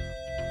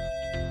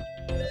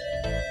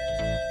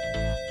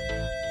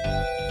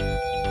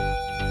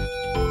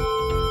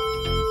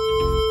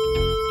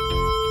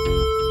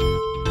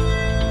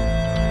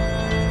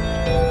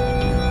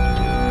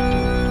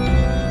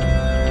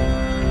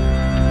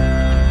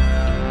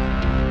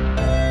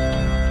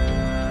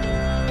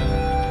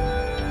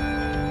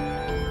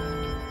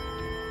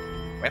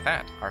 With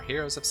that, our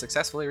heroes have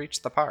successfully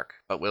reached the park,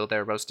 but will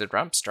their roasted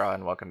rumps draw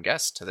in welcome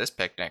guests to this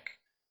picnic?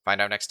 Find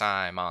out next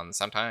time on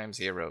Sometimes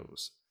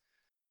Heroes.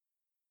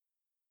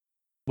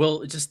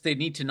 Well, it's just they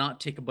need to not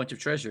take a bunch of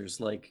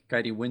treasures, like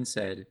Guiding Wind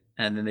said,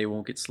 and then they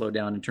won't get slowed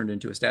down and turned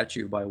into a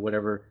statue by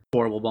whatever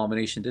horrible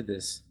abomination did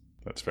this.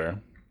 That's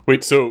fair.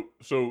 Wait, so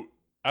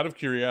out of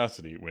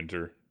curiosity,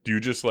 Winter, do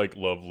you just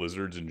love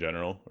lizards in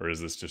general, or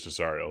is this just a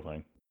Sariel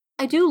thing?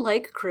 I do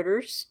like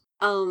critters,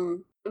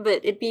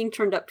 but it being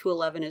turned up to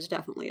 11 is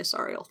definitely a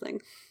Sariel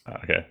thing.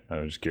 Okay, I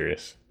was just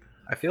curious.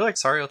 I feel like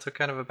Sariel took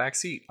kind of a back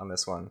seat on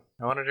this one.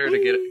 I wanted her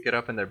to get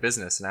up in their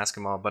business and ask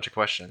them all a bunch of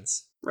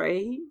questions.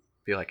 Right?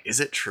 Be like, is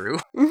it true?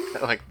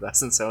 Like,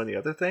 that's and so and the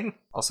other thing?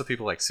 Also,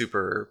 people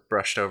super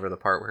brushed over the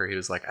part where he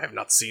was like, I have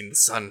not seen the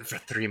sun for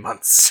 3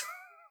 months.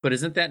 But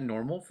isn't that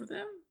normal for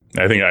them?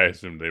 I think I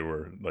assumed they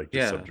were just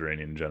Yeah.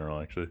 subterranean in general,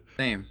 actually.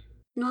 Same.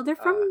 No, they're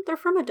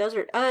from a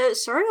desert.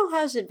 Sariel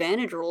has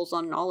advantage rolls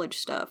on knowledge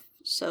stuff,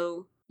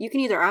 so you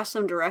can either ask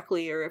them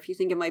directly, or if you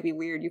think it might be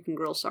weird, you can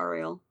grill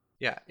Sariel.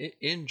 Yeah,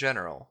 in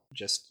general,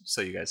 just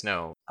so you guys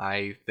know,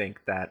 I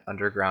think that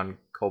underground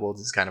kobolds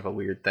is kind of a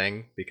weird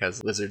thing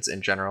because lizards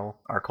in general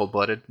are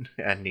cold-blooded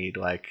and need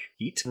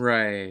heat.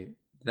 Right.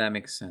 That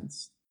makes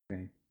sense.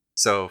 Okay.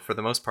 So for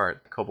the most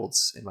part,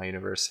 kobolds in my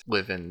universe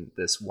live in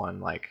this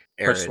one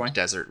Precious wine? arid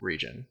desert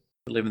region.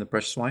 They live in the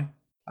precious wine?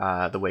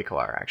 The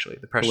Wakelar, actually.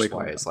 The Precious Wakelar.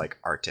 Wine is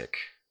Arctic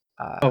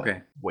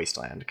Okay.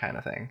 wasteland kind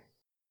of thing.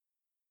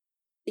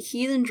 The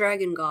heathen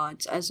dragon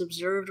gods, as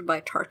observed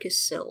by Tarkus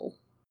Sill.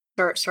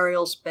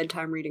 Sariel's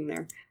bedtime reading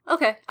there.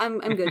 Okay, I'm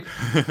good.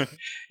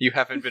 You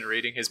haven't been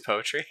reading his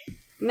poetry?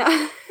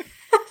 No.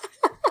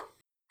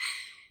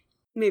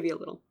 Maybe a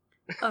little.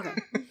 Okay.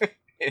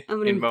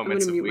 In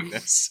moments of mute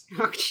weakness.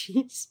 Oh,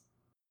 jeez.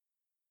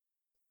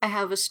 I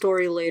have a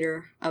story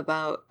later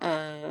about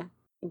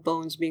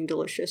bones being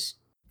delicious.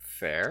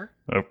 Fair.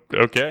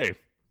 Okay.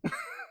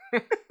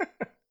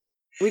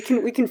 We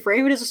can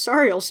frame it as a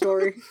Sariel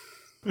story.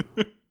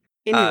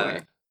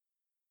 Anyway.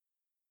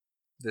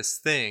 This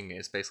thing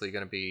is basically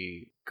going to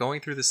be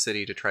going through the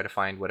city to try to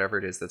find whatever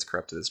it is that's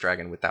corrupted this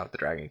dragon without the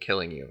dragon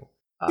killing you.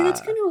 Yeah,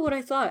 that's kind of what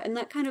I thought, and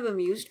that kind of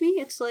amused me.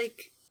 It's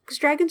because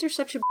dragons are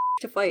such a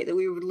to fight that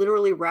we would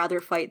literally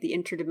rather fight the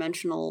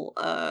interdimensional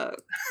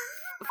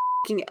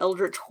fucking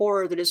eldritch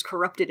horror that has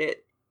corrupted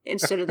it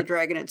instead of the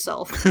dragon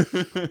itself.